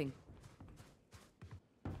standing.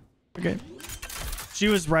 Okay. She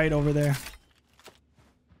was right over there.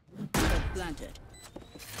 Planted.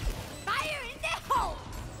 Fire in the hole.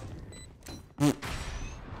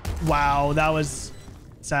 Wow, that was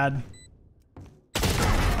sad.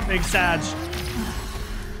 Big Sag.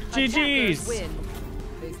 Attackers GG's. win.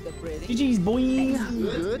 GG's, boy.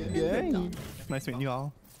 Good game. Nice meeting you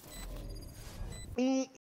all. You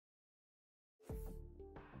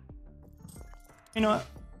know what?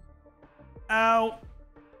 Ow.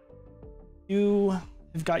 You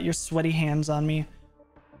have got your sweaty hands on me.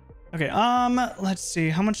 Okay, let's see.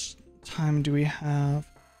 How much time do we have?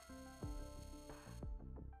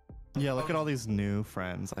 Yeah, look at all these new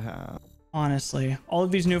friends I have. Honestly, all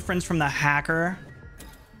of these new friends from the hacker.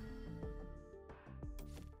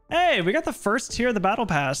 Hey, we got the first tier of the battle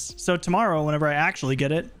pass. So tomorrow, whenever I actually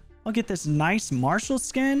get it, I'll get this nice Marshall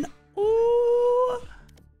skin. Ooh.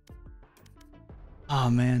 Oh,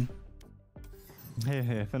 man.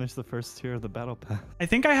 Hey, I finished the first tier of the battle pass. I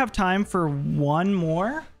think I have time for one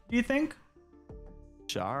more. Do you think?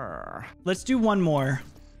 Sure. Let's do one more.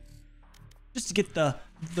 Just to get the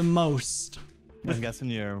most. I'm guessing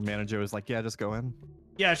your manager was like, yeah, just go in.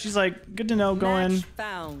 Yeah, she's like, good to know, go in.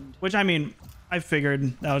 Found. Which, I mean, I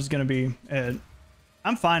figured that was going to be it.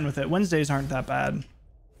 I'm fine with it. Wednesdays aren't that bad.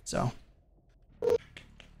 So.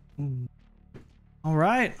 All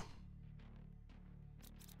right.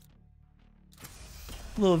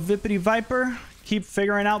 Little Vippity Viper. Keep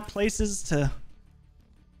figuring out places to...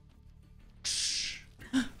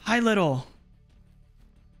 Hi, little.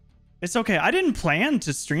 It's okay. I didn't plan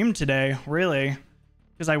to stream today, really,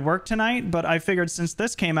 because I work tonight, but I figured since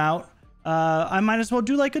this came out, I might as well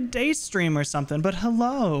do like a day stream or something. But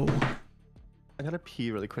hello. I gotta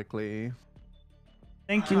pee really quickly.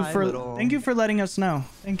 Thank you for letting us know.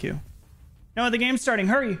 Thank you. No, the game's starting.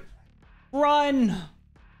 Hurry. Run.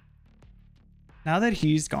 Now that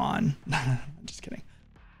he's gone. Just kidding.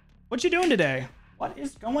 What you doing today? What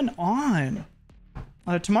is going on?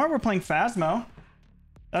 Tomorrow we're playing Phasmo.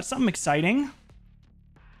 That's something exciting.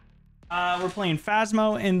 We're playing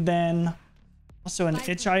Phasmo and then also an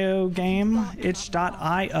itch.io game,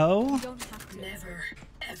 itch.io.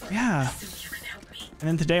 Yeah. And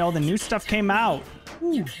then today all the new stuff came out.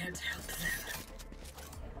 Ooh.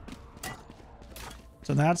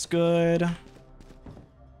 So that's good.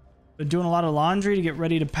 Been doing a lot of laundry to get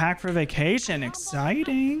ready to pack for vacation.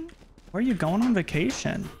 Exciting. Where are you going on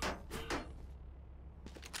vacation?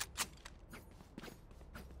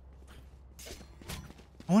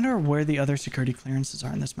 I wonder where the other security clearances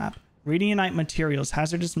are in this map. Radianite materials,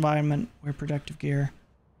 hazardous environment, wear protective gear,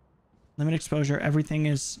 limit exposure, everything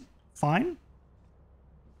is fine.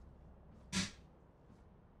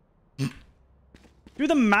 Through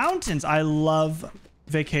the mountains. I love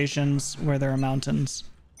vacations where there are mountains.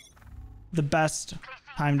 The best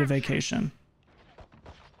time to vacation.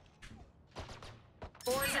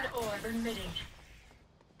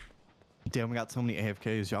 Damn, we got so many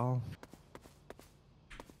AFKs, y'all.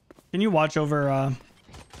 Can you watch over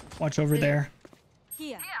there?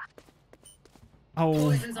 Here.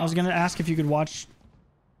 Oh, I was gonna ask if you could watch.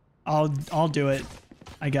 I'll do it,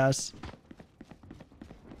 I guess.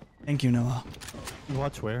 Thank you, Noah.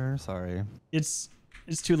 Watch where? Sorry. It's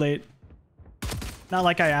too late. Not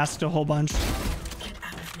like I asked a whole bunch. Get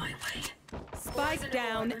out of my way. Spike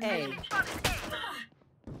down A.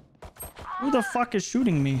 Who the fuck is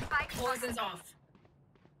shooting me? Poison's off.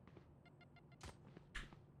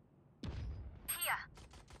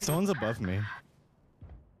 Someone's above me.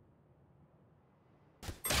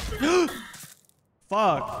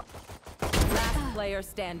 Fuck. Last player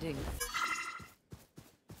standing.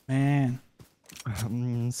 Man.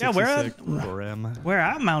 Yeah, where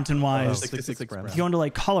at mountain wise? 66 brim. You going to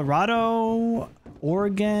like Colorado,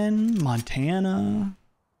 Oregon, Montana,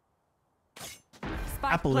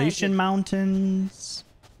 Appalachian Mountains.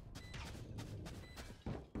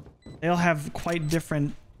 They all have quite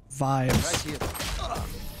different vibes.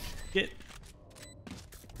 Get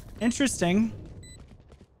interesting.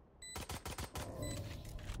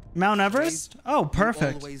 Mount Everest? Oh,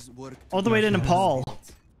 perfect. All the way to Nepal.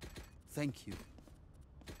 Thank you.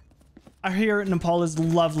 I hear Nepal is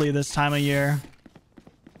lovely this time of year.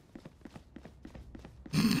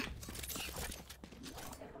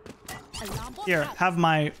 Here, have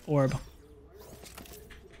my orb.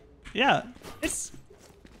 Yeah, it's...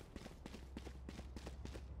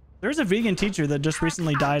 There's a vegan teacher that just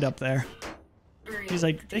recently died up there. He's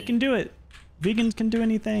like, they can do it. Vegans can do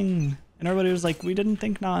anything. And everybody was like, we didn't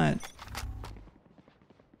think not.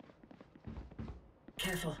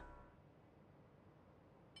 Careful.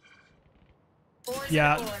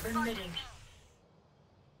 Yeah.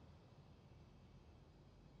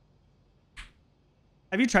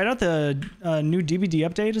 Have you tried out the new DVD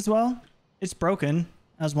update as well? It's broken,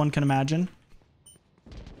 as one can imagine.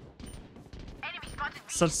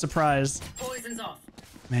 Such surprise. Poison's off.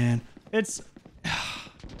 Man, it's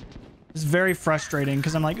very frustrating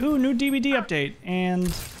because I'm like, ooh, new DVD update,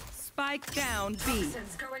 and Spike down B.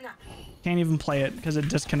 Toxins going up. Can't even play it because it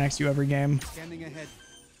disconnects you every game. Scanning ahead.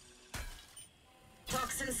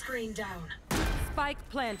 Toxin screen down. Spike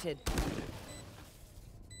planted.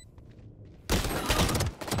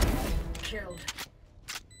 Killed.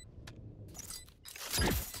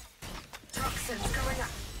 Toxins going up.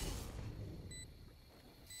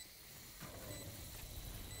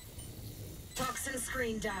 Toxin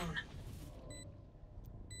screen down.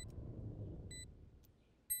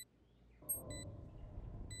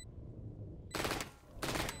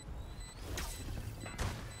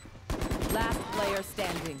 Last player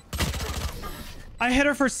standing. I hit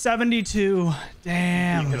her for 72.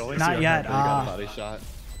 Damn. Not yet. Body shot.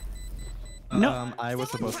 No. I was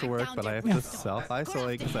supposed to work, but I have to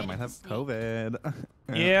self-isolate because I might have COVID.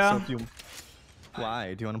 Yeah. So if you...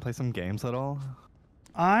 Why? Do you want to play some games at all?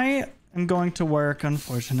 I am going to work,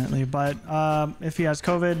 unfortunately, but if he has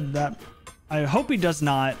COVID, that I hope he does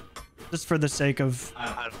not, just for the sake of.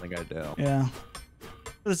 I don't think I do. Yeah.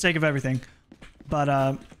 For the sake of everything,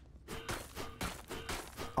 but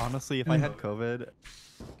honestly, if I had COVID.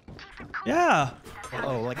 Yeah.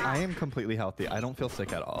 Oh, like I am completely healthy. I don't feel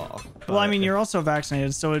sick at all. Well, I mean, you're also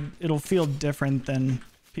vaccinated, so it'll feel different than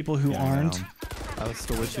people who aren't. I was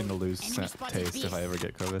still wishing to lose taste if I ever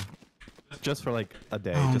get COVID. Just for like a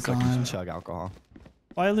day, Oh, just so I can God. chug alcohol.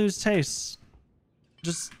 Why lose taste?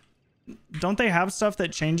 Just don't they have stuff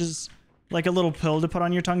that changes, like a little pill to put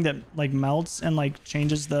on your tongue that like melts and like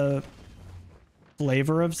changes the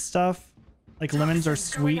flavor of stuff? Like lemons are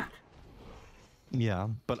sweet. Yeah,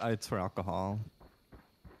 but it's for alcohol.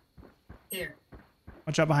 Here.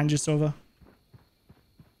 Watch out behind you, Sova.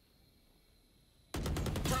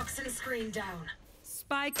 Toxin screen down.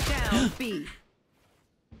 Spike down B.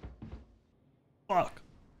 Fuck.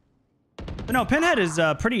 But no, Pinhead is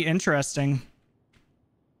pretty interesting.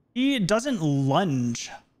 He doesn't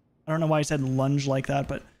lunge. I don't know why I said lunge like that,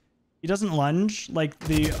 but he doesn't lunge like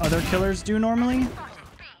the other killers do normally.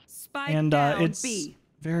 Spike And down it's B.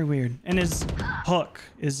 very weird. And his hook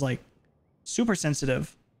is like super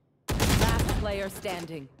sensitive. Last player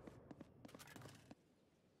standing.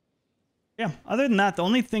 Yeah, other than that, the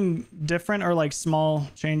only thing different are like small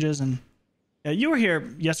changes. And yeah, you were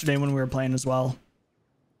here yesterday when we were playing as well.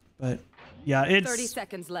 But yeah, 30 it's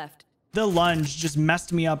seconds left. the lunge just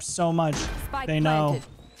messed me up so much. Spike They know.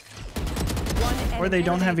 planted. Or they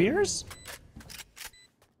don't have ears?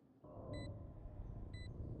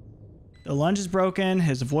 The lunge is broken.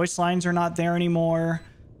 His voice lines are not there anymore.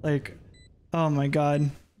 Like, oh my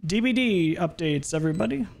god. DBD updates,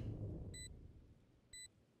 everybody.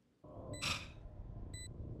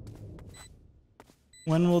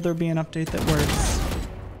 When will there be an update that works?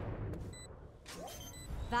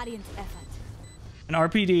 Valiant effort. An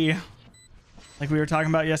RPD, like we were talking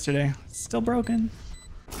about yesterday, still broken.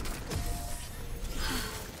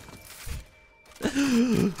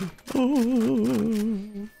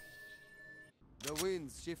 The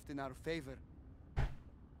winds shift in our favor.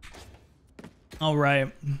 All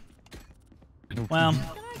right. Well, Can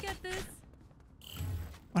I get this?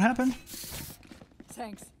 what happened?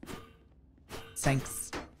 Thanks. Thanks.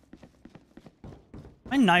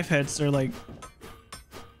 My knife hits are like...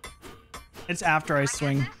 It's after I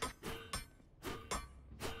swing.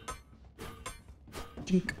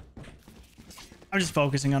 Jink. I'm just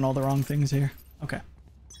focusing on all the wrong things here. Okay.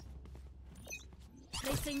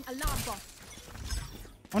 Placing alarm bot.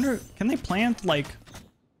 Wonder, can they plant like...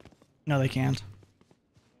 No, they can't. I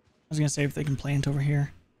was gonna say if they can plant over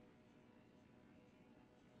here.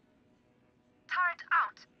 Turret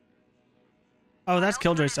out. Oh, that's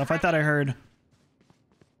Killjoy stuff. I thought I heard...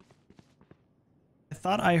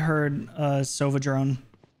 Sova drone.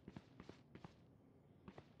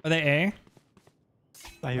 Are they A?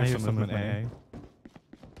 I hear some of them A.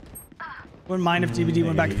 Wouldn't mind if DVD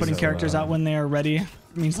went back to putting so, characters out when they are ready. It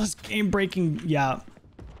means less game breaking. Yeah.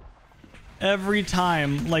 Every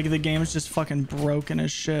time, like, the game is just fucking broken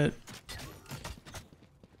as shit.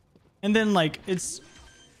 And then, like, it's...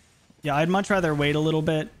 Yeah, I'd much rather wait a little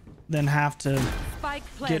bit than have to Spike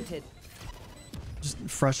get planted. just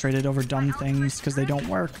frustrated over dumb things because they don't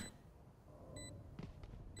work.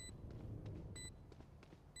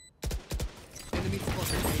 Enemy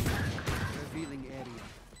spotted. Revealing area.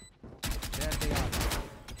 There they are.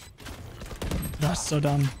 That's so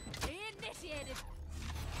dumb. Initiated.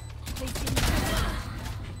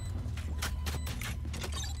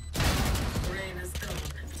 Rain is gone.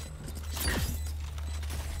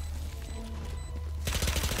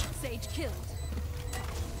 Sage killed.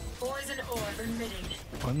 Poison orb emitting.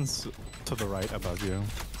 One's to the right above you.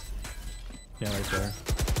 Yeah, right there.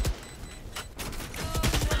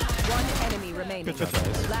 One enemy remaining. Good job,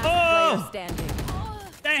 guys. Last player standing.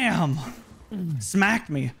 Damn. Smacked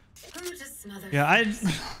me. Yeah,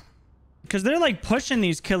 because they're like pushing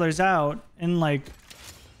these killers out and like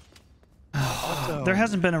there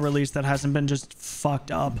hasn't been a release that hasn't been just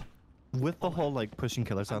fucked up. With the whole like pushing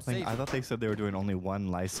killers out thing, I thought they said they were doing only one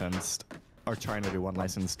licensed or trying to do one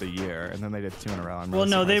licensed a year, and then they did 2 in a row. Well,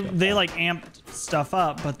 no, they like amped stuff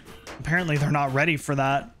up, but apparently they're not ready for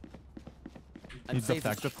that. The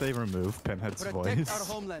fact that they removed Pinhead's voice.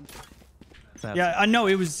 Yeah, I know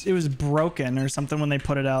it was broken or something when they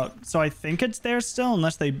put it out. So I think it's there still,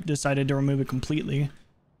 unless they decided to remove it completely,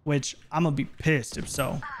 which I'm gonna be pissed if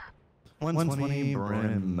so. 120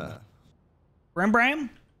 Brim. Brim?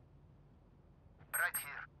 Right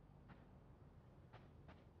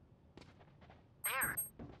here.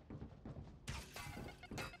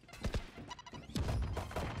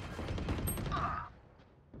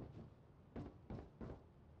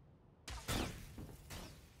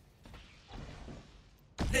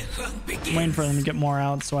 I'm waiting for them to get more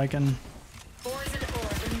out so I can.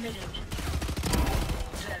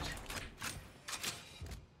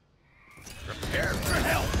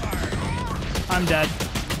 I'm dead.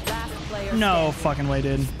 No fucking way,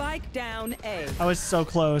 dude. Spike down A. I was so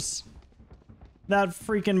close. That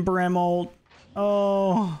freaking Brim ult.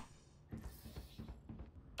 Oh.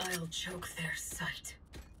 I'll choke their sight.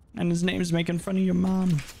 And his name's making fun of your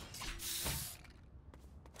mom.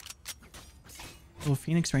 Oh,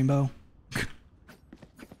 Phoenix Rainbow.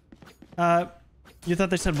 You thought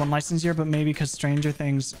they said 1 license year, but maybe because Stranger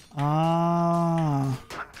Things. Ah.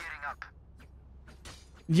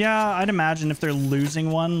 Yeah, I'd imagine if they're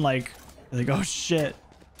losing one, like oh shit.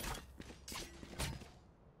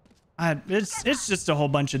 It's just a whole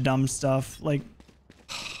bunch of dumb stuff. Like,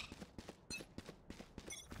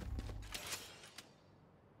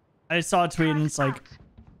 I saw a tweet and it's like.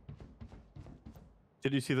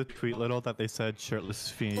 Did you see the tweet little that they said shirtless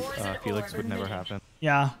Felix would never happen?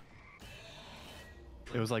 Yeah.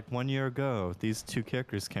 It was like 1 year ago, these 2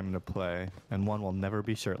 characters came into play, and one will never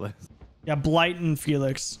be shirtless. Yeah, Blight and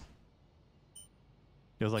Felix.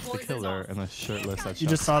 It was like the killer and the shirtless. You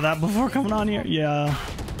just saw that before coming on here? Yeah.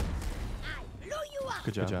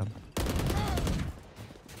 Good job. Good job.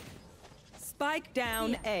 Spike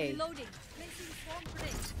down A.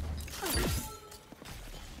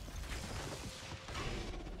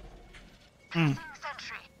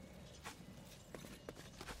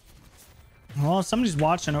 Well, if somebody's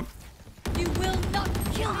watching it. You will not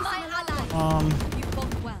kill my ally. You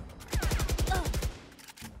fought well.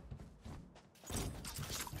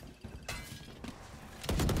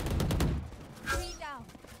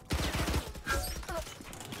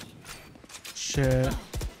 Shit.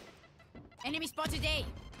 Enemy spotted A.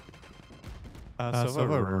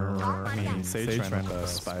 I mean, Sage ran with a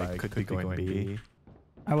spike, could be going B.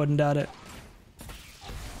 I wouldn't doubt it.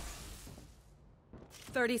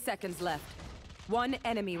 30 seconds left. 1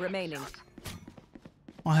 enemy remaining.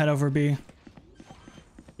 I'll head over B.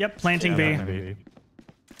 Yep, planting B.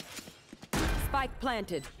 Spike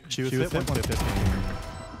planted. She was hit 150.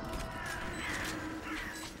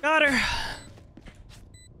 Got her.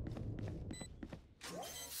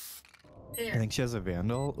 I think she has a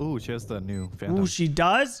Vandal. Ooh, she has the new Vandal. Ooh, she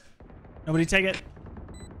does? Nobody take it.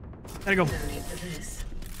 Gotta go.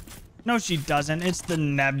 No, she doesn't. It's the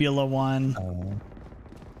Nebula one.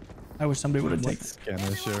 I wish somebody would have taken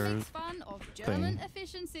Scanisher Fun of German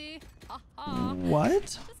efficiency. Ha ha. What?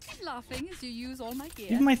 Just keep laughing as you use all my gear.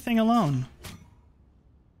 Leave my thing alone.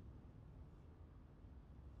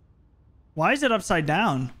 Why is it upside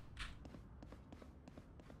down?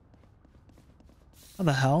 What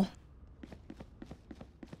the hell?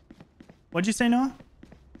 What'd you say, Noah?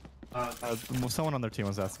 Someone on their team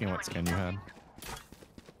was asking what skin you had.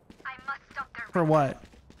 For what?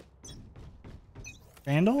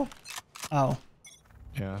 Vandal? Oh.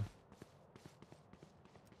 Yeah.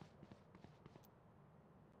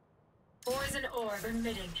 Poison orb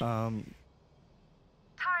emitting. Turret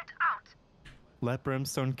out. Let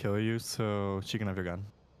Brimstone kill you so she can have your gun.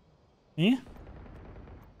 Me?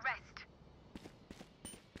 Rest.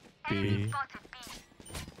 B. Spotted B.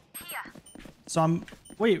 Here. So I'm...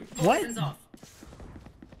 Wait, what? Poison's off.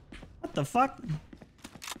 What the fuck?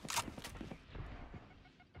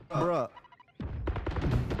 Bruh.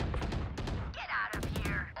 Get out of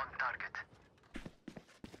here. On target.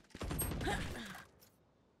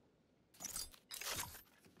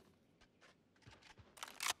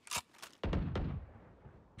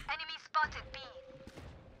 Enemy spotted B.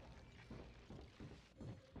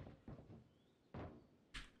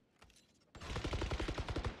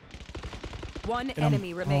 One Get him.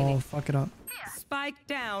 enemy remaining. Oh, fuck it up. Spike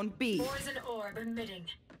down B. Poison orb emitting.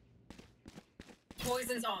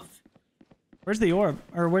 Poison's off. Where's the orb?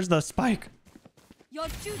 Or where's the spike? Your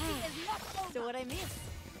duty is not over. So what I miss?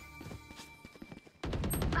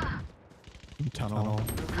 Tunnel.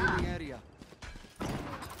 Revealing area.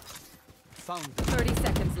 Found. 30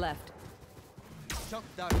 seconds left. Shut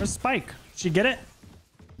down. Where's spike? She get it?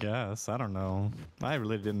 Yes, I don't know. I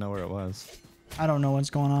really didn't know where it was. I don't know what's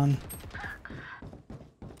going on.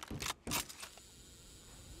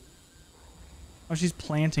 Oh, she's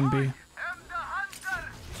planting B.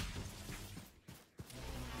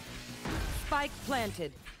 Spike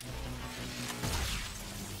planted.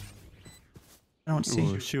 I don't see.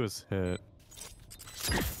 Ooh, she was hit.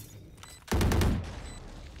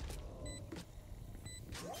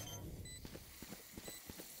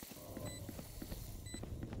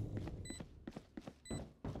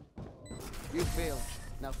 You failed.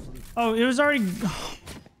 Now flee. Oh, it was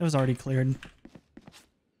already cleared.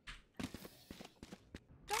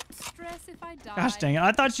 Don't stress if I die. Gosh dang it.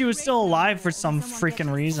 I thought she was still alive for some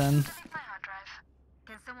freaking reason.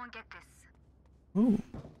 Can someone get this? Ooh.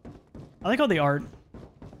 I like all the art.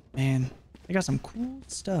 Man, they got some cool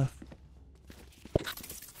stuff.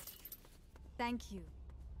 Thank you.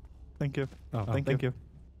 Thank you. Oh, thank you.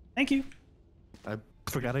 Thank you. I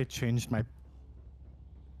forgot I changed my...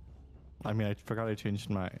 I forgot I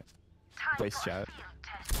changed my voice chat.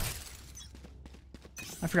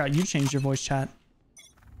 I forgot you changed your voice chat.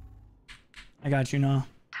 I got you now.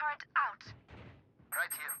 Turret out. Right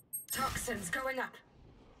here. Toxins going up.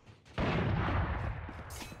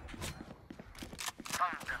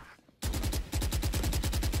 Found them.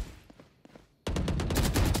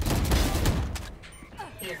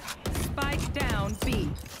 Here. Spike down B.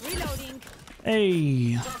 Reloading.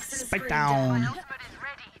 Hey, Toxin spike screen down. Ultimate is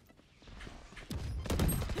ready.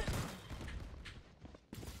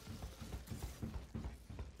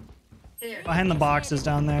 Here. Behind the boxes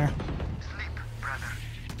down there. Sleep, brother.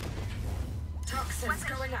 Toxins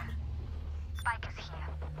going up. Spike is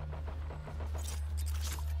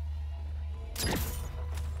here.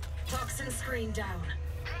 Toxin screen down.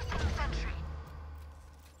 Placing sentry.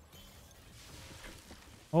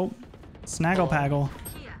 Oh, snaggle paggle.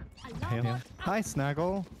 Here. Hey, hi,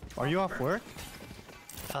 Snaggle. Are you off work?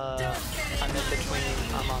 I'm in between.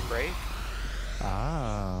 I'm on break.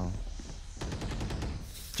 Ah.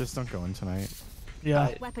 Just don't go in tonight.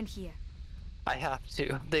 Yeah. Weapon here. I have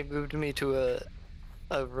to. They moved me to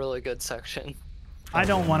a really good section. I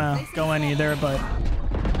don't want to go in either, but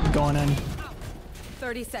I'm going in.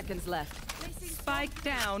 30 seconds left. Spike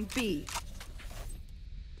down B.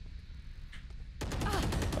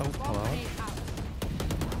 Oh, hello.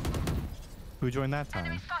 Who joined that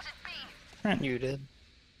time? You did.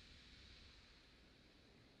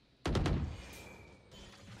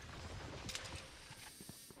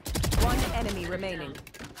 One enemy remaining.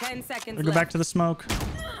 10 seconds We'll left. go back to the smoke.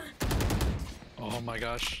 Oh my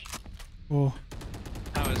gosh. Ooh.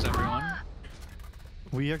 How is everyone?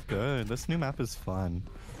 We are good. This new map is fun.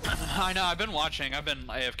 I know, I've been watching. I've been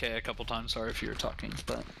AFK a couple times. Sorry if you were talking,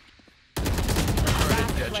 but...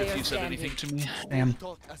 if you said anything to me. Damn.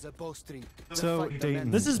 So, Dayton,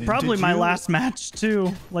 This is probably did my you- last match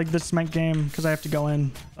too, like this game, because I have to go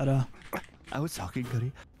in. But I was talking,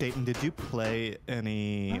 Goody. Dayton, did you play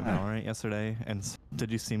any Valorant yesterday? And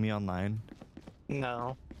did you see me online?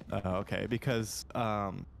 No. Okay, because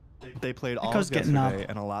they played all Echo's of getting up. yesterday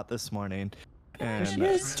and a lot this morning. There she And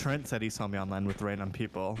is. Trent said he saw me online with random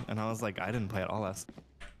people, and I was like, I didn't play it all last.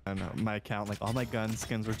 And my account, like all my gun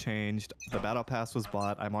skins were changed. The battle pass was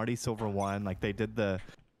bought. I'm already silver 1. Like they did the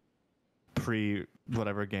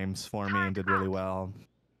whatever games for me and did really well.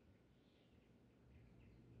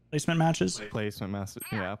 placement matches. Placement matches.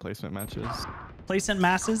 Yeah, placement matches. Placement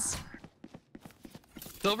masses.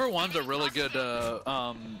 Silver 1's a really good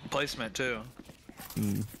placement too.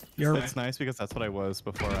 It's nice because that's what I was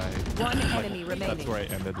before I. One enemy That's remaining. where I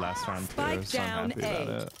ended last round too. Spike So I'm down happy about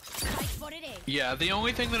A. it. Yeah, the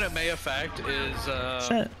only thing that it may affect is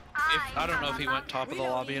Shit. if I don't know if he went top of the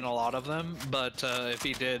lobby in a lot of them, but if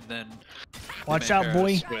he did, then Watch it may out, pair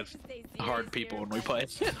boy. us with hard people when we play.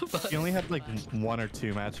 He only had like 1 or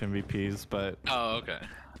 2 match MVPs, but Oh, okay.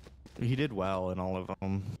 he did well in all of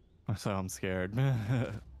them. So I'm scared.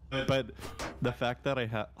 But the fact that I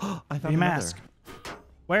have, I found another. Remask.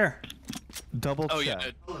 Where? Double check. Oh, yeah,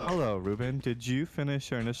 it- Hello, Ruben. Did you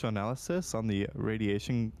finish your initial analysis on the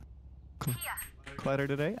radiation collider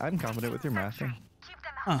today? I'm confident with your mathing.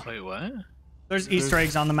 Huh. Wait, what? There's Easter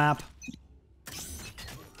eggs on the map.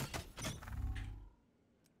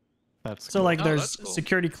 That's So cool. like Oh, there's that's cool.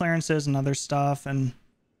 security clearances and other stuff, and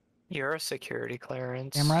You're a security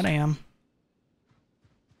clearance. damn right I am.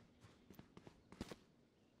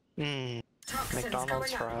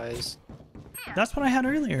 McDonald's fries. That's what I had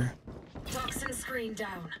earlier. Toxin screen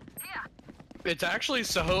down. It's actually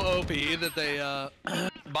so OP that they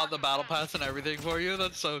bought the battle pass and everything for you.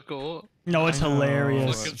 That's so cool. No, it's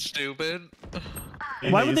hilarious. Fucking stupid.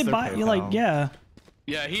 Why would they buy you? Like, yeah.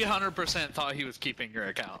 Yeah, he 100% thought he was keeping your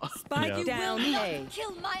account. Spike down A.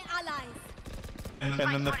 Kill my allies. And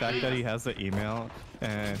then the fact that he has the email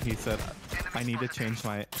and he said, I need to change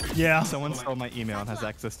my... Yeah. Someone stole my email and has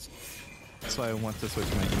access, so I want to switch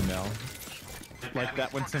my email. Like,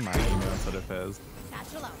 that went to my email instead of his.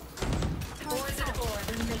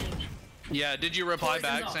 Yeah, did you reply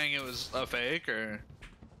back saying it was a fake, or?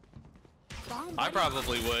 I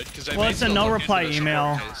probably would, because I Well, it's a no reply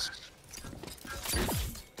email.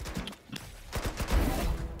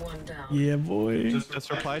 Yeah, boy. Just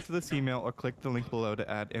reply to this email or click the link below to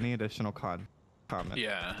add any additional comment.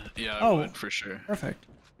 Yeah, I Oh, would for sure. Perfect.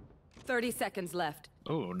 30 seconds left.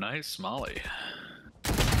 Oh, nice Molly.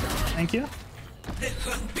 Thank you. The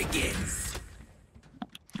hunt begins.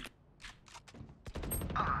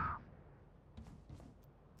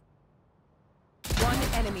 One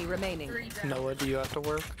enemy remaining. Noah, do you have to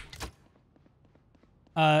work?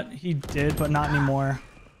 He did, but not anymore.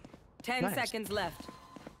 10 seconds left.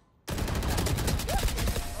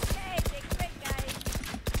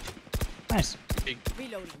 Nice.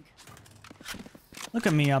 Reloading. Look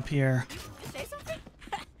at me up here. Say something?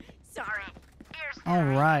 Sorry. All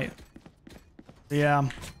right. Yeah.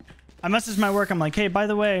 I messaged my work. I'm like, hey, by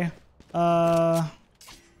the way,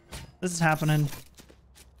 this is happening.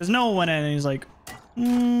 There's no one in, and he's like,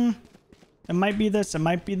 it might be this, it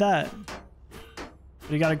might be that. But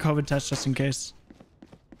you got a COVID test just in case.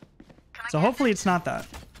 So hopefully it's not that.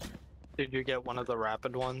 Did you get one of the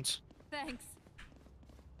rapid ones? Thanks.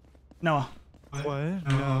 Noah. What?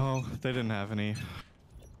 No, they didn't have any.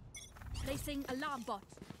 Placing alarm bot.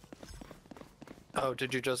 Oh,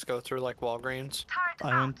 did you just go through like Walgreens?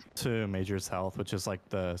 I went to Major's Health, which is like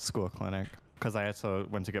the school clinic, because I also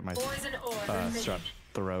went to get my strep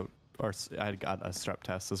throat, or I got a strep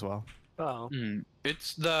test as well. Oh.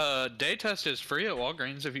 It's the day test is free at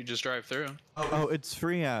Walgreens if you just drive through. Oh, it's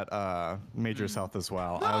free at Major's Health as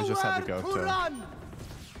well. I was just had to go to.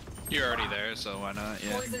 You're already there, so why not?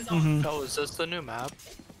 Yeah. Oh, is this the new map?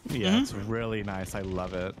 Yeah, it's really nice. I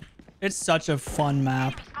love it. It's such a fun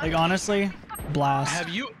map. Like honestly, blast.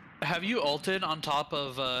 Have you ulted on top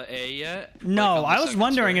of A yet? No, I was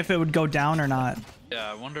wondering if it would go down or not. Yeah,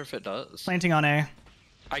 I wonder if it does. Planting on A.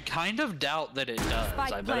 I kind of doubt that it does.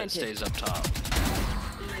 Spike I bet planted. it stays up top.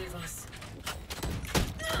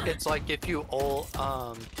 It's like if you ult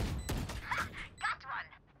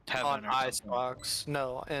Heaven on or Icebox.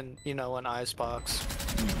 No, and you know an Icebox.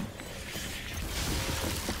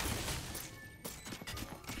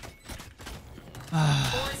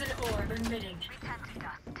 Poison orb emitting.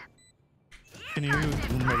 Can you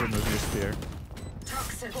remove your spear?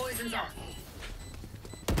 Toxin poison's off.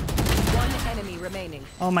 One enemy remaining.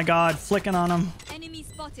 Oh my god, flicking on him. Enemy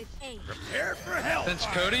spotted A. Prepare for hell. Since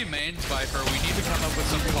Cody mains Viper, we need to come up with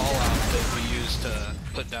some call outs that we use to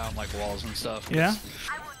put down like walls and stuff. Yeah?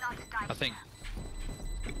 I think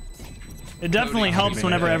It definitely helps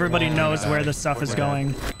whenever everybody knows where the stuff is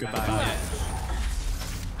going. Goodbye.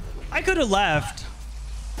 I could have left.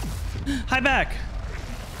 Hi back.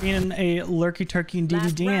 Being a lurky turkey and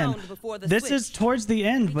DDDN. This is towards the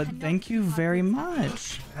end, but thank you very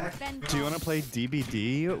much. Do you want to play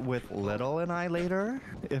DBD with Little and I later?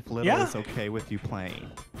 If Little is okay with you playing.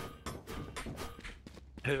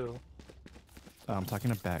 Who? I'm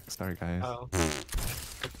talking to Beck. Sorry, guys. Oh.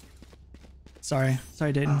 Sorry,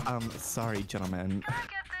 Dayton. Sorry, gentlemen.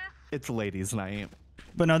 It's ladies' night.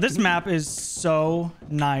 But no, this map is so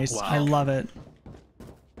nice. Wow. I love it.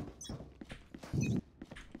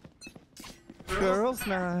 Girls'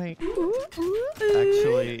 night.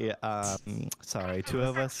 Actually, sorry, two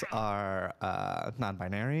of us are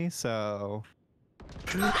non-binary, so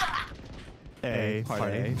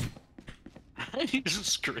party. he just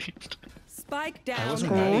screamed. Spike I down.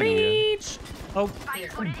 wasn't ready. Oh.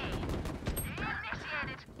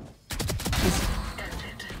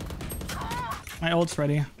 My ult's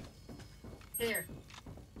ready. Here.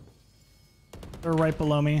 They're right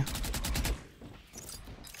below me.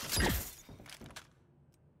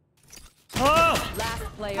 Oh! Last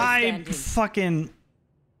player standing.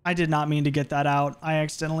 I did not mean to get that out. I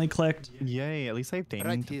accidentally clicked. Yay, at least I have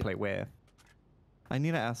Damien to play with. I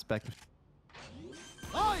need to ask Beck.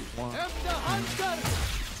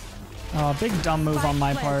 Oh, big dumb move on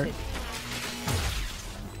my part.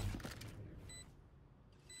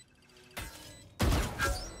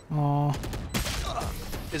 Oh.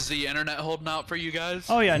 Is the internet holding out for you guys?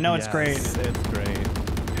 Oh yeah, no, it's great. It's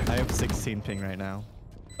great. I have 16 ping right now.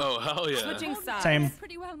 Oh hell yeah. Switching sides. Same.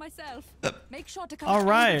 Pretty well myself. Make sure to come. All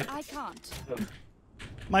right. I can't.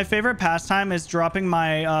 My favorite pastime is dropping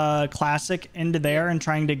my classic into there and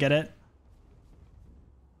trying to get it.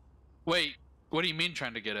 Wait, what do you mean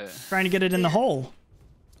trying to get it? Trying to get it in the hole.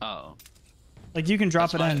 Oh. Like you can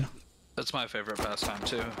drop it in. That's my favorite pastime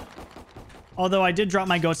too. Although I did drop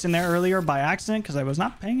my ghost in there earlier by accident because I was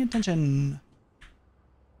not paying attention.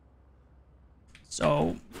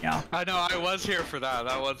 So, yeah. I know, I was here for that.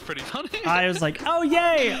 That was pretty funny. I was like, oh,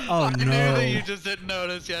 yay! Oh, I no. knew that you just didn't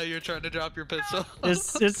notice. Yeah, you're trying to drop your pistol.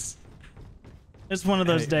 It's one of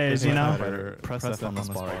those days, you know? Press F on the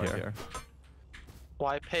spot right here.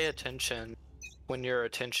 Why pay attention when your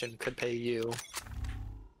attention could pay you?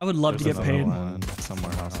 I would love to get paid.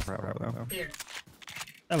 Somewhere else forever, though.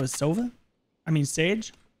 That was Sova? I mean,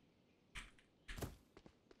 Sage?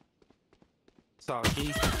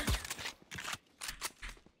 Soty.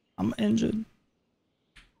 I'm injured.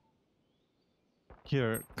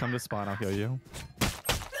 Here, come to spawn, I'll heal you.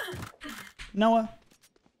 Noah.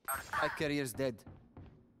 My carrier's dead.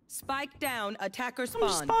 Spike down. Attacker Come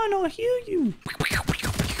spawn. spawn, I'll heal you.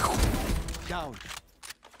 Down.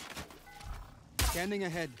 Scanning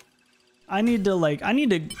ahead. I need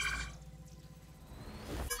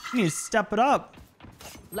to step it up.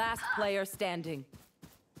 Last player standing.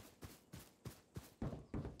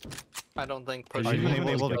 I don't think Are pushing you even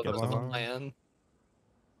able to was get the one? plan.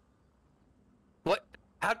 What?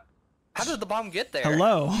 How did the bomb get there?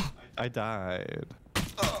 Hello. I died.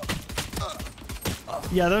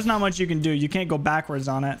 Yeah, there's not much you can do. You can't go backwards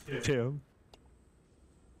on it. Two.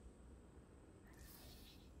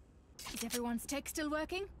 Is everyone's tech still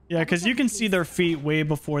working? Yeah, because you can see their feet way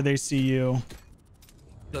before they see you.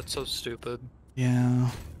 That's so stupid. Yeah.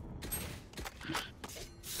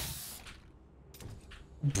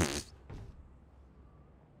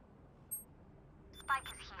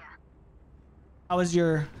 How was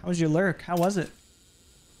your lurk? How was it?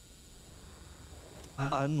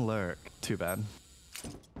 Unlurk. Too bad.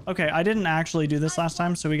 Okay, I didn't actually do this last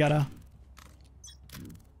time, so we gotta...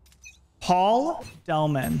 Paul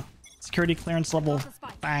Delman. Security clearance level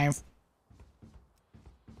 5.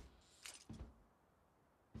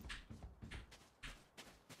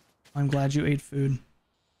 I'm glad you ate food.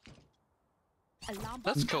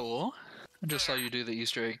 That's cool. I just saw you do the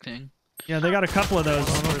Easter egg thing. Yeah, they got a couple of those.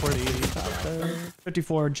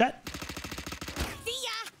 54 jet.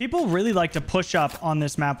 People really like to push up on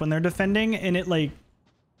this map when they're defending, and it like...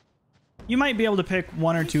 You might be able to pick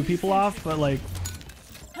 1 or 2 people off, but like...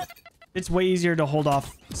 It's way easier to hold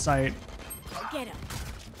off sight.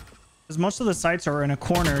 Because most of the sites are in a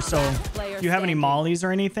corner, so if you have any mollies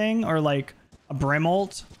or anything, or like a brim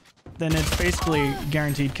ult, then it's basically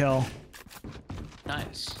guaranteed kill.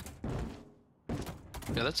 Nice.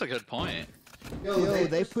 Yeah, that's a good point. Yo,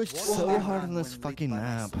 they pushed so hard on this fucking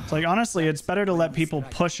map. It's like, honestly, it's better to let people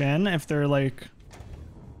push in if they're like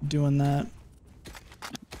doing that.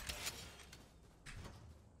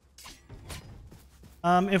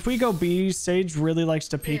 If we go B, Sage really likes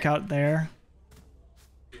to peek out there.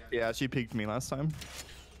 Yeah, she peeked me last time.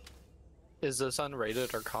 Is this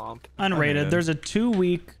unrated or comp? Unrated. There's a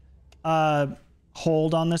 2-week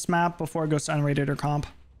hold on this map before it goes to unrated or comp.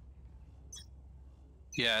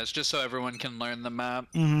 Yeah, it's just so everyone can learn the map.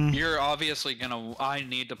 Mhm. You're obviously gonna... I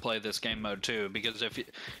need to play this game mode too, because if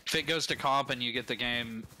it goes to comp and you get the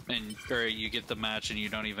game, or you get the match and you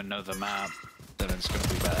don't even know the map, then it's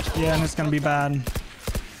gonna be bad. Yeah, and it's gonna be bad.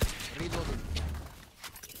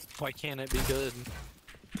 Why can't it be good?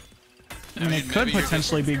 I mean, it could maybe you're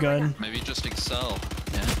potentially be good. Maybe just excel.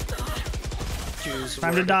 Yeah.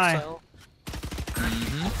 Time to die.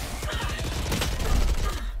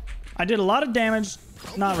 I did a lot of damage.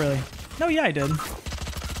 Not really. No, yeah, I did.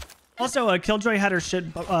 Also, Killjoy had her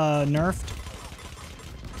shit nerfed.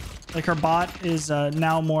 Like, her bot is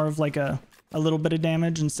now more of like a little bit of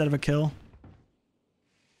damage instead of a kill.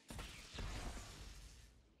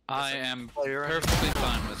 I am perfectly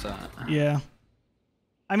fine with that. Yeah.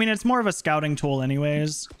 I mean, it's more of a scouting tool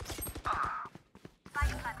anyways.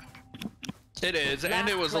 It is, and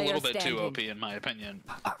it was a little bit too OP in my opinion.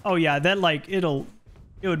 Oh yeah, that like, it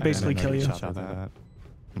would basically kill you.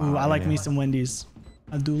 Ooh, I like me some Wendy's.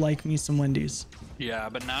 I do like me some Wendy's. Yeah,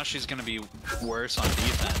 but now she's gonna be worse on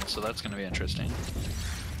defense, so that's gonna be interesting.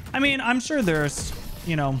 I mean, I'm sure there's,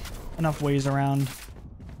 you know, enough ways around.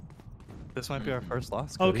 This might be our first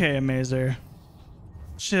loss. Cody. Okay, Amazer.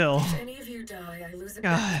 Chill. If any of you die, I lose a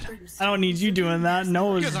God, I don't need you doing that.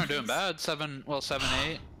 No, You guys aren't doing bad. 7,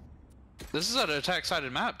 8. This is an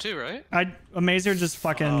attack-sided map too, right? Amazer just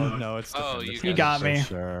fucking. Oh, no, it's. He got me.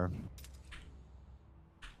 Sure.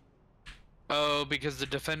 Oh, because the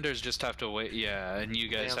defenders just have to wait. Yeah, and you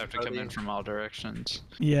guys have to come in from all directions.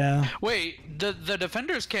 Yeah. Wait, the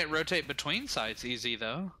defenders can't rotate between sites easy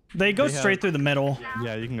though. They go straight through the middle.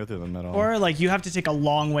 Yeah, you can go through the middle. Or like you have to take a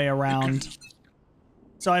long way around.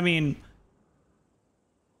 So I mean,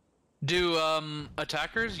 do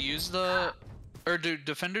attackers use the, or do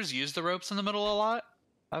defenders use the ropes in the middle a lot?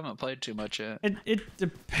 I haven't played too much yet. it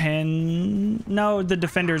depends. No, the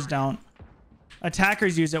defenders don't.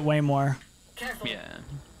 Attackers use it way more. Careful. Yeah.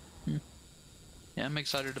 Yeah, I'm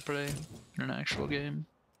excited to play in an actual game.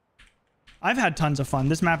 I've had tons of fun.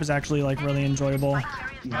 This map is actually like really enjoyable.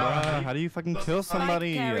 Bruh, how do you fucking kill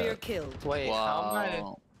somebody? Carrier killed. Wait,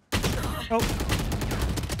 wow. Oh.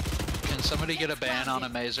 Can somebody get a ban on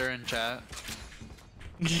Amazer in chat?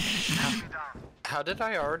 How did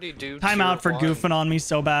I already do Timeout for goofing on me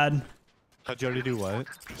so bad. How'd you already do what?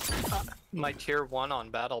 My tier 1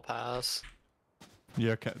 on Battle Pass.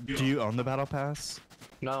 Do you own the Battle Pass?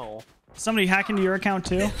 No. Somebody hack into your account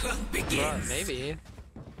too? Maybe.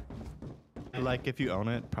 Like if you own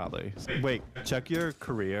it, probably. Wait, check your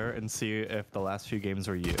career and see if the last few games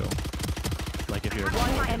were you. Like if you're.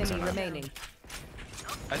 One enemy remaining.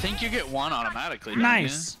 I think you get one automatically. Don't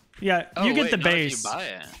Nice. You? Yeah, you get wait, the not base. If you buy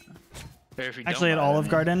it. Or if you Actually, don't at buy Olive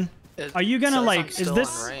it. Garden. Are you gonna like? Is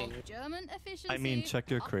this? I mean, check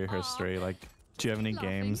your career history. Like, do you have any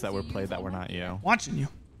games that were played that were not you? Watching you.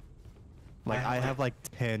 Like, I have like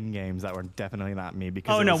 10 games that were definitely not me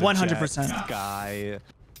because. Oh it no, was a 100%. Jet, Sky,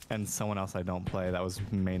 and someone else I don't play that was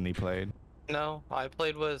mainly played. No, I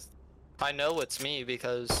played with. I know it's me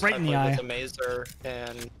because Right I in the played eye. with Amazer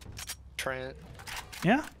and Trent.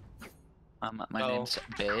 Yeah. My name's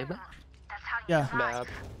Babe. Yeah. Bab.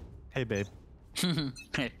 Hey, babe.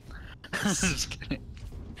 Hey. Just kidding.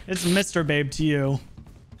 It's Mr. Babe to you.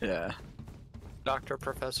 Yeah. Dr.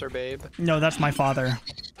 Professor Babe. No, that's my father.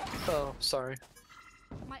 Oh, sorry.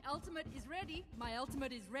 My ultimate is ready. My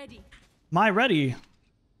ultimate is ready. My ready.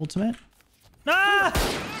 Ultimate. Ah!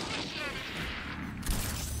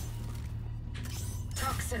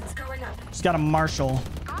 Toxins going up. She's got a Marshall.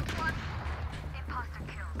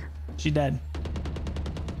 She dead.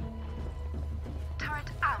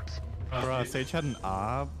 Bro, Sage had an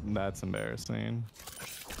op? That's embarrassing.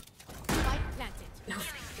 No,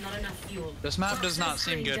 not enough fuel. This map does not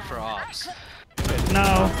seem good for ops.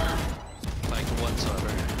 No. Like whatsoever.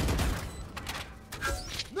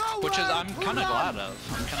 Which is I'm kind of glad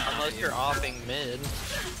of. I'm kind of Unless you're offing mid.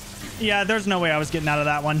 Yeah, there's no way I was getting out of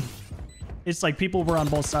that one. It's like people were on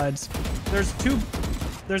both sides. There's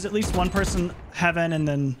at least one person heaven and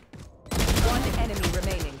then. One enemy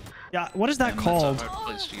remaining. Yeah, what is that called? That's a hard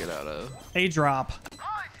place to get out of. A drop.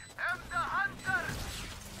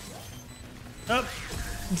 Oh.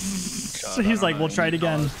 So he's like, we'll try it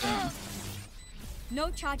again.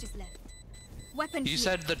 No charges left. Weapon. You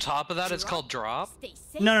said the top of that is called drop?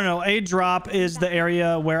 No. A drop is the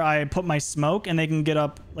area where I put my smoke and they can get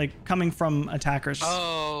up, like, coming from attackers.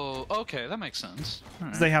 Oh, okay, that makes sense. All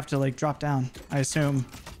right. They have to, like, drop down, I assume.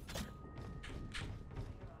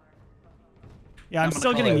 Yeah, I'm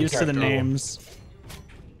still getting used to the names.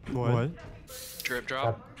 What? Drip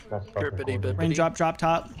drop? Drippity bippity. Raindrop, drop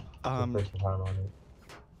top. I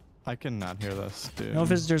cannot hear this, dude. No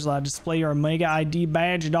visitors allowed. Display your Omega ID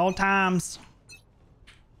badge at all times.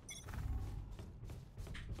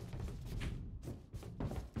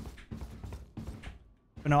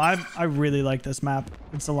 But no, I really like this map.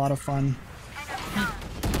 It's a lot of fun.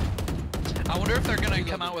 I wonder if they're gonna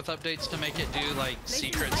come out with updates to make it do like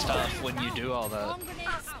secret stuff when you do all that.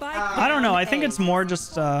 I don't know. I think it's more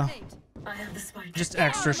just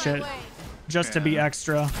extra shit, just to be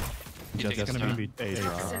extra. That's gonna be a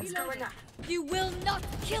drop. You will not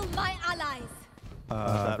kill my allies.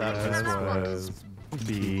 That was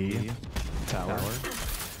B tower.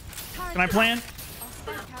 Can I plant?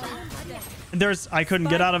 I couldn't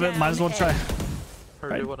get out of it. Might as well try.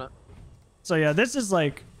 Right. So yeah, this is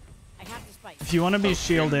like, if you want to be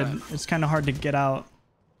shielded, it's kind of hard to get out.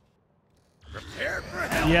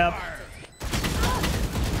 Yep. I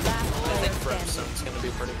think Brimstone's gonna be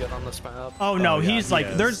pretty good on this map. Oh no, he's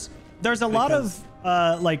like, there's a lot of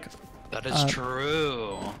like. That is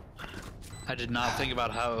true. I did not think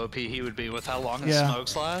about how OP he would be with how long his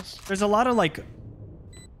smokes last. There's a lot of like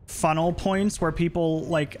funnel points where people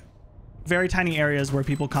like very tiny areas where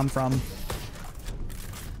people come from.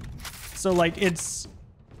 So like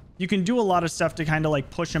you can do a lot of stuff to kind of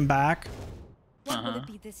like push him back.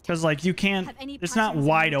 Because like you can't, it's not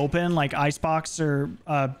wide open like Icebox or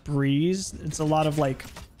Breeze. It's a lot of like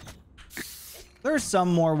There are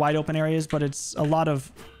some more wide open areas, but it's a lot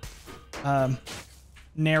of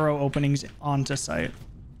narrow openings onto site.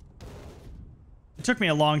 It took me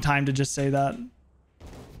a long time to just say that.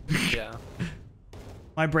 Yeah.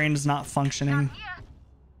 My brain is not functioning.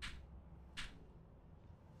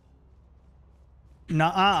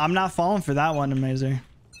 I'm not falling for that one, Amazer.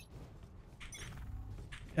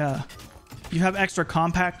 Yeah. You have extra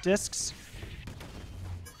compact discs?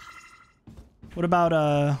 What about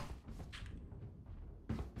oh?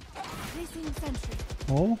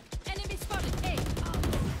 Enemy spotted. Hey.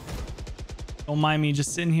 Don't mind me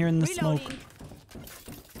just sitting here in the smoke.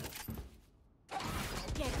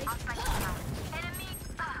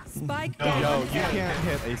 Spike Yo, down. you can't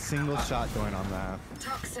hit a single shot going on that.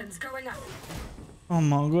 Toxins going up. Oh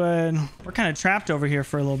my god. We're kind of trapped over here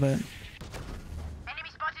for a little bit.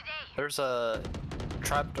 There's a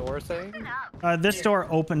trapdoor thing. This door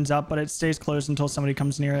opens up, but it stays closed until somebody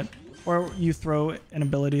comes near it. Or you throw an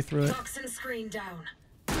ability through it. Toxin screen down.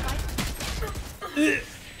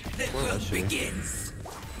 Begins.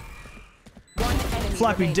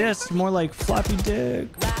 Floppy disk, more like floppy dick.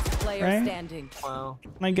 Last player right? standing. Wow.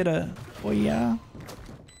 Can I get a? Oh yeah.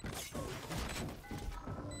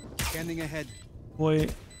 Scanning ahead. Boy.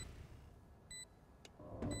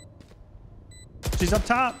 She's up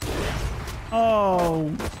top.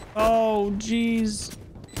 Oh. Oh, jeez.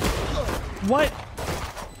 What?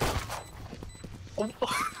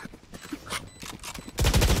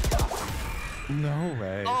 No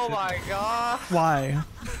way. Oh my god. Why?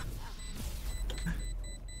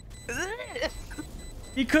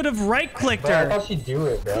 He could have right-clicked Bro, I her. thought she'd do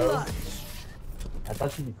it, bro. I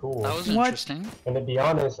thought she'd be cool. That was What? interesting. And to be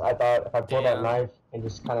honest, I thought if I pulled that knife and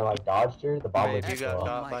just kind of like dodged her, the bomb would You just got go off.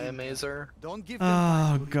 got by a mazer. Don't give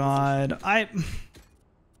Oh god.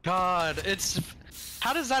 God, it's.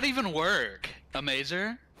 How does that even work? A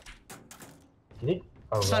mazer? You need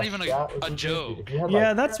a It's not rush even shot or a something? joke. If you had, Yeah,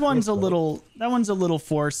 like, that one's a little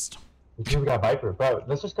forced. We got Viper, bro.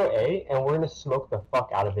 Let's just go A, and we're gonna smoke the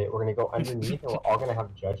fuck out of it. We're gonna go underneath, and we're all gonna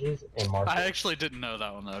have judges and markers. I actually didn't know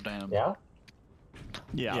that one though. Damn. Yeah.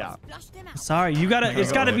 Yeah. Sorry,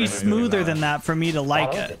 it's gotta be smoother than that for me to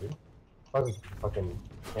like it. I was fucking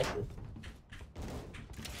connected.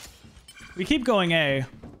 We keep going A.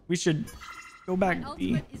 We should go back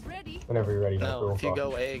B. Whenever you're ready. No, if you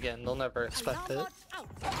go A again, they'll never expect it.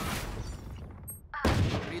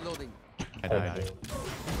 Reloading. I died.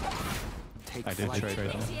 I did trade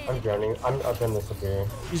though. I'm drowning. I'm up in this up here.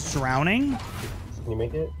 He's drowning? Can you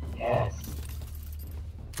make it? Yes.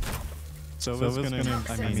 So it's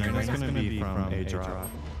gonna be from A drop.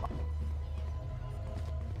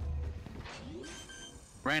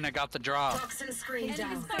 Raina got the drop. Toxin screen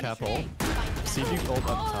down. Capel. See if you hold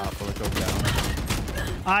up top or go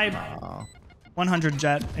down. 100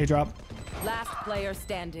 jet, A drop. Last player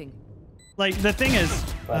standing. Like, the thing is,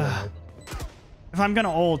 if I'm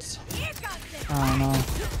gonna ult, I don't know.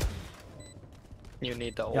 You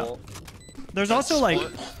need to Yeah. ult. There's also like,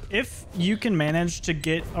 if you can manage to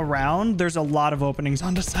get around, there's a lot of openings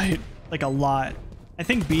onto site. Like a lot. I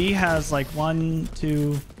think B has like 1,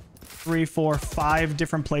 2, 3, 4, 5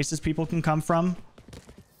 different places people can come from.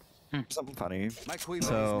 Something funny.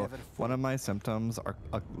 So one of my symptoms are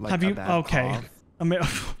like Have a you? bad Okay. cough. I mean,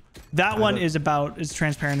 that one is about as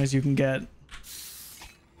transparent as you can get.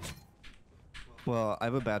 Well, I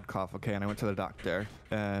have a bad cough, okay, and I went to the doctor,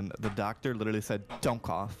 and the doctor literally said, "Don't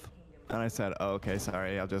cough," and I said, "Oh, okay,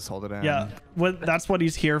 sorry, I'll just hold it in." Yeah, that's what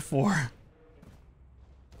he's here for.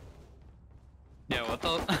 Yeah, what the?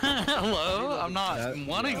 Hello? I'm not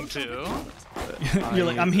wanting to. You're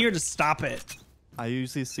like, I'm here to stop it. I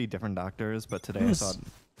usually see different doctors, but today I Yes. thought.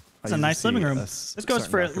 It's a nice living room. This goes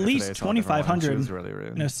for at least 2,500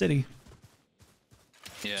 in a city.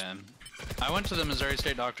 Yeah. I went to the Missouri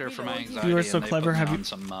State doctor for my anxiety. You are so and they clever. put me Have on you?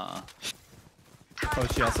 some, Oh,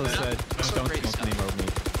 she also said, "Don't smoke any more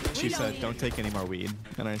weed." She said, "Don't take any more weed,"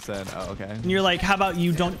 and I said, "Oh, okay." And you're like, how about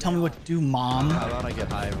you don't tell me what to do, mom? How about I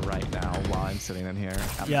get high right now while I'm sitting in here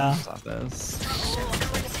at Yeah. the office?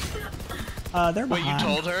 They're Wait, you behind.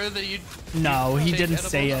 told her that you? No, he take didn't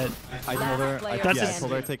edibles? say it. I told her, I That's yeah, I his-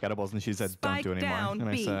 told her to take edibles, and she said, "Don't do it anymore." down And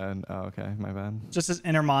I B. said, "Oh, okay, my bad." Just his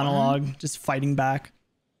inner monologue, just fighting back.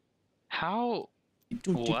 How?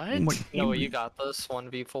 What? No, you got this.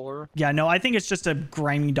 1v4. Yeah, no, I think it's just a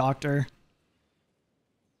grimy doctor.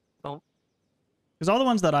 Oh. Because all the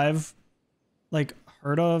ones that I've like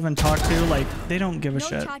heard of and talked to, like they don't give a No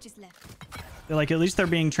shit. charges left. They're like, at least they're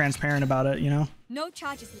being transparent about it, you know? No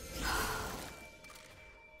charges left.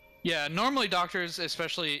 Yeah, normally doctors,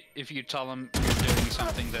 especially if you tell them you're doing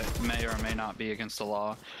something that may or may not be against the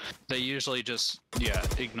law, they usually just,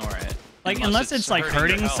 ignore it. Like, unless it's like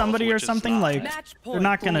hurting somebody or something, like they're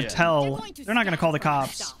not gonna tell. They're not gonna call the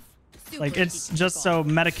cops. Like, it's just so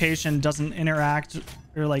medication doesn't interact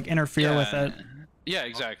or like interfere with it. Yeah,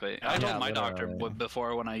 exactly. I told my doctor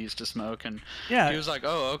before when I used to smoke, and yeah, he was like,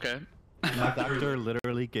 "Oh, okay." My doctor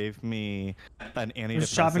literally gave me an antidepressant. Was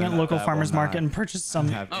shopping at local that farmers will market not and purchased some.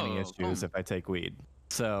 Have any issues if I take weed.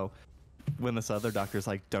 So when this other doctor's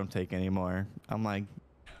like, "Don't take anymore," I'm like,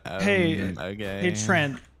 Hey, okay. Hey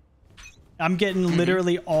Trent, I'm getting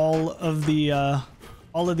literally all of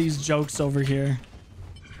these jokes over here.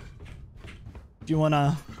 Do you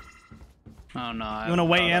wanna? Oh no. You wanna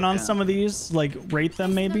weigh in on some of these? Like, rate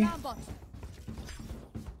them maybe?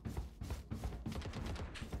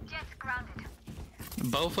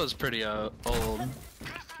 Both was pretty old.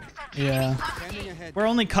 Yeah. We're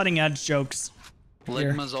only cutting edge jokes.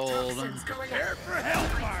 Ligma's old.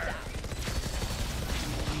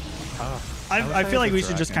 I feel like we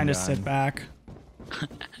should just kind of sit back.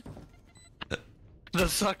 The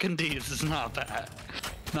sucking D's is not bad.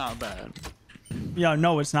 Not bad. Yeah,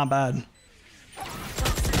 no, it's not bad.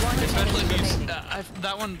 Especially these,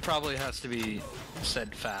 that one probably has to be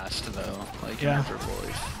said fast though, like in her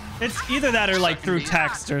voice. It's either that or like through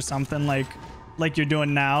text or something like you're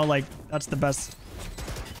doing now. Like that's the best.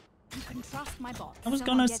 I was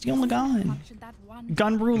gonna steal a gun.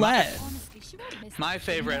 Gun roulette. My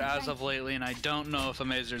favorite as of lately, and I don't know if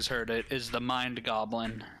Amazer's heard it, is the Mind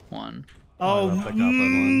Goblin one. Oh,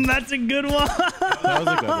 that's a good one. That was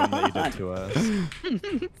a good one that you did to us.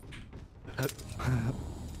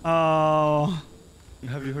 Oh.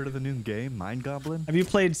 Have you heard of the new game, Mind Goblin? Have you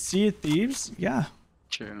played Sea of Thieves? Yeah.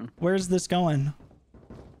 True. Where's this going?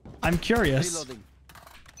 I'm curious.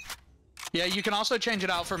 Yeah, you can also change it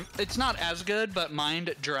out from. It's not as good, but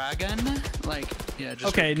Mind Dragon, like just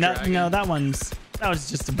okay. No, that was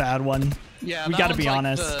just a bad one. Yeah, we gotta be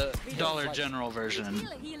honest. The Dollar General version.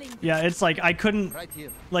 Yeah, it's like I couldn't.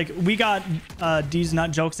 Like we got D's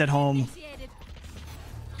nut jokes at home.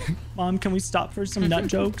 Mom, can we stop for some nut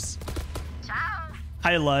jokes?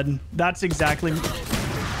 Hi, Lud. That's exactly.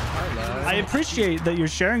 I appreciate that you're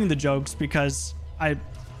sharing the jokes because I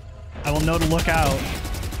will know to look out.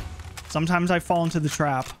 Sometimes I fall into the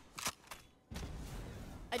trap.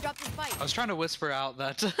 I dropped the fight. I was trying to whisper out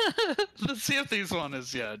that the Sea of Thieves one is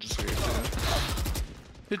just weird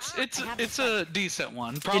too. It's a decent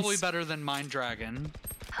one, probably better than Mind Dragon.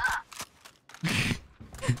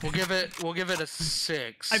 We'll give it a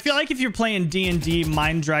 6. I feel like if you're playing D&D,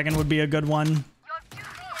 Mind Dragon would be a good one.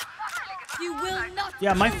 You will not.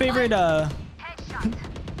 Yeah, my favorite gosh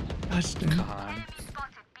damn.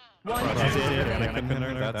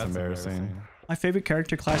 That's embarrassing. My favorite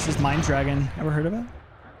character class is Mind Dragon. Ever heard of it?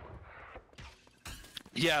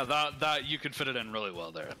 Yeah, that you could fit it in really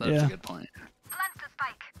well there. That's a good point.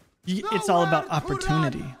 It's all about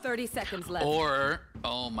opportunity. 30 seconds left. Or,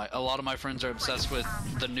 a lot of my friends are obsessed with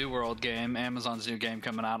the New World game, Amazon's new game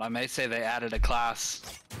coming out. I may say they added a class.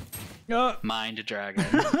 Mind Dragon.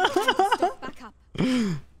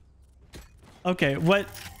 Okay, what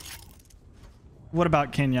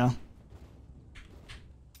about Kenya?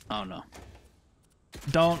 Oh no.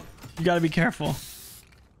 You gotta be careful.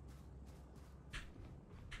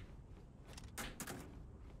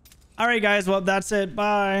 All right, guys. Well, that's it.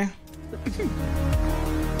 Bye.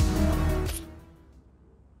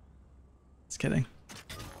 Just kidding.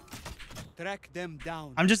 Track them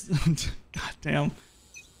down. I'm just. God damn.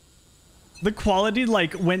 The quality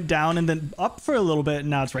like went down and then up for a little bit, and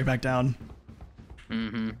now it's right back down.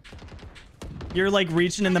 Mm-hmm. You're like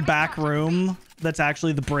reaching in the back room. That's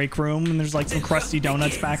actually the break room, and there's like some crusty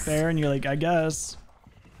donuts back there, and you're like, I guess.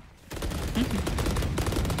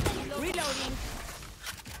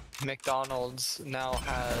 McDonald's now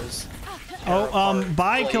has.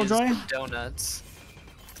 Bye, Killjoy. Donuts.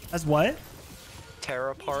 As what? Tear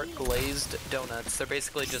apart glazed donuts. They're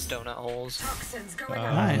basically just donut holes.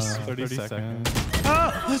 Nice. 30 seconds.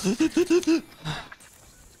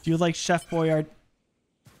 Do you like Chef Boyard?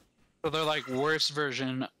 So they're like a worse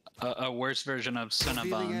version of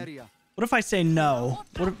Cinnabon. What if I say no?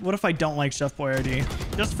 What if I don't like Chef Boyardee?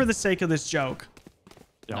 Just for the sake of this joke.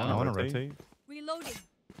 Yeah, I want to rotate. Reloading.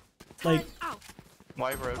 Like,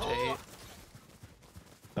 why rotate?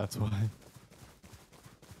 That's why.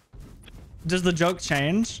 Does the joke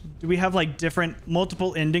change? Do we have like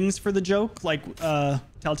multiple endings for the joke? Like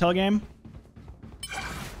Telltale game?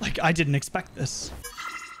 Like, I didn't expect this.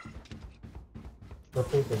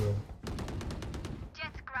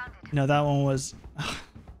 No, that one was.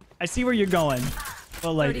 I see where you're going,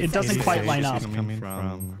 but like it doesn't quite line up.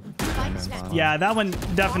 Yeah, that one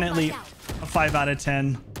definitely a 5 out of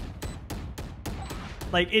 10.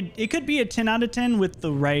 Like it could be a 10 out of 10 with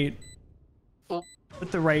the right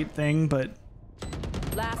thing, but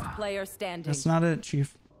Last player standing. that's not it,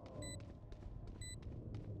 Chief.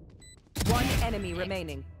 One enemy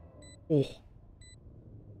remaining. Oh.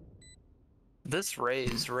 This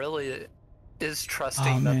Raze really is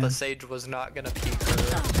trusting that man. the Sage was not gonna peek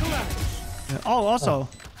her. Yeah. Oh, also,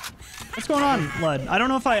 what's going on, Lud? I don't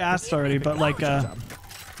know if I asked already, but like,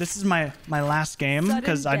 this is my last game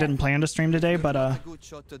because I didn't plan to stream today, but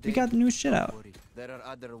we got new shit out, There are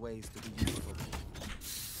other ways to be useful.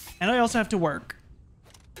 and I also have to work.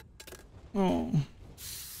 Oh.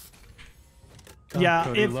 Yeah,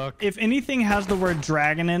 Cody, if anything has the word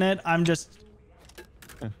dragon in it, I'm just.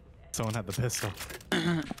 Someone had the pistol.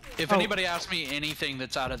 If anybody asks me anything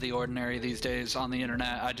that's out of the ordinary these days on the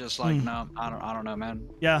internet, I just like no, I don't know, man.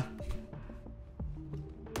 Yeah.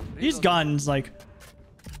 These guns, like,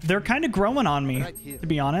 they're kind of growing on me, to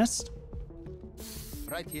be honest.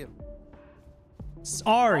 Right here.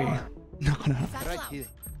 Sorry. No. Right here.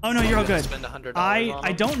 Oh no, you're all good. Spend $100 I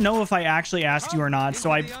on don't know if I actually asked you or not, so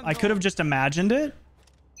I could have just imagined it.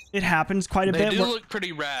 It happens quite a They bit. do look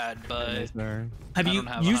pretty rad, but Have you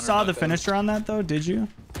have you 100 saw the bucks. finisher on that though? Did you?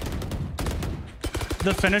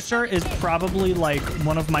 The finisher is probably like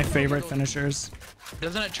one of my favorite finishers.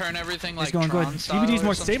 doesn't it turn everything like It's going good. Tron style DVD's or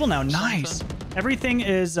more some- stable now. something? Nice. Everything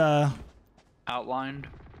is Outlined.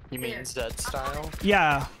 You mean Zed style?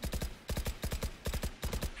 yeah.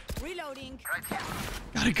 Reloading.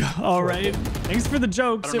 Gotta go. All right. Thanks for the I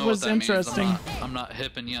jokes. don't It know was what that means. interesting. I'm not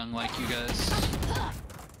hip and young like you guys.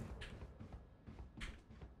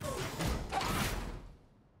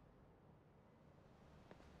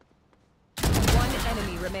 One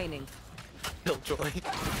enemy remaining. Killjoy.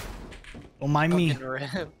 Don't mind me. Fucking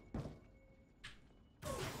rip.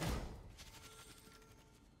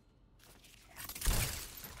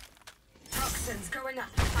 Toxins going up.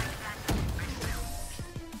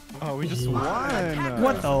 Oh, we just won.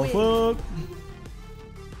 What the fuck?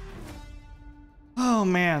 Oh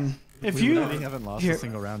man. If We you literally haven't lost a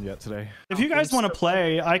single round yet today. if you guys want to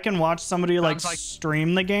play, I can watch somebody like Sounds like-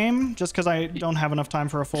 stream the game just because I don't have enough time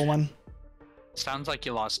for a full one. Sounds like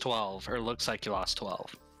you lost 12, or looks like you lost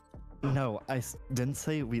 12. No, didn't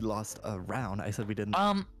say we lost a round. I said we didn't.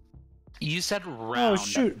 You said round. Oh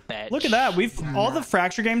shoot. Bitch. Look at that. We've all the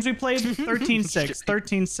fracture games we played 13-6,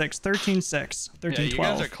 13-6, 13-6, Yeah, you 13-12.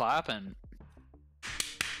 guys are clapping.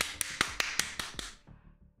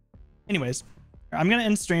 Anyways, I'm gonna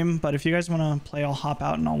end stream, but if you guys want to play, I'll hop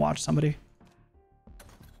out and I'll watch somebody.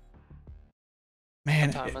 Man,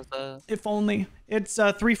 What time is that? if only. It's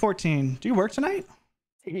 3:14. Do you work tonight?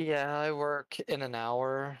 Yeah, I work in an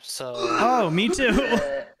hour, so. Oh, me too.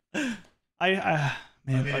 man. I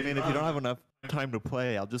mean, if you don't have enough time to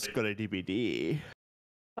play, I'll just go to DVD.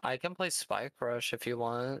 I can play Spike Rush if you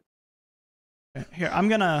want. Here,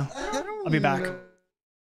 I'll be back. All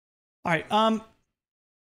right.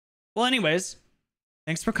 Well, anyways,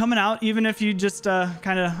 thanks for coming out, even if you just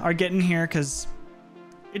kind of are getting here, because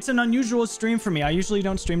it's an unusual stream for me. I usually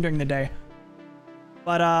don't stream during the day.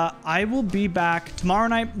 But I will be back tomorrow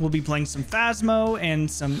night. We'll be playing some Phasmo and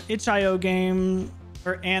some itch.io game,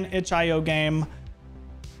 or an itch.io game.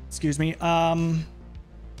 Excuse me. It's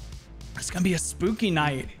gonna be a spooky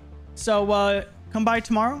night. So come by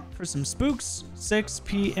tomorrow for some spooks, 6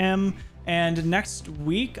 p.m. And next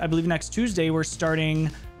week, I believe next Tuesday, we're starting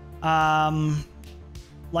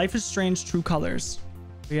Life is Strange True Colors.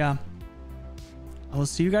 But yeah, I will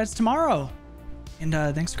see you guys tomorrow. And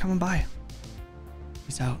thanks for coming by.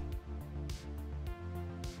 Peace out.